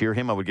Toronto. I would cheer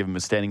him. I would give him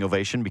a standing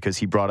ovation because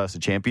he brought us a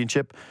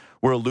championship.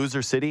 We're a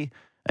loser city,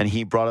 and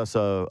he brought us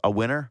a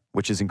winner,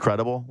 which is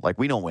incredible. Like,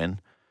 we don't win.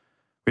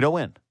 We don't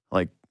win.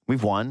 Like,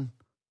 we've won,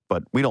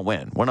 but we don't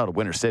win. We're not a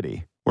winner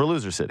city. We're a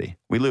loser city.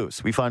 We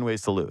lose. We find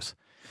ways to lose.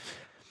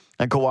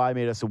 And Kawhi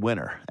made us a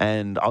winner,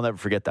 and I'll never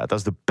forget that. That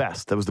was the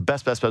best. That was the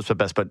best,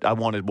 but I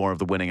wanted more of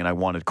the winning, and I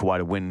wanted Kawhi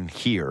to win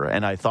here.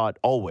 And I thought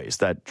always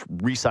that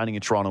re-signing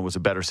in Toronto was a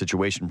better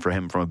situation for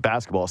him from a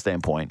basketball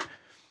standpoint,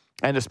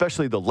 and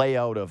especially the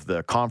layout of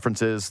the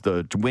conferences,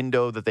 the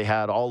window that they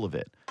had, all of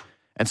it.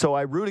 And so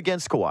I root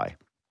against Kawhi.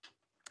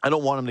 I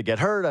don't want him to get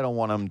hurt. I don't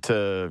want him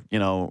to,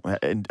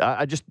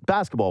 I just,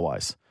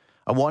 basketball-wise,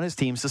 I want his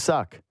teams to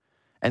suck.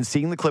 And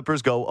seeing the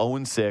Clippers go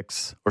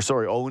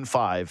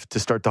 0-5 to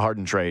start the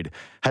Harden trade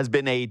has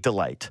been a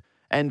delight.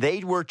 And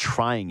they were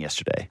trying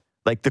yesterday.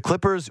 Like, the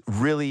Clippers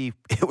really,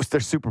 it was their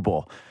Super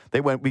Bowl.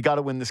 They went, we got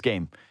to win this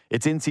game.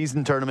 It's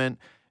in-season tournament.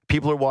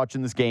 People are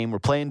watching this game. We're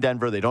playing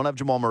Denver. They don't have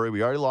Jamal Murray.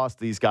 We already lost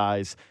these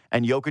guys.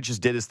 And Jokic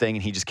just did his thing,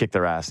 and he just kicked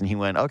their ass. And he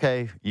went,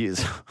 okay, give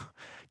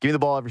me the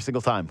ball every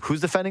single time.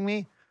 Who's defending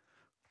me?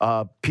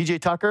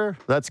 PJ Tucker?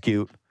 That's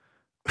cute.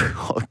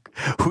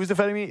 Who's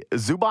defending me?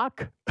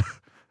 Zubac?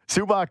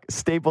 Zubac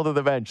stapled to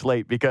the bench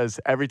late because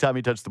every time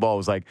he touched the ball, it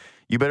was like,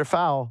 you better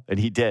foul. And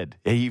he did.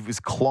 And he was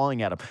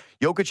clawing at him.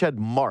 Jokic had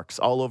marks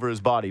all over his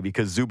body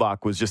because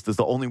Zubac was just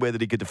the only way that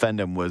he could defend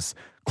him was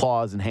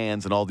claws and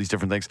hands and all these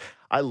different things.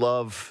 I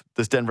love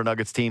this Denver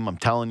Nuggets team. I'm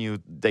telling you,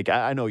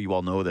 I know you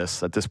all know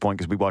this at this point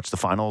because we watched the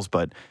finals,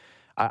 but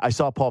I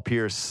saw Paul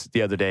Pierce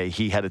the other day.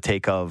 He had a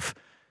take of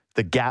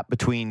the gap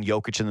between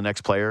Jokic and the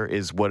next player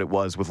is what it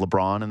was with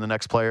LeBron and the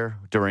next player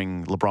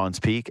during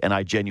LeBron's peak. And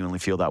I genuinely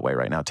feel that way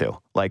right now, too.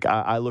 Like,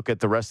 I look at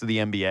the rest of the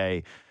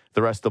NBA,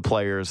 the rest of the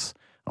players.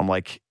 I'm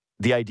like,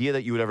 the idea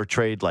that you would ever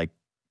trade, like,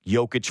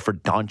 Jokic for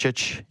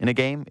Doncic in a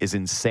game is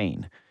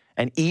insane.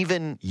 And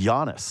even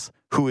Giannis,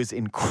 who is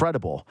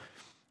incredible,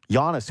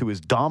 Giannis, who is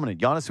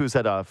dominant, Giannis, who has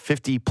had a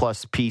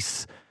 50-plus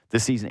piece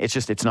this season,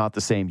 it's not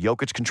the same.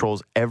 Jokic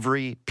controls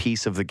every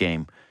piece of the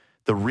game.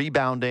 The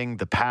rebounding,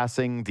 the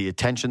passing, the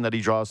attention that he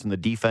draws from the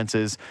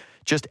defenses,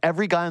 just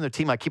every guy on their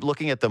team. I keep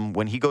looking at them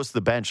when he goes to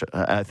the bench,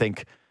 and I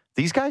think,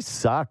 these guys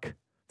suck.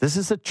 This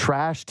is a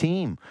trash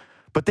team.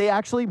 But they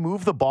actually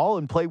move the ball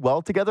and play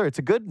well together. It's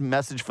a good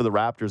message for the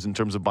Raptors in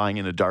terms of buying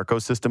in a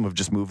Darko system of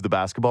just move the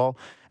basketball.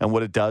 And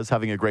what it does,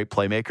 having a great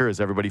playmaker,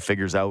 is everybody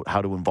figures out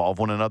how to involve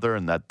one another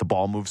and that the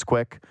ball moves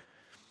quick.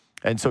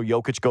 And so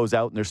Jokic goes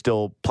out and they're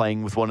still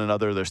playing with one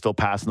another. They're still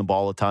passing the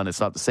ball a ton. It's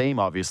not the same,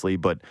 obviously,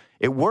 but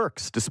it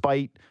works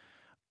despite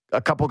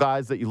a couple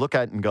guys that you look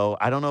at and go,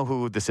 I don't know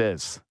who this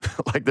is.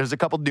 Like there's a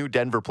couple new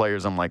Denver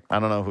players. I'm like, I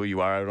don't know who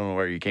you are. I don't know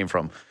where you came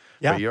from.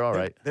 Yeah, but you're all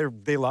right.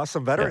 They lost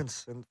some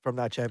veterans from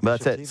that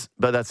championship team.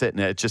 But that's it.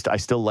 And it's just, I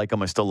still like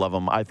them. I still love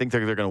them. I think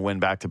they're going to win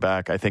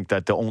back-to-back. I think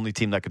that the only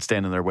team that could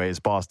stand in their way is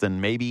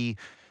Boston. Maybe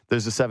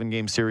there's a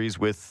 7-game series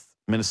with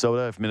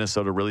Minnesota if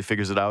Minnesota really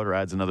figures it out or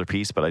adds another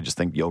piece. But I just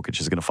think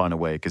Jokic is going to find a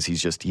way because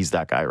he's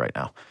that guy right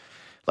now.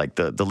 Like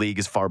the league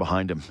is far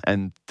behind him.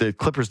 And the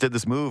Clippers did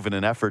this move in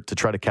an effort to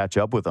try to catch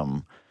up with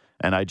him.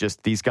 And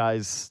these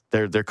guys,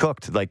 they're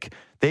cooked. Like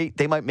they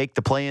might make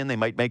the play-in, they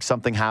might make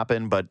something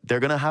happen, but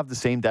they're going to have the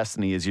same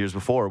destiny as years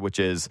before, which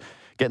is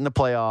get in the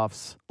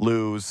playoffs,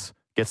 lose,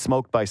 get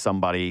smoked by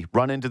somebody,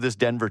 run into this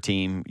Denver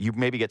team, you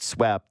maybe get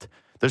swept.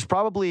 There's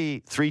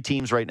probably 3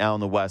 teams right now in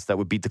the West that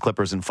would beat the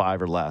Clippers in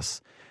 5 or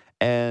less.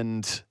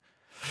 And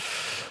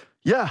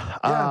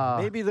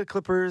maybe the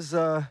Clippers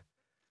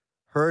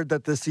heard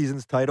that this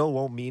season's title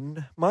won't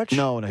mean much.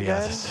 No,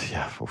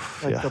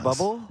 the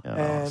bubble,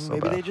 and so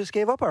maybe bad. they just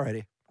gave up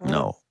already.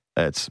 No,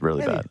 it's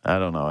really bad. I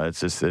don't know. It's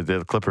just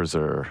the Clippers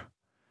are.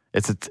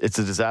 It's a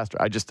disaster.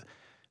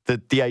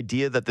 The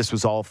idea that this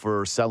was all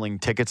for selling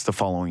tickets the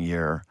following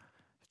year,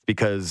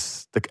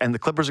 because the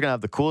Clippers are going to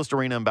have the coolest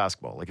arena in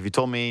basketball. Like if you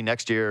told me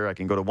next year I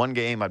can go to one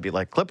game, I'd be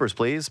like, Clippers,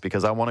 please,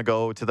 because I want to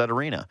go to that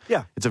arena.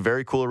 Yeah, it's a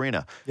very cool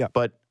arena. Yeah,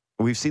 but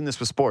we've seen this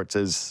with sports.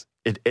 Is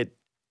it.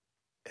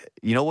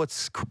 You know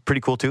what's pretty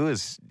cool too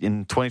is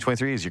in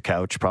 2023 is your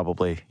couch,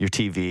 probably your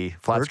TV.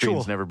 Flat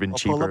screen's never been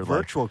cheaper. Pull up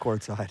virtual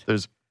courtside.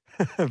 There's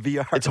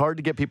VR. It's hard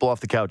to get people off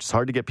the couch. It's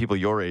hard to get people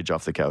your age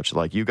off the couch,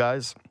 like you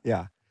guys.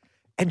 Yeah,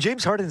 and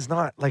James Harden's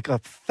not like a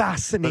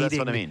fascinating. But that's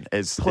what I mean.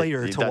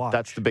 Player to watch.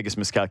 That's the biggest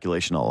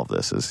miscalculation. All of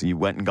this is you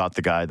went and got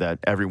the guy that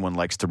everyone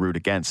likes to root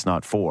against,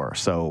 not for.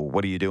 So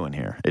what are you doing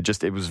here?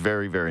 It was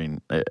very, very.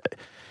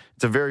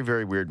 It's a very,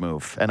 very weird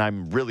move, and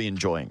I'm really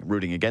enjoying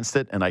rooting against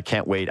it, and I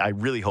can't wait. I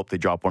really hope they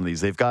drop one of these.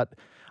 They've got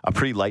a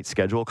pretty light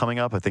schedule coming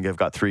up. I think they've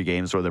got 3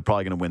 games where they're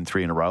probably going to win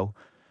 3 in a row,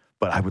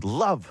 but I would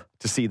love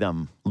to see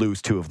them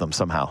lose 2 of them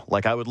somehow.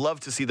 Like, I would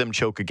love to see them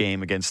choke a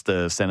game against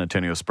the San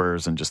Antonio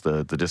Spurs and just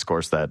the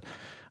discourse that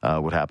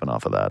would happen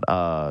off of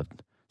that.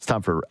 It's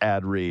time for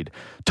ad read.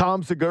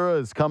 Tom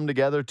Segura's Come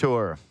Together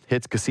Tour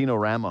hits Casino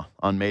Rama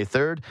on May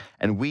 3rd,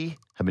 and we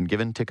have been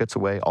giving tickets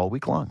away all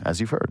week long, as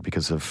you've heard,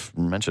 because of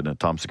mentioned it.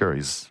 Tom Segura,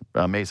 he's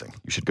amazing.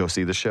 You should go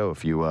see the show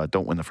if you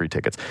don't win the free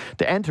tickets.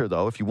 To enter,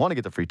 though, if you want to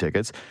get the free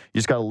tickets, you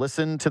just got to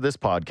listen to this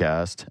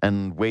podcast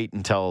and wait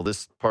until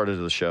this part of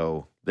the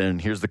show. Then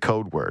here's the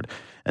code word.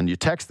 And you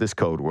text this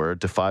code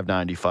word to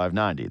 590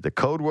 590. The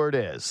code word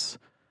is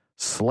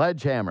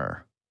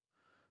Sledgehammer.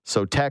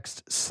 So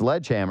text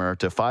Sledgehammer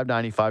to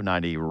 590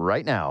 590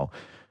 right now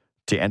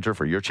to enter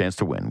for your chance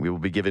to win. We will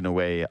be giving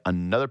away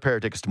another pair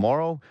of tickets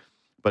tomorrow,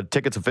 but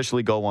tickets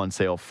officially go on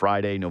sale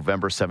Friday,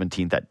 November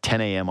 17th at 10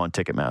 a.m. on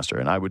Ticketmaster.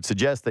 And I would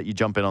suggest that you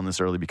jump in on this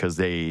early because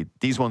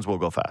these ones will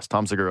go fast.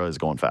 Tom Segura is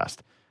going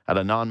fast. At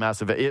a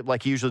non-massive,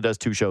 like he usually does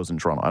 2 shows in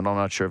Toronto. I'm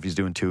not sure if he's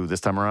doing 2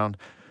 this time around,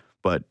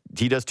 but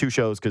he does 2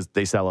 shows because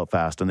they sell out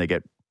fast and they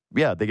get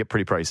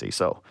pretty pricey.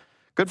 So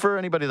good for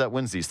anybody that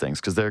wins these things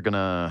because they're going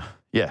to,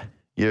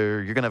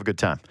 you're going to have a good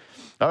time.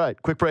 All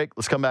right, quick break.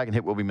 Let's come back and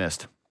hit what we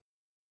missed.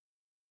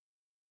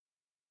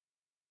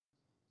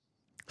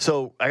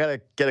 So I got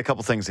to get a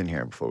couple things in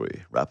here before we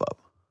wrap up.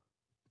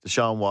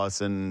 Deshaun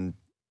Watson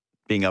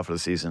being out for the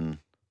season.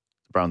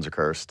 The Browns are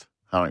cursed.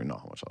 I don't even know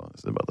how much I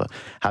was about that.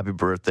 Happy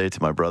birthday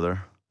to my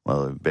brother,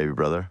 my baby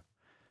brother.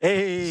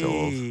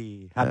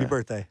 Hey, happy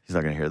birthday. He's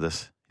not going to hear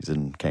this. He's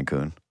in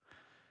Cancun.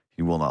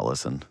 He will not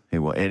listen. He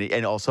will,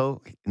 and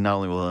also, not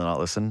only will he not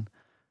listen,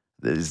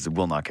 he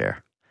will not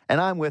care.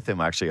 And I'm with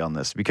him actually on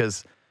this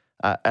because,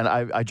 and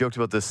I joked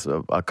about this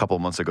a couple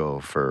of months ago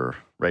for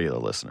regular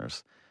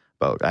listeners.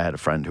 I had a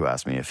friend who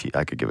asked me if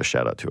I could give a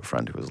shout out to a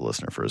friend who was a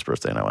listener for his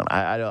birthday, and I went,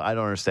 I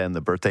don't understand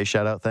the birthday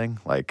shout out thing.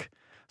 Like,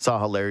 saw a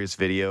hilarious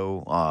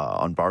video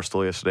on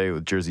Barstool yesterday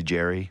with Jersey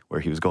Jerry where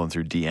he was going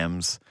through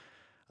DMs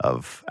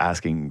of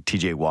asking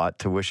TJ Watt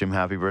to wish him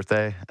happy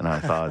birthday, and I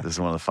thought this is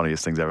one of the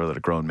funniest things ever that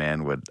a grown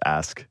man would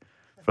ask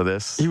for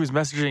this. He was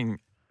messaging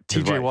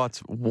TJ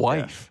Watt's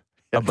wife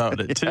about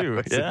it too.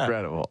 It was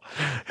incredible.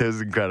 It was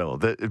incredible.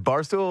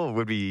 Barstool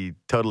would be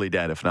totally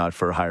dead if not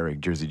for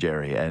hiring Jersey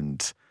Jerry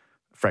and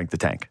Frank the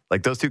Tank.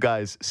 Like, those 2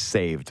 guys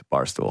saved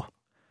Barstool.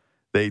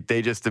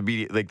 They just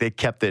immediately, like, they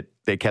kept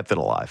it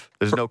alive.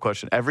 There's no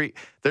question.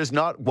 There's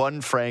not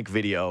one Frank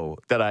video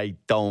that I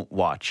don't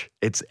watch.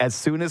 It's as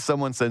soon as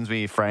someone sends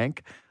me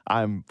Frank,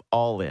 I'm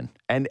all in.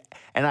 And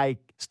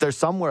there's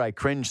some where I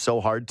cringe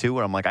so hard too,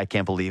 where I'm like, I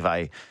can't believe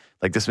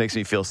this makes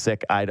me feel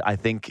sick. I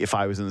think if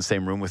I was in the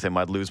same room with him,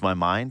 I'd lose my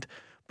mind.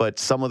 But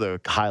some of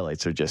the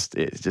highlights are just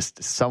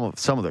some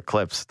of the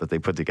clips that they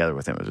put together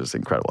with him is just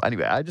incredible.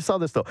 Anyway, I just saw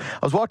this though.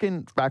 I was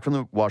walking back from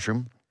the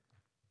washroom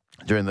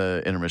during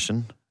the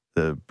intermission,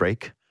 the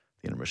break,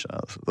 the intermission.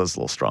 That was a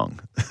little strong.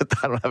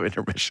 I don't have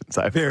intermissions.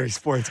 Very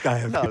sports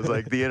guy. No, I was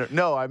like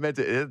no, I meant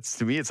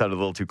to me. It sounded a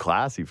little too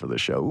classy for the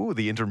show. Ooh,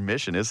 the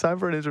intermission. It's time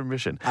for an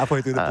intermission.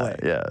 Halfway through the play.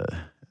 Yeah.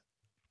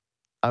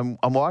 I'm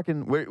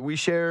walking. We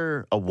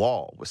share a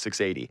wall with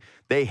 680.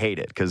 They hate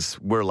it because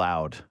we're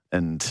loud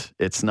and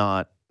it's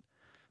not.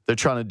 They're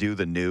trying to do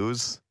the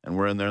news, and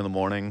we're in there in the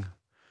morning,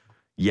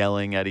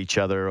 yelling at each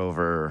other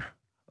over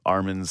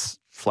Armin's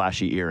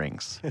flashy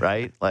earrings.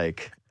 Right?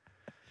 Like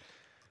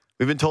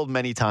we've been told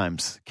many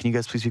times. Can you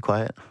guys please be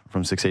quiet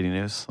from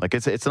 680 News? Like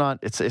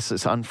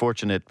it's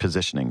unfortunate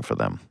positioning for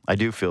them. I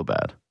do feel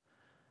bad.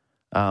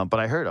 But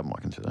I heard I'm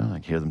walking through there, and I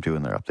hear them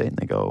doing their update, and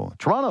they go,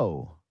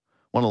 Toronto.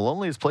 One of the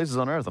loneliest places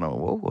on earth. And I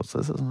went, whoa, what's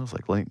this? And I was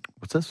like,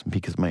 what's this?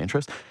 Because of my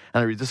interest.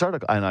 And I read this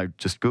article, and I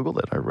just Googled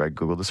it. I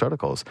Googled this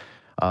article.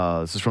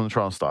 This is from the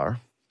Toronto Star.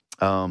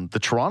 The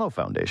Toronto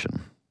Foundation,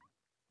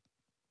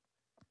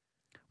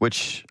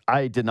 which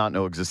I did not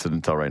know existed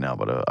until right now,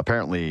 but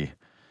apparently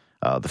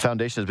the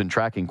foundation has been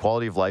tracking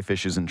quality of life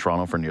issues in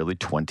Toronto for nearly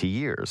 20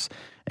 years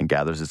and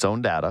gathers its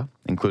own data,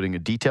 including a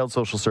detailed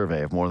social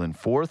survey of more than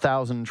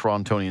 4,000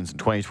 Torontonians in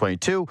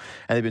 2022,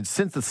 and they've been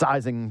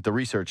synthesizing the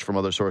research from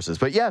other sources.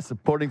 But yes,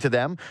 according to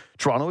them,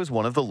 Toronto is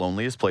one of the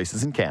loneliest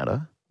places in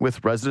Canada,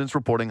 with residents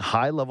reporting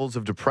high levels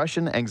of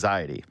depression and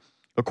anxiety,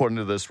 according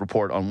to this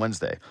report on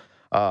Wednesday.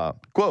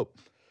 Quote,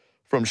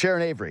 from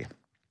Sharon Avery,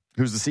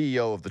 who's the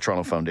CEO of the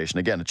Toronto Foundation,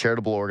 again, a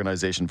charitable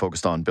organization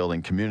focused on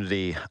building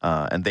community,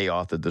 and they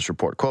authored this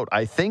report. Quote,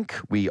 I think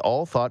we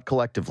all thought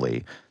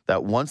collectively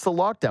that once the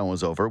lockdown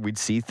was over, we'd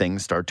see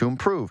things start to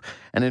improve.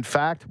 And in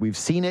fact, we've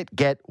seen it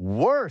get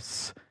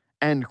worse,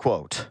 end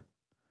quote.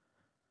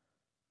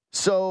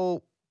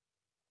 So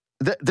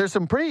there's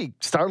some pretty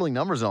startling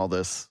numbers in all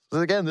this.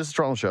 Again, this is a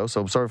Toronto show,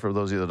 so I'm sorry for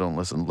those of you that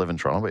don't live in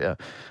Toronto, but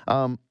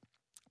yeah.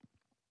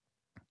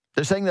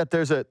 They're saying that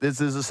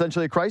this is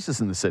essentially a crisis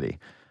in the city.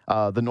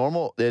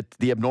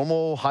 The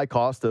abnormal high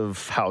cost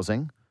of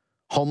housing,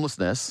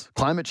 homelessness,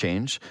 climate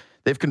change,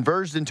 they've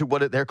converged into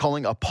what they're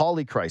calling a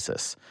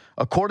polycrisis.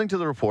 According to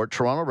the report,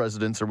 Toronto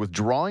residents are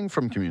withdrawing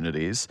from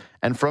communities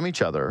and from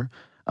each other,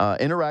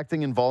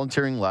 interacting and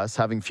volunteering less,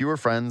 having fewer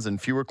friends and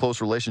fewer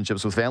close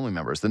relationships with family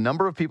members. The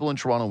number of people in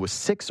Toronto with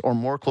 6 or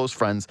more close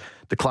friends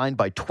declined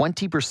by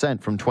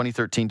 20% from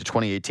 2013 to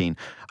 2018,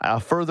 a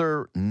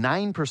further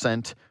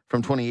 9%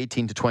 from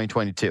 2018 to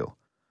 2022.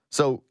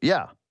 So,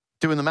 yeah.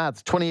 Doing the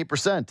math,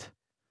 28%.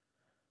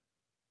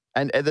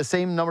 And the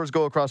same numbers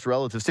go across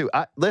relatives, too.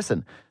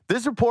 Listen,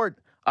 this report,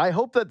 I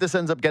hope that this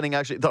ends up getting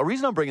the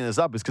reason I'm bringing this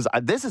up is because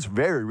this is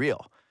very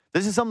real.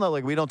 This is something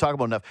that we don't talk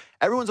about enough.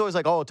 Everyone's always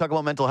like, oh, talk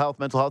about mental health,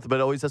 but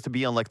it always has to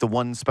be on the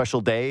one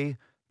special day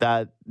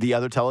that the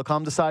other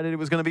telecom decided it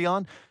was going to be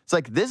on. It's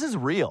like, this is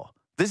real.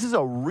 This is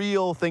a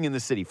real thing in the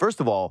city. First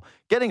of all,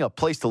 getting a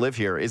place to live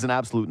here is an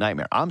absolute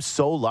nightmare. I'm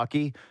so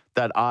lucky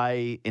that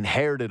I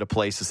inherited a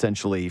place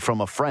essentially from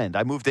a friend.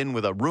 I moved in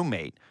with a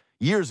roommate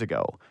years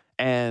ago,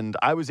 and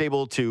I was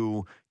able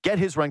to get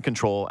his rent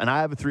control, and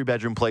I have a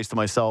 3-bedroom place to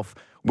myself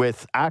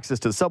with access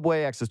to the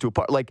subway, access to a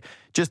park,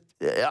 just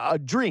a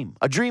dream.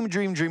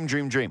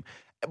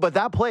 But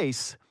that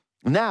place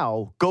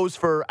now goes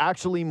for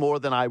actually more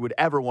than I would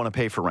ever want to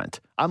pay for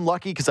rent. I'm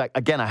lucky because, I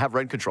have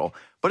rent control.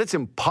 But it's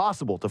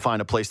impossible to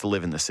find a place to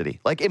live in the city.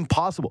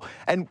 Impossible.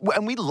 And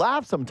we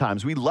laugh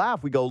sometimes. We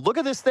laugh. We go, look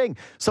at this thing.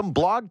 Some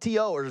Blog TO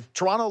or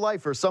Toronto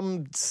Life or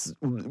some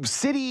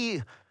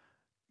city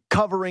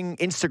covering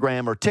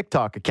Instagram or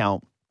TikTok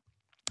account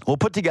will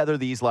put together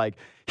these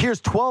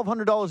here's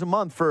 $1,200 a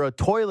month for a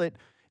toilet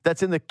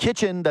that's in the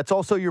kitchen that's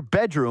also your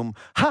bedroom.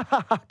 Ha,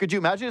 ha, ha. Could you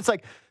imagine? It's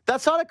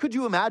that's not a could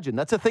you imagine.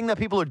 That's a thing that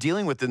people are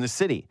dealing with in the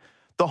city.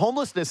 The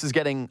homelessness is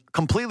getting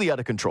completely out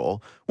of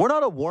control. We're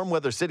not a warm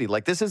weather city.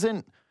 This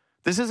isn't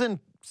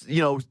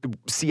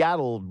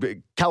Seattle,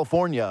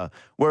 California,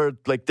 where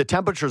the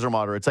temperatures are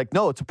moderate. It's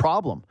no, it's a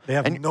problem. They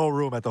have no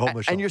room at the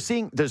homeless shelters. And you're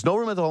seeing there's no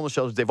room at the homeless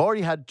shelters. They've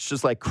already had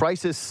just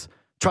crisis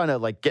trying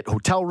to get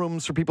hotel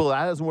rooms for people. That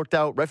hasn't worked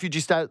out. Refugee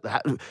status.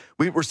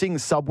 We're seeing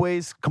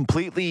subways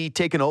completely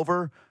taken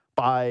over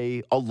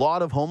by a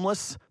lot of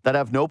homeless that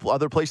have no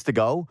other place to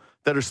go,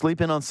 that are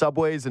sleeping on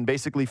subways and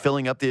basically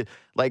filling up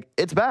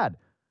it's bad.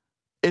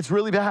 It's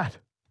really bad.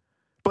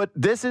 But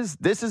this is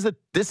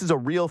a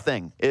real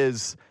thing.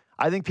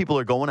 I think people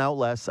are going out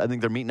less. I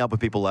think they're meeting up with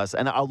people less.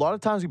 And a lot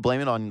of times we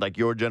blame it on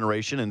your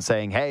generation and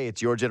saying, hey,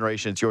 it's your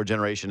generation. It's your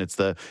generation. It's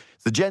the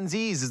Gen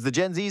Zs. It's the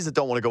Gen Zs that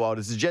don't want to go out.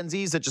 It's the Gen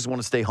Zs that just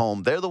want to stay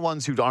home. They're the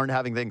ones who aren't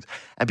having things.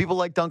 And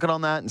people dunking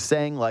on that and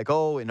saying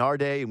oh, in our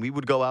day, and we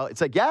would go out.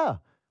 It's yeah,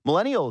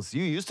 millennials,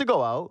 you used to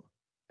go out.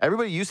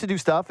 Everybody used to do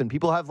stuff, and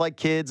people have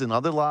kids and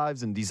other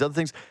lives and these other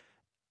things.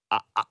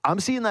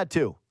 I'm seeing that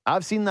too.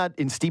 I've seen that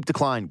in steep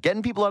decline.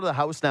 Getting people out of the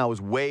house now is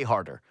way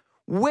harder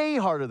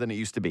than it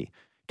used to be.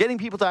 Getting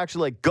people to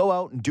actually go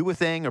out and do a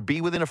thing or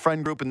be within a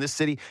friend group in this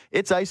city,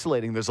 it's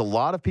isolating. There's a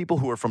lot of people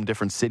who are from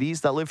different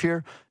cities that live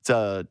here. It's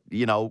a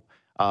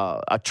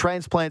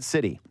transplant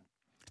city.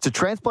 It's a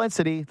transplant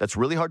city that's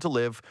really hard to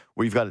live,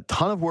 where you've got a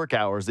ton of work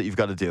hours that you've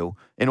got to do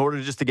in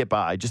order just to get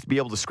by, just to be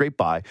able to scrape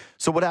by.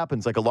 So what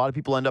happens? Like, a lot of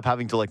people end up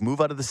having to like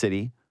move out of the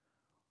city,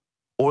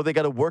 or they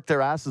got to work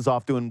their asses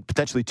off doing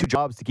potentially 2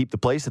 jobs to keep the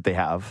place that they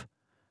have.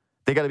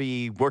 They got to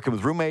be working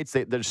with roommates.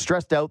 They're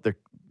stressed out. They're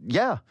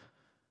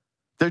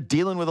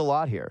dealing with a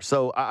lot here.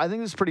 So I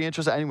think this is pretty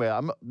interesting. Anyway,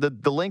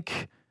 the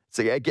link,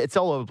 it's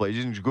all over the place.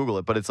 You can just Google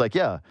it. But it's like,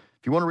 if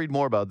you want to read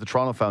more about the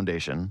Toronto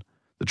Foundation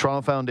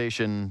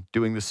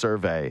doing this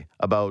survey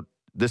about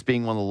this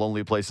being one of the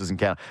lonelier places in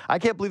Canada. I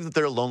can't believe that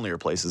there are lonelier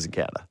places in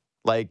Canada.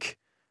 Like,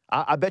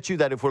 I bet you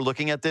that if we're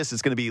looking at this,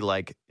 it's going to be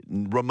like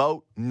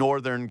remote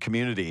northern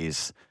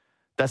communities.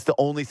 That's the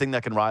only thing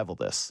that can rival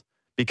this.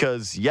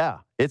 Because,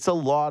 it's a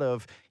lot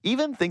of,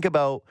 even think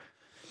about,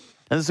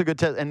 and this is a good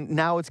test, and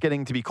now it's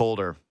getting to be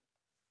colder.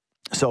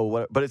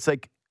 So, but it's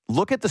like,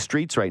 look at the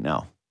streets right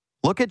now.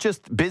 Look at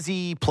just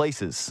busy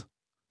places.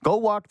 Go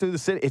walk through the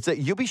city.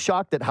 You'll be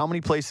shocked at how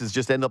many places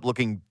just end up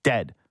looking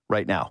dead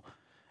right now.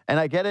 And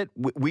I get it.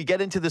 We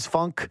get into this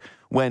funk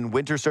when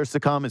winter starts to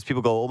come as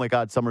people go, oh my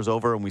God, summer's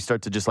over. And we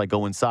start to just like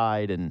go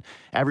inside and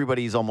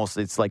everybody's almost,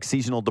 it's like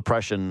seasonal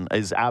depression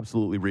is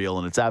absolutely real.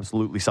 And it's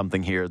absolutely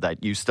something here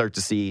that you start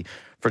to see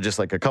for just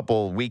like a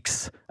couple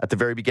weeks at the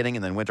very beginning.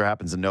 And then winter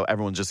happens and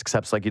everyone just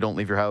accepts like you don't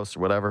leave your house or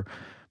whatever.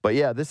 But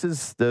this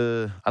is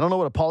I don't know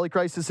what a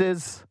polycrisis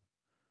is.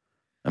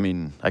 I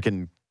mean, I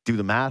can do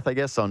the math, I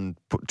guess, on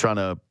trying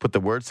to put the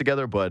words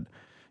together. But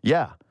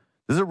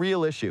this is a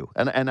real issue.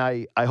 And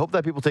I hope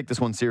that people take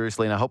this one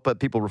seriously. And I hope that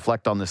people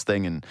reflect on this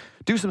thing and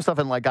do some stuff.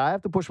 And like, I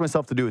have to push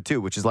myself to do it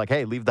too, which is like,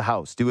 hey, leave the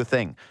house, do a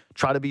thing,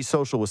 try to be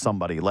social with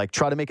somebody, like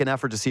try to make an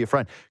effort to see a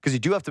friend, because you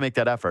do have to make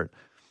that effort.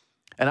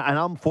 And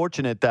I'm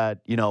fortunate that,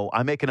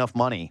 I make enough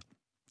money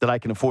that I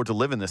can afford to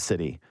live in this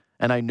city.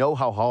 And I know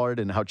how hard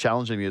and how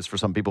challenging it is for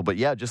some people. But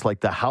just like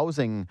the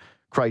housing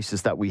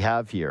crisis that we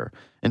have here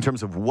in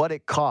terms of what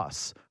it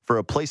costs for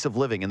a place of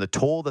living and the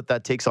toll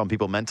that takes on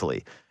people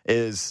mentally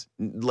is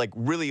like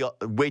really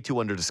way too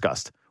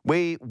under-discussed.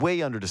 Way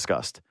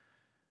under-discussed.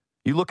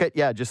 You look at,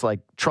 just like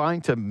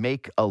trying to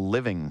make a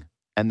living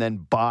and then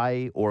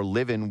buy or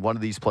live in one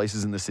of these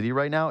places in the city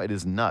right now, it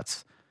is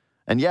nuts.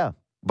 And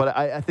but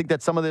I think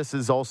that some of this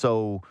is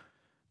also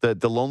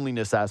the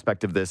loneliness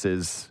aspect of this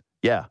is,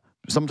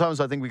 sometimes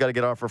I think we got to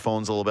get off our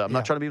phones a little bit. I'm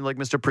not trying to be like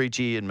Mr.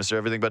 Preachy and Mr.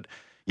 Everything, but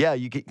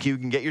you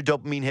can get your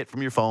dopamine hit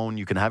from your phone.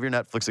 You can have your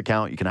Netflix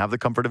account. You can have the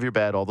comfort of your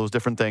bed, all those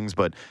different things.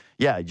 But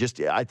I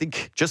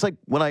think just like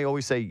when I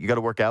always say you got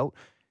to work out,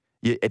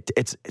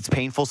 it's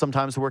painful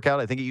sometimes to work out.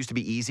 I think it used to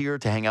be easier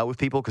to hang out with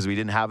people because we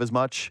didn't have as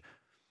much.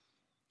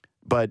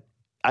 But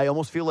I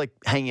almost feel like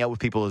hanging out with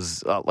people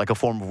is like a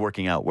form of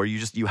working out, where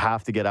you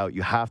have to get out.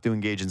 You have to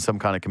engage in some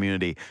kind of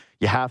community.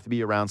 You have to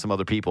be around some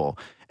other people.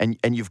 And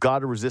you've got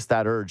to resist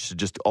that urge to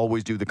just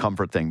always do the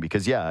comfort thing.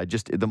 Because,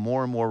 the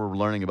more and more we're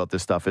learning about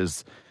this stuff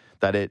is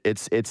that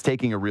it's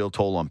taking a real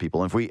toll on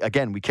people. And if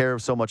we care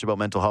so much about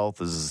mental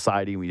health as a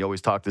society. We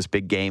always talk this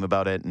big game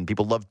about it. And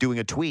people love doing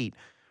a tweet.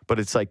 But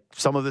it's like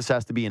some of this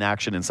has to be in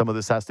action, and some of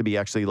this has to be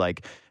actually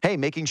like, hey,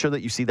 making sure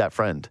that you see that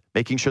friend,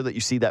 making sure that you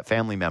see that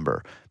family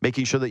member,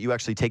 making sure that you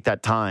actually take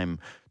that time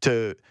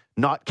to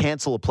not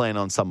cancel a plan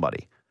on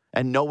somebody,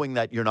 and knowing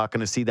that you're not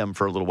going to see them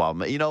for a little while.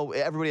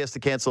 Everybody has to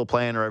cancel a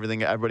plan or everything.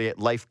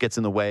 Life gets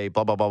in the way,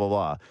 blah, blah, blah, blah,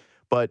 blah.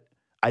 But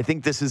I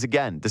think this is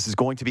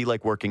going to be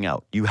like working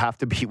out. You have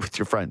to be with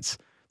your friends.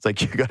 It's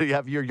like you got to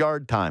have your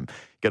yard time.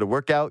 You got to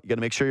work out. You got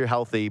to make sure you're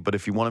healthy. But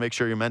if you want to make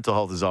sure your mental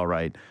health is all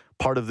right,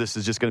 part of this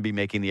is just going to be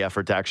making the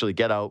effort to actually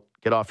get out,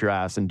 get off your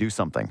ass, and do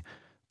something.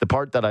 The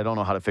part that I don't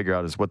know how to figure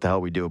out is what the hell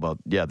we do about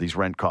these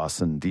rent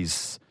costs and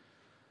these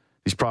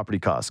property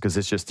costs, because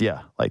it's just you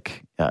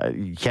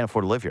can't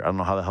afford to live here. I don't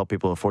know how the hell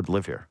people afford to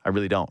live here. I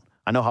really don't.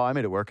 I know how I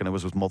made it work, and it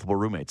was with multiple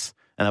roommates,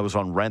 and I was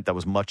on rent that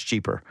was much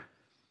cheaper.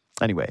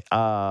 Anyway,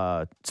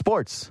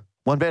 sports.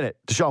 1 minute.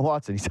 Deshaun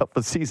Watson, he's out for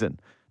the season.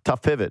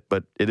 Tough pivot,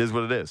 but it is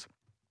what it is.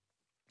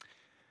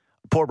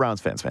 Poor Browns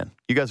fans, man.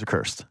 You guys are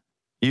cursed.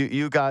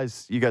 You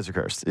guys are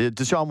cursed.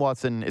 Deshaun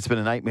Watson, it's been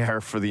a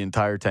nightmare for the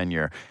entire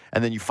tenure.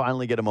 And then you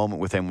finally get a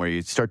moment with him where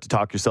you start to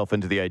talk yourself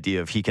into the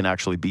idea of he can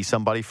actually be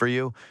somebody for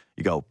you.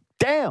 You go,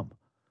 damn,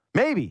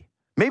 maybe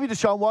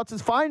Deshaun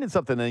Watson's finding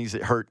something, and he's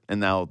hurt. And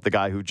now the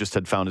guy who just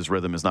had found his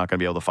rhythm is not going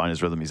to be able to find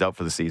his rhythm. He's out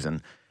for the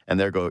season. And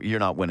you're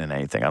not winning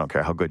anything. I don't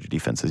care how good your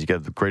defense is. You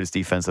got the greatest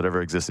defense that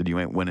ever existed. You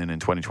ain't winning in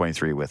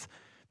 2023 with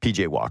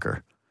PJ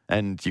Walker.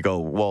 And you go,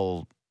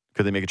 well,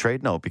 could they make a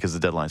trade? No, because the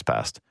deadline's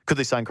passed. Could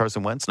they sign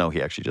Carson Wentz? No,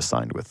 he actually just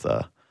signed with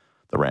the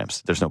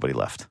Rams. There's nobody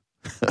left.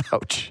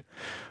 Ouch.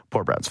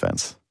 Poor Browns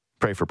fans.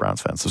 Pray for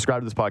Browns fans.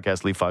 Subscribe to this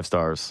podcast. Leave 5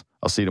 stars.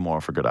 I'll see you tomorrow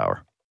for a good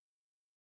hour.